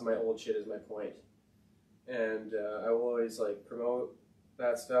perform lots of my old shit is my point. And I will always like promote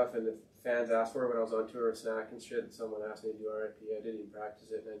that stuff. And if fans asked for it when I was on tour with Snack and shit, someone asked me to do RIP, I didn't even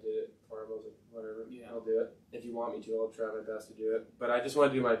practice it, and I did it for him. I was like, whatever, yeah. I'll do it. If you want me to, I'll try my best to do it. But I just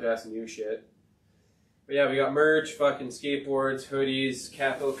want to do my best new shit. But yeah, we got merch, fucking skateboards, hoodies,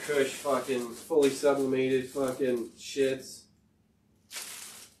 Capital Kush, fucking fully sublimated fucking shits,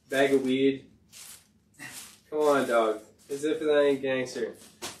 bag of weed. Come on, dog. As if that ain't gangster.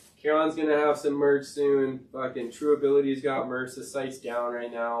 Ciaran's gonna have some merch soon. Fucking True Ability's got merch. The site's down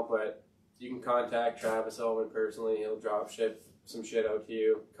right now, but you can contact Travis Owen personally. He'll drop some shit out to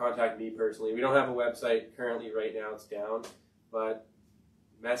you. Contact me personally. We don't have a website currently right now. It's down, but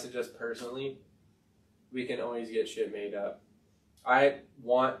message us personally. We can always get shit made up. I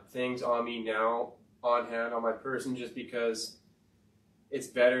want things on me now, on hand, on my person, just because it's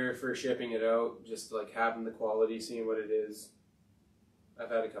better for shipping it out, just like having the quality, seeing what it is. I've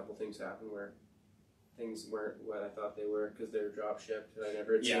had a couple things happen where things weren't what I thought they were because they were drop shipped and I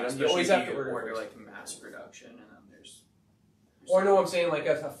never had seen them. You always have to order like mass production, and then there's or no, I'm saying like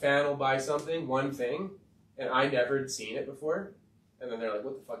a fan will buy something, one thing, and I never had seen it before, and then they're like,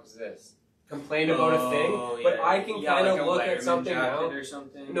 "What the fuck is this?" Complain about a thing, but I can kind of look at something now. Or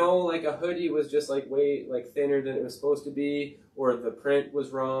something. No, like a hoodie was just like way like thinner than it was supposed to be, or the print was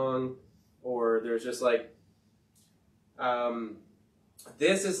wrong, or there's just like,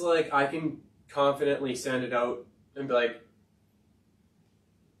 this is like I can confidently send it out and be like,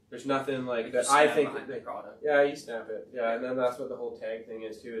 there's nothing like that. I think the product. Yeah, you snap it. Yeah, and then that's what the whole tag thing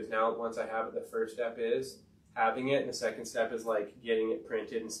is too. Is now once I have it, the first step is having it, and the second step is like getting it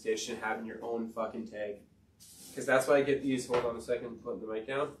printed and stitched and having your own fucking tag. Because that's why I get these. Hold on a second, putting the mic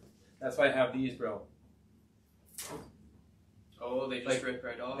down. That's why I have these, bro. Oh, they just rip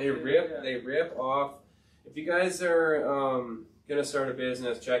right off. They rip off. If you guys are gonna start a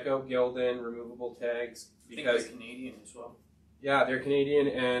business, check out Gildan Removable Tags because I think they're Canadian as well. Yeah, they're Canadian,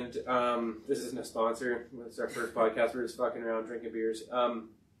 and this isn't a sponsor. It's our first podcast. We're just fucking around drinking beers.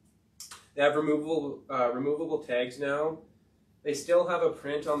 They have removable tags now. They still have a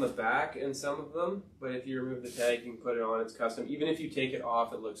print on the back in some of them, but if you remove the tag, you can put it on. It's custom. Even if you take it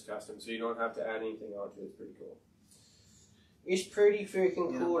off, it looks custom, so you don't have to add anything onto it. It's pretty cool. It's pretty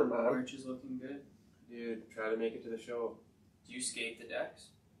freaking cool, man. The merch is looking good. Dude, try to make it to the show. Do you skate the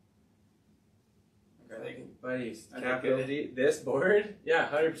decks? Okay, buddies, Capital D. This board? Yeah,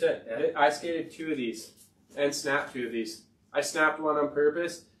 100%. Yeah. I skated 2 of these and snapped 2 of these. I snapped one on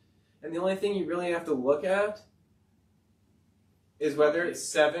purpose. And the only thing you really have to look at is whether it's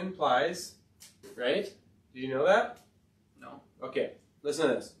 7 plies, right? Do you know that? No. Okay, listen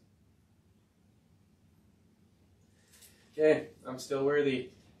to this. Okay, I'm still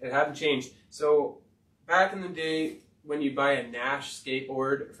worthy. It hadn't changed. So, back in the day, when you buy a Nash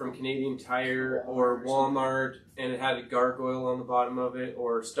skateboard from Canadian Tire or Walmart, and it had a gargoyle on the bottom of it,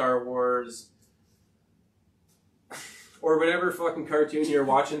 or Star Wars, or whatever fucking cartoon you're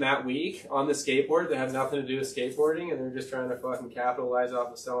watching that week on the skateboard that has nothing to do with skateboarding, and they're just trying to fucking capitalize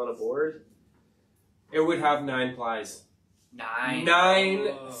off of selling a board, it would have 9 plies. 9? 9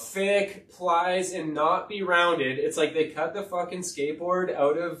 thick plies and not be rounded. It's like they cut the fucking skateboard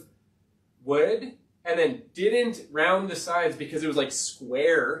out of wood and then didn't round the sides because it was like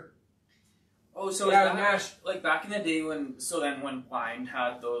square. Oh, so yeah, Nash, like back in the day when Pine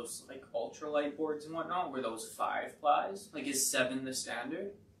had those like ultralight boards and whatnot, were those 5 plies? Like, is 7 the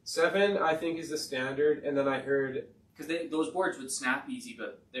standard? 7, I think, is the standard, and then I heard because those boards would snap easy,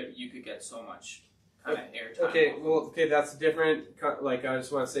 but you could get so much kind of air time. Okay, that's different. Like, I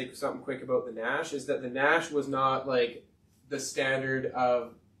just want to say something quick about the Nash. Is that the Nash was not like the standard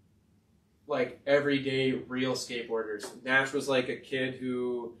of like everyday real skateboarders. Nash was like a kid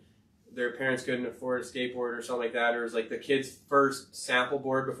who their parents couldn't afford a skateboard or something like that, or it was like the kid's first sample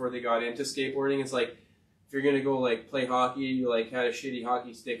board before they got into skateboarding. It's like if you're gonna go like play hockey, you like had a shitty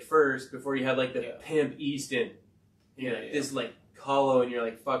hockey stick first before you had like the Pimp Easton. This like hollow, and you're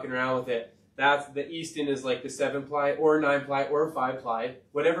like fucking around with it. That's the Easton is like the 7 ply or 9 ply or 5 ply,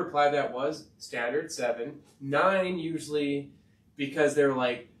 whatever ply that was. Standard 7, 9 usually because they're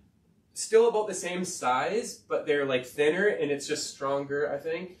like still about the same size, but they're like thinner and it's just stronger. I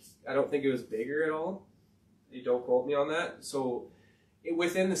think. I don't think it was bigger at all. You don't quote me on that. So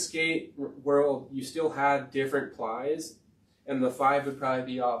within the skate world, you still had different plies, and the 5 would probably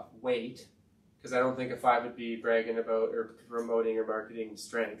be off weight, because I don't think a 5 would be bragging about or promoting or marketing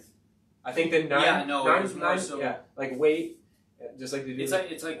strength. I think that 9, Yeah, no, it was more 9 so- yeah, like weight, just like they do.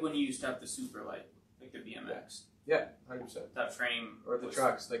 It's like when you used to have the super light, like the BMX. Yeah, 100%. That frame. Or the was-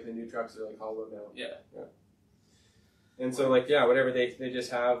 trucks, like the new trucks are like hollow now. Yeah. And so like whatever they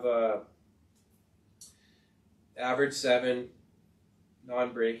just have average 7,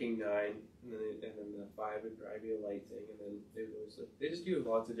 non-braking 9, and then the 5 would probably be a light thing, and then they just do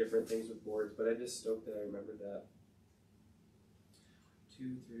lots of different things with boards. But I just stoked that I remembered that.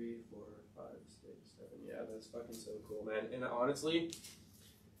 2, 3, 4, 5, 6, 7. Yeah, that's fucking so cool, man. And honestly,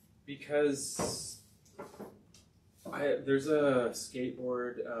 because there's a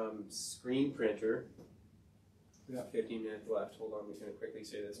skateboard screen printer. We got 15 minutes left. Hold on, we're going to quickly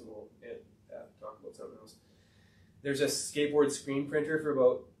say this and we'll talk about something else. There's a skateboard screen printer for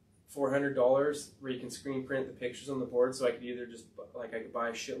about $400 where you can screen print the pictures on the board. So I could either just I could buy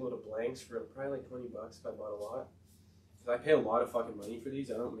a shitload of blanks for probably like $20 if I bought a lot. Because I pay a lot of fucking money for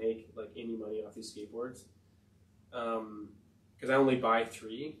these. I don't make like any money off these skateboards. Because I only buy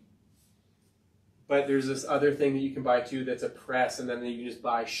 3. But there's this other thing that you can buy too that's a press, and then you just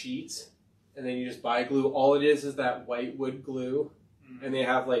buy sheets, and then you just buy glue. All it is that white wood glue, and they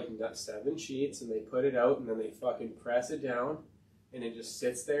have like 7 sheets, and they put it out, and then they fucking press it down, and it just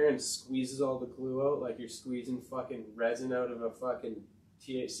sits there and squeezes all the glue out like you're squeezing fucking resin out of a fucking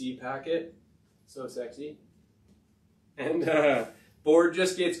THC packet. So sexy. And board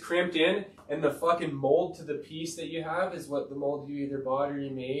just gets crimped in, and the fucking mold to the piece that you have is what the mold you either bought or you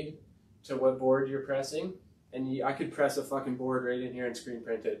made to what board you're pressing. And I could press a fucking board right in here and screen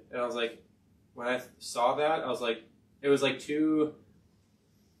print it. And I was like, when I saw that, I was like, it was like to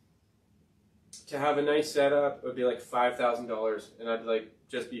have a nice setup, it would be like $5,000. And I'd like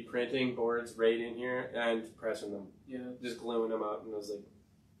just be printing boards right in here and pressing them. Yeah. Just gluing them up. And I was like,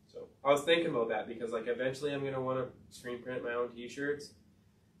 so I was thinking about that because like eventually I'm going to want to screen print my own t-shirts.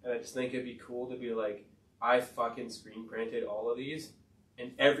 And I just think it'd be cool to be like, I fucking screen printed all of these.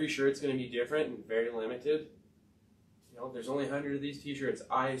 And every shirt's going to be different and very limited. You know, there's only 100 of these t-shirts.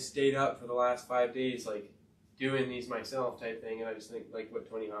 I stayed up for the last 5 days, like, doing these myself type thing. And I just think, like, what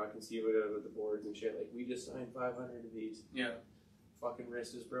Tony Hawk and Steve would have with the boards and shit. Like, we just signed 500 of these. Yeah. Fucking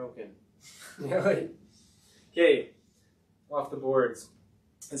wrist is broken. Yeah, like, okay, off the boards.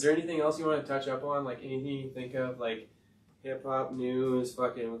 Is there anything else you want to touch up on? Like, anything you think of? Like, hip-hop news,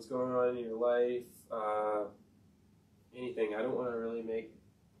 fucking what's going on in your life? Anything. I don't want to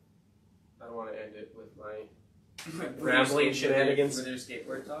end it with my rambling shenanigans. With your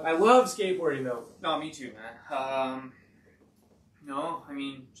skateboard talk? I love skateboarding though. No, me too, man. No, I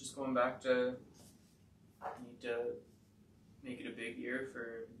mean, just going back to, I need to make it a big year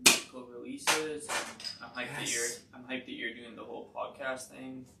for musical releases. I'm hyped that you're doing the whole podcast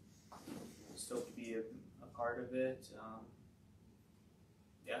thing. I'm stoked to be a part of it.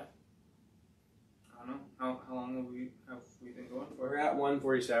 Yeah. I don't know. How long have we been going for? We're at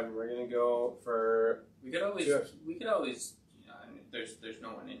 1:47. We're gonna go for. We could always. You know, I mean, there's no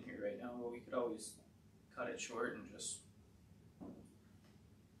one in here right now, but we could always cut it short and just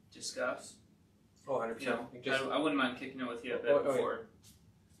discuss. Oh, 100%. You know, Just, I wouldn't mind kicking it with you a bit before.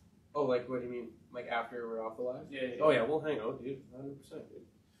 oh, like what do you mean? Like after we're off the live? Yeah. Oh yeah, we'll hang out, dude. 100%, dude.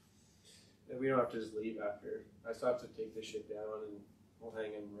 We don't have to just leave after. I still have to take this shit down and we'll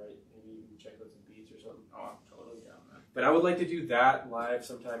hang and write. Maybe you can check out some beats or something. Oh, I'm totally down, man. But I would like to do that live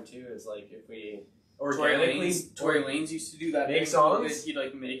sometime too. Is like if we organically. Tory Lanez used to do that. Make songs? He'd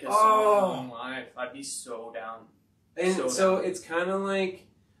like make a song live. I'd be so down. And so it's kind of like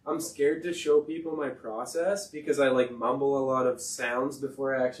I'm scared to show people my process because I like mumble a lot of sounds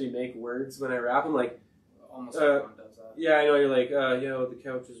before I actually make words when I rap. I'm like, almost everyone does that. yeah, I know. You're like, yo, the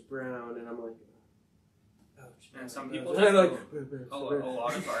couch is brown, and I'm like, ouch. And some people And I'm like, a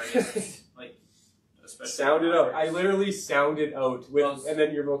lot of artists, like, especially sound it out. I artists. literally sound it out with, Well, and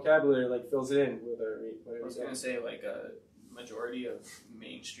then your vocabulary like fills it in with I was gonna say like a majority of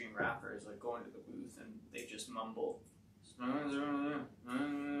mainstream rappers like go into the booth and they just mumble and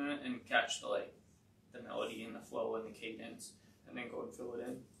catch the melody and the flow and the cadence and then go and fill it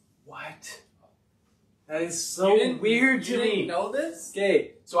in. What? That is so weird to me. You didn't know this?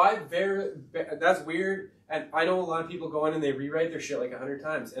 Okay, so that's weird, and I know a lot of people go in and they rewrite their shit like 100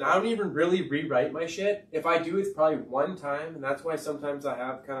 times, and I don't even really rewrite my shit. If I do, it's probably one time, and that's why sometimes I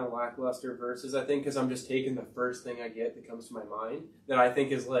have kind of lackluster verses, I think, because I'm just taking the first thing I get that comes to my mind that I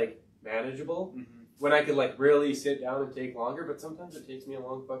think is, like, manageable, when I could, like, really sit down and take longer, but sometimes it takes me a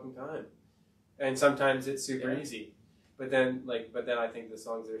long fucking time, and sometimes it's super easy. But then I think the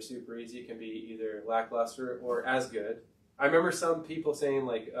songs that are super easy can be either lackluster or as good. I remember some people saying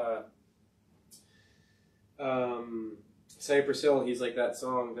like, Cypress Hill, he's like, that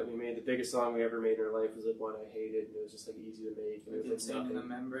song that we made, the biggest song we ever made in our life was like one I hated, and it was just like easy to make. And it was Insane like in the nothing.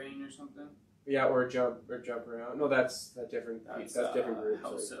 Membrane or something. Yeah, or jump around. No, that's different. That's different group.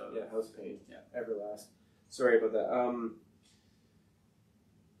 House House Pain. Yeah. Everlast. Sorry about that.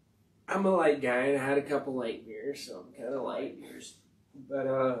 I'm a light guy, and I had a couple light beers, so I'm kind of light. But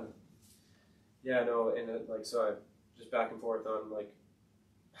yeah, no, and so I just back and forth on like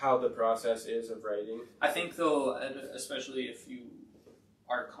how the process is of writing. I think though, especially if you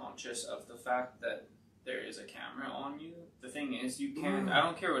are conscious of the fact that there is a camera on you, the thing is you can't. I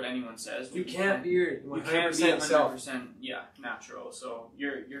don't care what anyone says. You can't be your 100% you can't be 100% self. Natural. So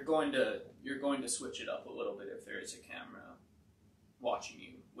you're going to switch it up a little bit if there is a camera watching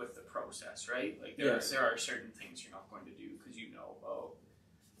you with the process, right? Like there are certain things you're not going to do because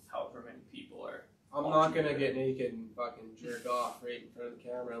however many people are. I'm not gonna get naked and fucking jerk off right in front of the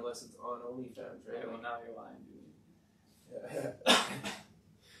camera unless it's on OnlyFans, right? Well, now you're lying, dude. Yeah.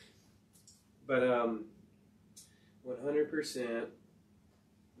 But 100%.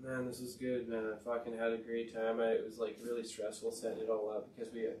 Man, this was good, man. I fucking had a great time. It was like really stressful setting it all up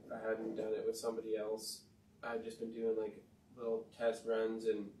because I hadn't done it with somebody else. I've just been doing like little test runs,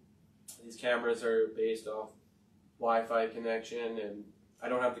 and these cameras are based off Wi-Fi connection, and I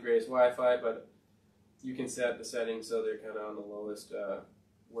don't have the greatest Wi-Fi, but you can set the settings so they're kind of on the lowest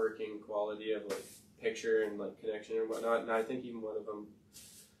working quality of like picture and like connection and whatnot. And I think even one of them,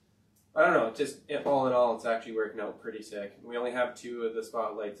 I don't know, just all in all, it's actually working out pretty sick. We only have 2 of the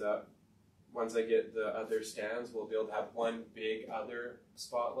spotlights up. Once I get the other stands, we'll be able to have one big other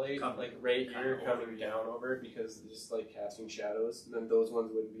spotlight, like right here, coming down over it, because it's just like casting shadows, and then those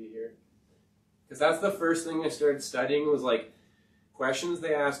ones wouldn't be here. Because that's the first thing I started studying was like questions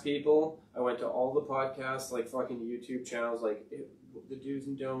they ask people. I went to all the podcasts, like fucking YouTube channels, like the do's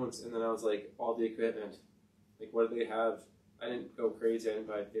and don'ts, and then I was like, all the equipment. Like, what do they have? I didn't go crazy. I didn't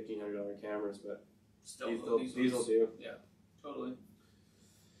buy $1,500 cameras, but Still, these will do. Yeah, totally.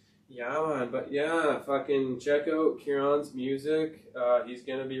 Yeah, man. But yeah, fucking check out Ciaran's music. He's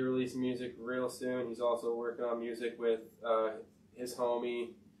gonna be releasing music real soon. He's also working on music with his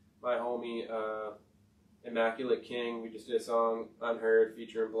homie, my homie, Immaculate King. We just did a song, Unheard,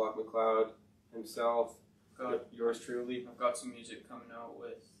 featuring Block McLeod himself. Yours truly. I've got some music coming out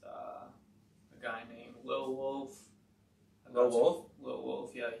with a guy named Lil Wolf. Lil Wolf? Lil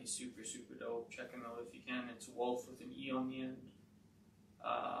Wolf, yeah, he's super, super dope. Check him out if you can. It's Wolf with an E on the end.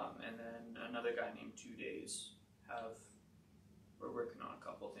 And then another guy named 2 Days. We're working on a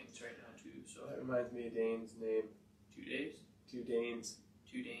couple things right now too. So that reminds me of Dane's name. 2 Days? 2 Danes.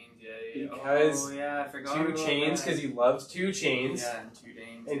 2 Danes, yeah. Because I forgot 2 about Chains, because he loves 2 Chains. Yeah, and 2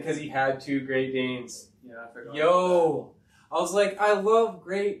 Danes. And because he had 2 Great Danes. Yeah, I forgot. Yo! I was like, I love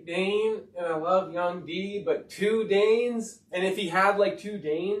Great Dane and I love Young D, but 2 Danes? And if he had like 2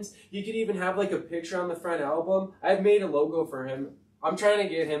 Danes, he could even have like a picture on the front album. I've made a logo for him. I'm trying to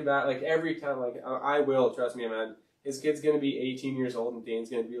get him back, like every time, like I will, trust me, man. His kid's gonna be 18 years old and Dane's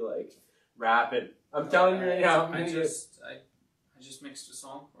gonna be like rapping. I'm telling you right now. I just mixed a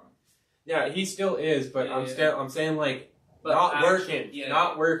song for him. Yeah, he still is, but Yeah, I'm saying like But not actually,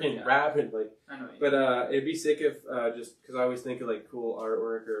 working, yeah. rapping, like. I know. But it'd be sick if just because I always think of like cool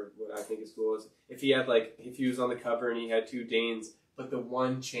artwork, or what I think is cool is if he had like, if he was on the cover and he had 2 Danes, but the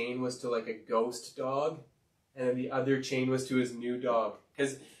one chain was to like a ghost dog, and then the other chain was to his new dog.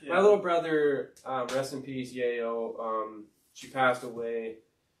 Because my little brother, rest in peace, Yayo, she passed away,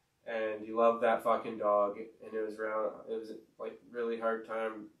 and he loved that fucking dog, and it was like really hard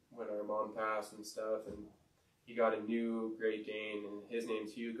time when our mom passed and stuff, and he got a new Great Dane, and his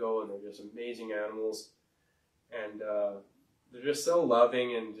name's Hugo, and they're just amazing animals, and they're just so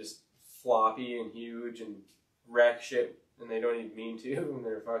loving and just floppy and huge and wreck shit, and they don't even mean to, and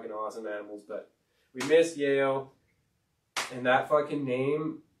they're fucking awesome animals. But we miss Yayo, and that fucking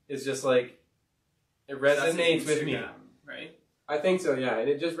name is just like, it resonates with me. Right? I think so, yeah, and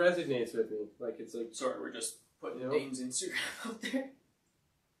it just resonates with me. Like, it's like, Sorry, we're just putting Dane's Instagram out there.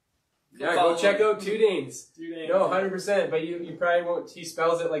 yeah, go check out 2 Danes. 2 Danes. No, 100%, but you probably won't, he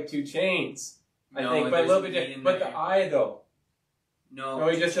spells it like 2 Chains, I think, but a little bit different. But the I, though. No,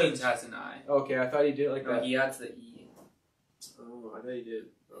 he just Chains has an I. Okay, I thought he did it like No, that. he adds the E. Oh, I thought he did.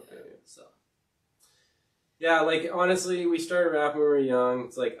 Okay. So. Yeah, like, honestly, we started rapping when we were young.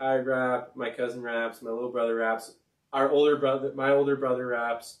 It's like, I rap, my cousin raps, my little brother raps, my older brother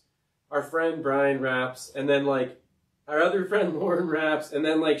raps, our friend Brian raps, and then, like, our other friend Lauren raps, and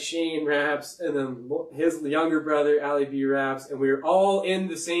then like Shane raps, and then his younger brother Ali B raps, and we were all in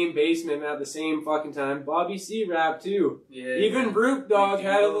the same basement at the same fucking time. Bobby C rapped too. Yeah. Even Brute Dog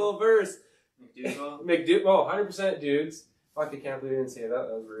had a little verse. McDougal. Oh, 100% dudes. Fuck, I can't believe I didn't say that.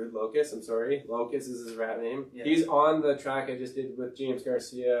 That was rude. Locust, I'm sorry. Locust is his rap name. Yeah. He's on the track I just did with James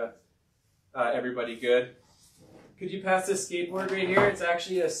Garcia, Everybody Good. Could you pass this skateboard right here? It's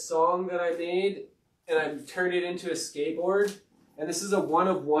actually a song that I made, and I turned it into a skateboard. And this is a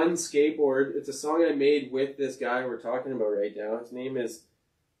one-of-one skateboard. It's a song I made with this guy we're talking about right now. His name is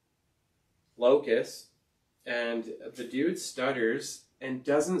Locust. And the dude stutters and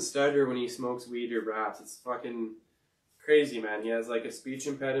doesn't stutter when he smokes weed or raps. It's fucking crazy, man. He has like a speech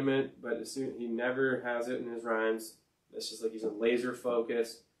impediment, but he never has it in his rhymes. It's just like he's a laser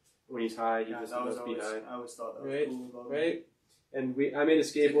focus. When he's high, he just must be high. I always thought that was cool about him. Right? And I made a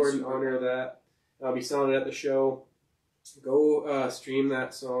skateboard in honor of that. I'll be selling it at the show. Go stream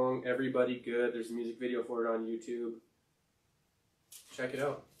that song, Everybody Good. There's a music video for it on YouTube. Check it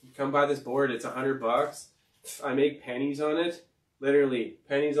out. You come buy this board. It's $100. I make pennies on it. Literally,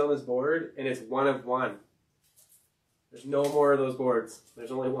 pennies on this board, and it's one of one. There's no more of those boards.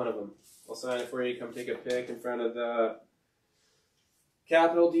 There's only one of them. I'll sign it for you. Come take a pic in front of the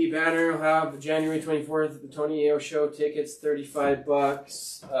Capital D banner. I'll have January 24th, the Tony Ayo Show. Tickets,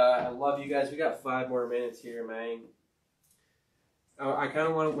 $35. I love you guys. We got 5 more minutes here, man. I kind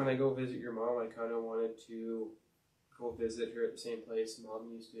of want, when I go visit your mom, I kind of wanted to go visit her at the same place Mom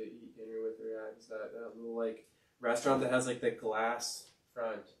used to eat dinner with her at. It's that little like restaurant that has like the glass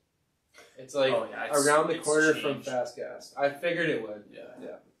front. It's like around the corner from Fast Gas. I figured it would.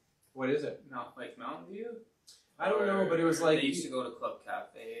 Yeah. What is it? Not like Mountain View? I don't know, but it was like they used to go to Club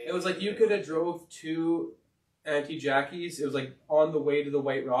Cafe. It was like you could have drove to Auntie Jackie's. It was like on the way to the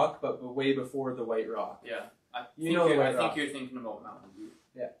White Rock, but way before the White Rock. Yeah. I think you're thinking about Mountain View.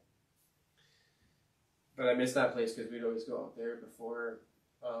 Yeah. But I missed that place because we'd always go out there before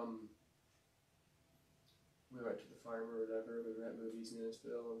we went to the farm or whatever. We rent movies in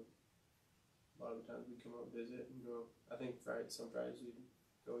Innisfil, and a lot of the times we'd come out and visit and go. I think some Fridays we'd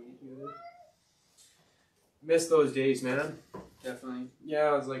go eat together. Miss those days, man. Definitely.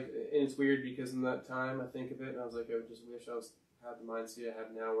 Yeah, I was like, and it's weird because in that time I think of it and I was like, I would just wish I had the mindset I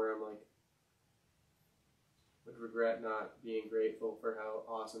have now where I'm like, would regret not being grateful for how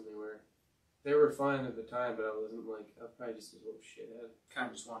awesome they were. They were fun at the time, but I wasn't like, I was probably just a little shithead. Kind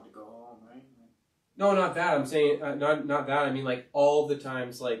of just wanted to go home, right? No, not that. I'm saying, not that. I mean, like, all the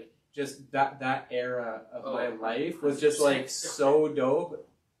times, like, just that era of my life was just, like, so dope.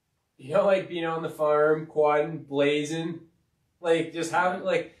 You know, like, being on the farm, quadding, blazing, like, just having,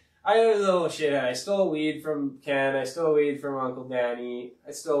 like, I had a little shithead. I stole weed from Ken. I stole weed from Uncle Danny.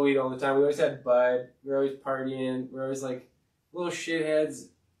 I stole weed all the time. We always had bud. We were always partying. We were always, like, little shitheads.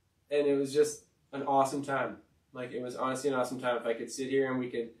 And it was just an awesome time. Like, it was honestly an awesome time. If I could sit here and we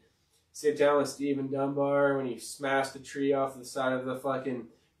could sit down with Stephen Dunbar when he smashed a tree off the side of the fucking,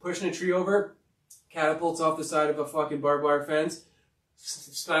 pushing a tree over, catapults off the side of a fucking barbed wire fence,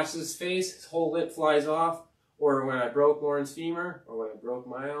 smashes his face, his whole lip flies off. Or when I broke Lauren's femur, or when I broke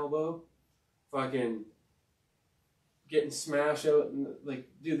my elbow, fucking getting smashed out. Like,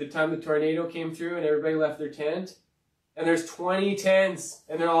 dude, the time the tornado came through and everybody left their tent, and there's 20 tents,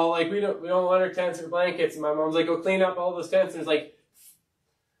 and they're all like, we don't want our tents or blankets. And my mom's like, go clean up all those tents. And there's like,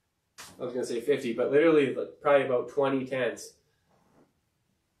 I was gonna say 50, but literally like, probably about 20 tents,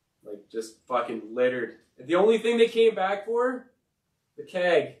 like just fucking littered. The only thing they came back for, the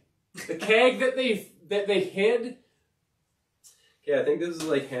keg that they hid. Okay, I think this is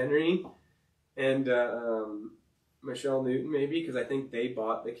like Henry and Michelle Newton maybe, because I think they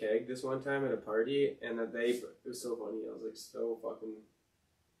bought the keg this one time at a party, and that it was so funny. I was like so fucking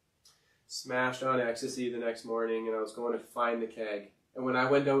smashed on ecstasy the next morning, and I was going to find the keg. And when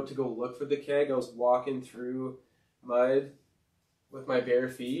I went out to go look for the keg, I was walking through mud with my bare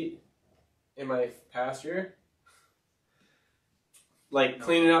feet in my pasture, like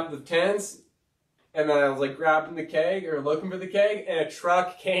cleaning up the tents. And then I was like grabbing the keg or looking for the keg, and a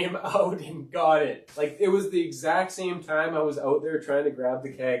truck came out and got it. Like, it was the exact same time I was out there trying to grab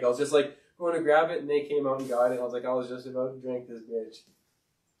the keg. I was just like going to grab it, and they came out and got it. I was like, I was just about to drink this bitch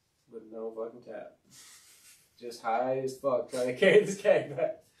with no fucking tap. Just high as fuck trying to carry this keg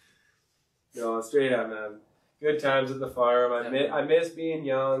back. No, straight up, man. Good times at the farm. I miss being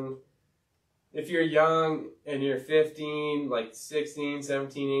young. If you're young and you're 15, like 16,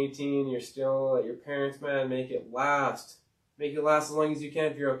 17, 18, you're still at your parents, man, make it last. Make it last as long as you can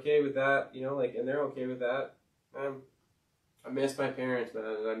if you're okay with that, you know, like, and they're okay with that. I miss my parents, man,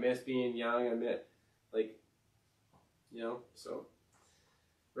 and I miss being young. I miss, like, You know, so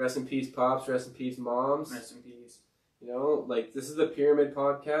rest in peace, pops. Rest in peace, moms. Rest in peace. You know, like this is the Pyramid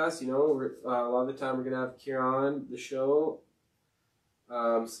Podcast. You know, a lot of the time we're gonna have Ciaran on the show.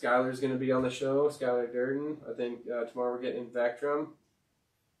 Skylar's gonna be on the show. Skylar Durden. I think tomorrow we're getting Vectrum.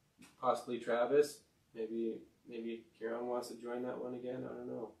 Possibly Travis. Maybe Ciaran wants to join that one again. I don't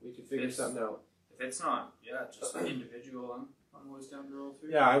know. We could figure something out. If it's not, just an individual, I'm always down to roll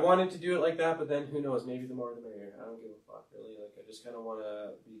through. Yeah, I wanted to do it like that, but then who knows? Maybe the more the merrier. I don't give a fuck, really. Like, I just kind of want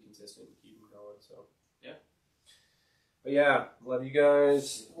to be consistent and keep them going, so. Yeah. But yeah, love you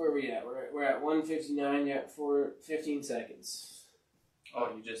guys. Where are we at? We're at 1:59, yeah, for 15 seconds. Oh,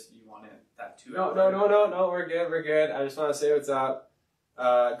 you wanted that 2 No, we're good. I just want to say what's up.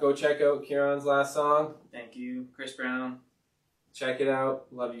 Go check out Ciaran's last song. Thank you, Chris Brown. Check it out.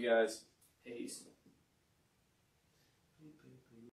 Love you guys. Peace.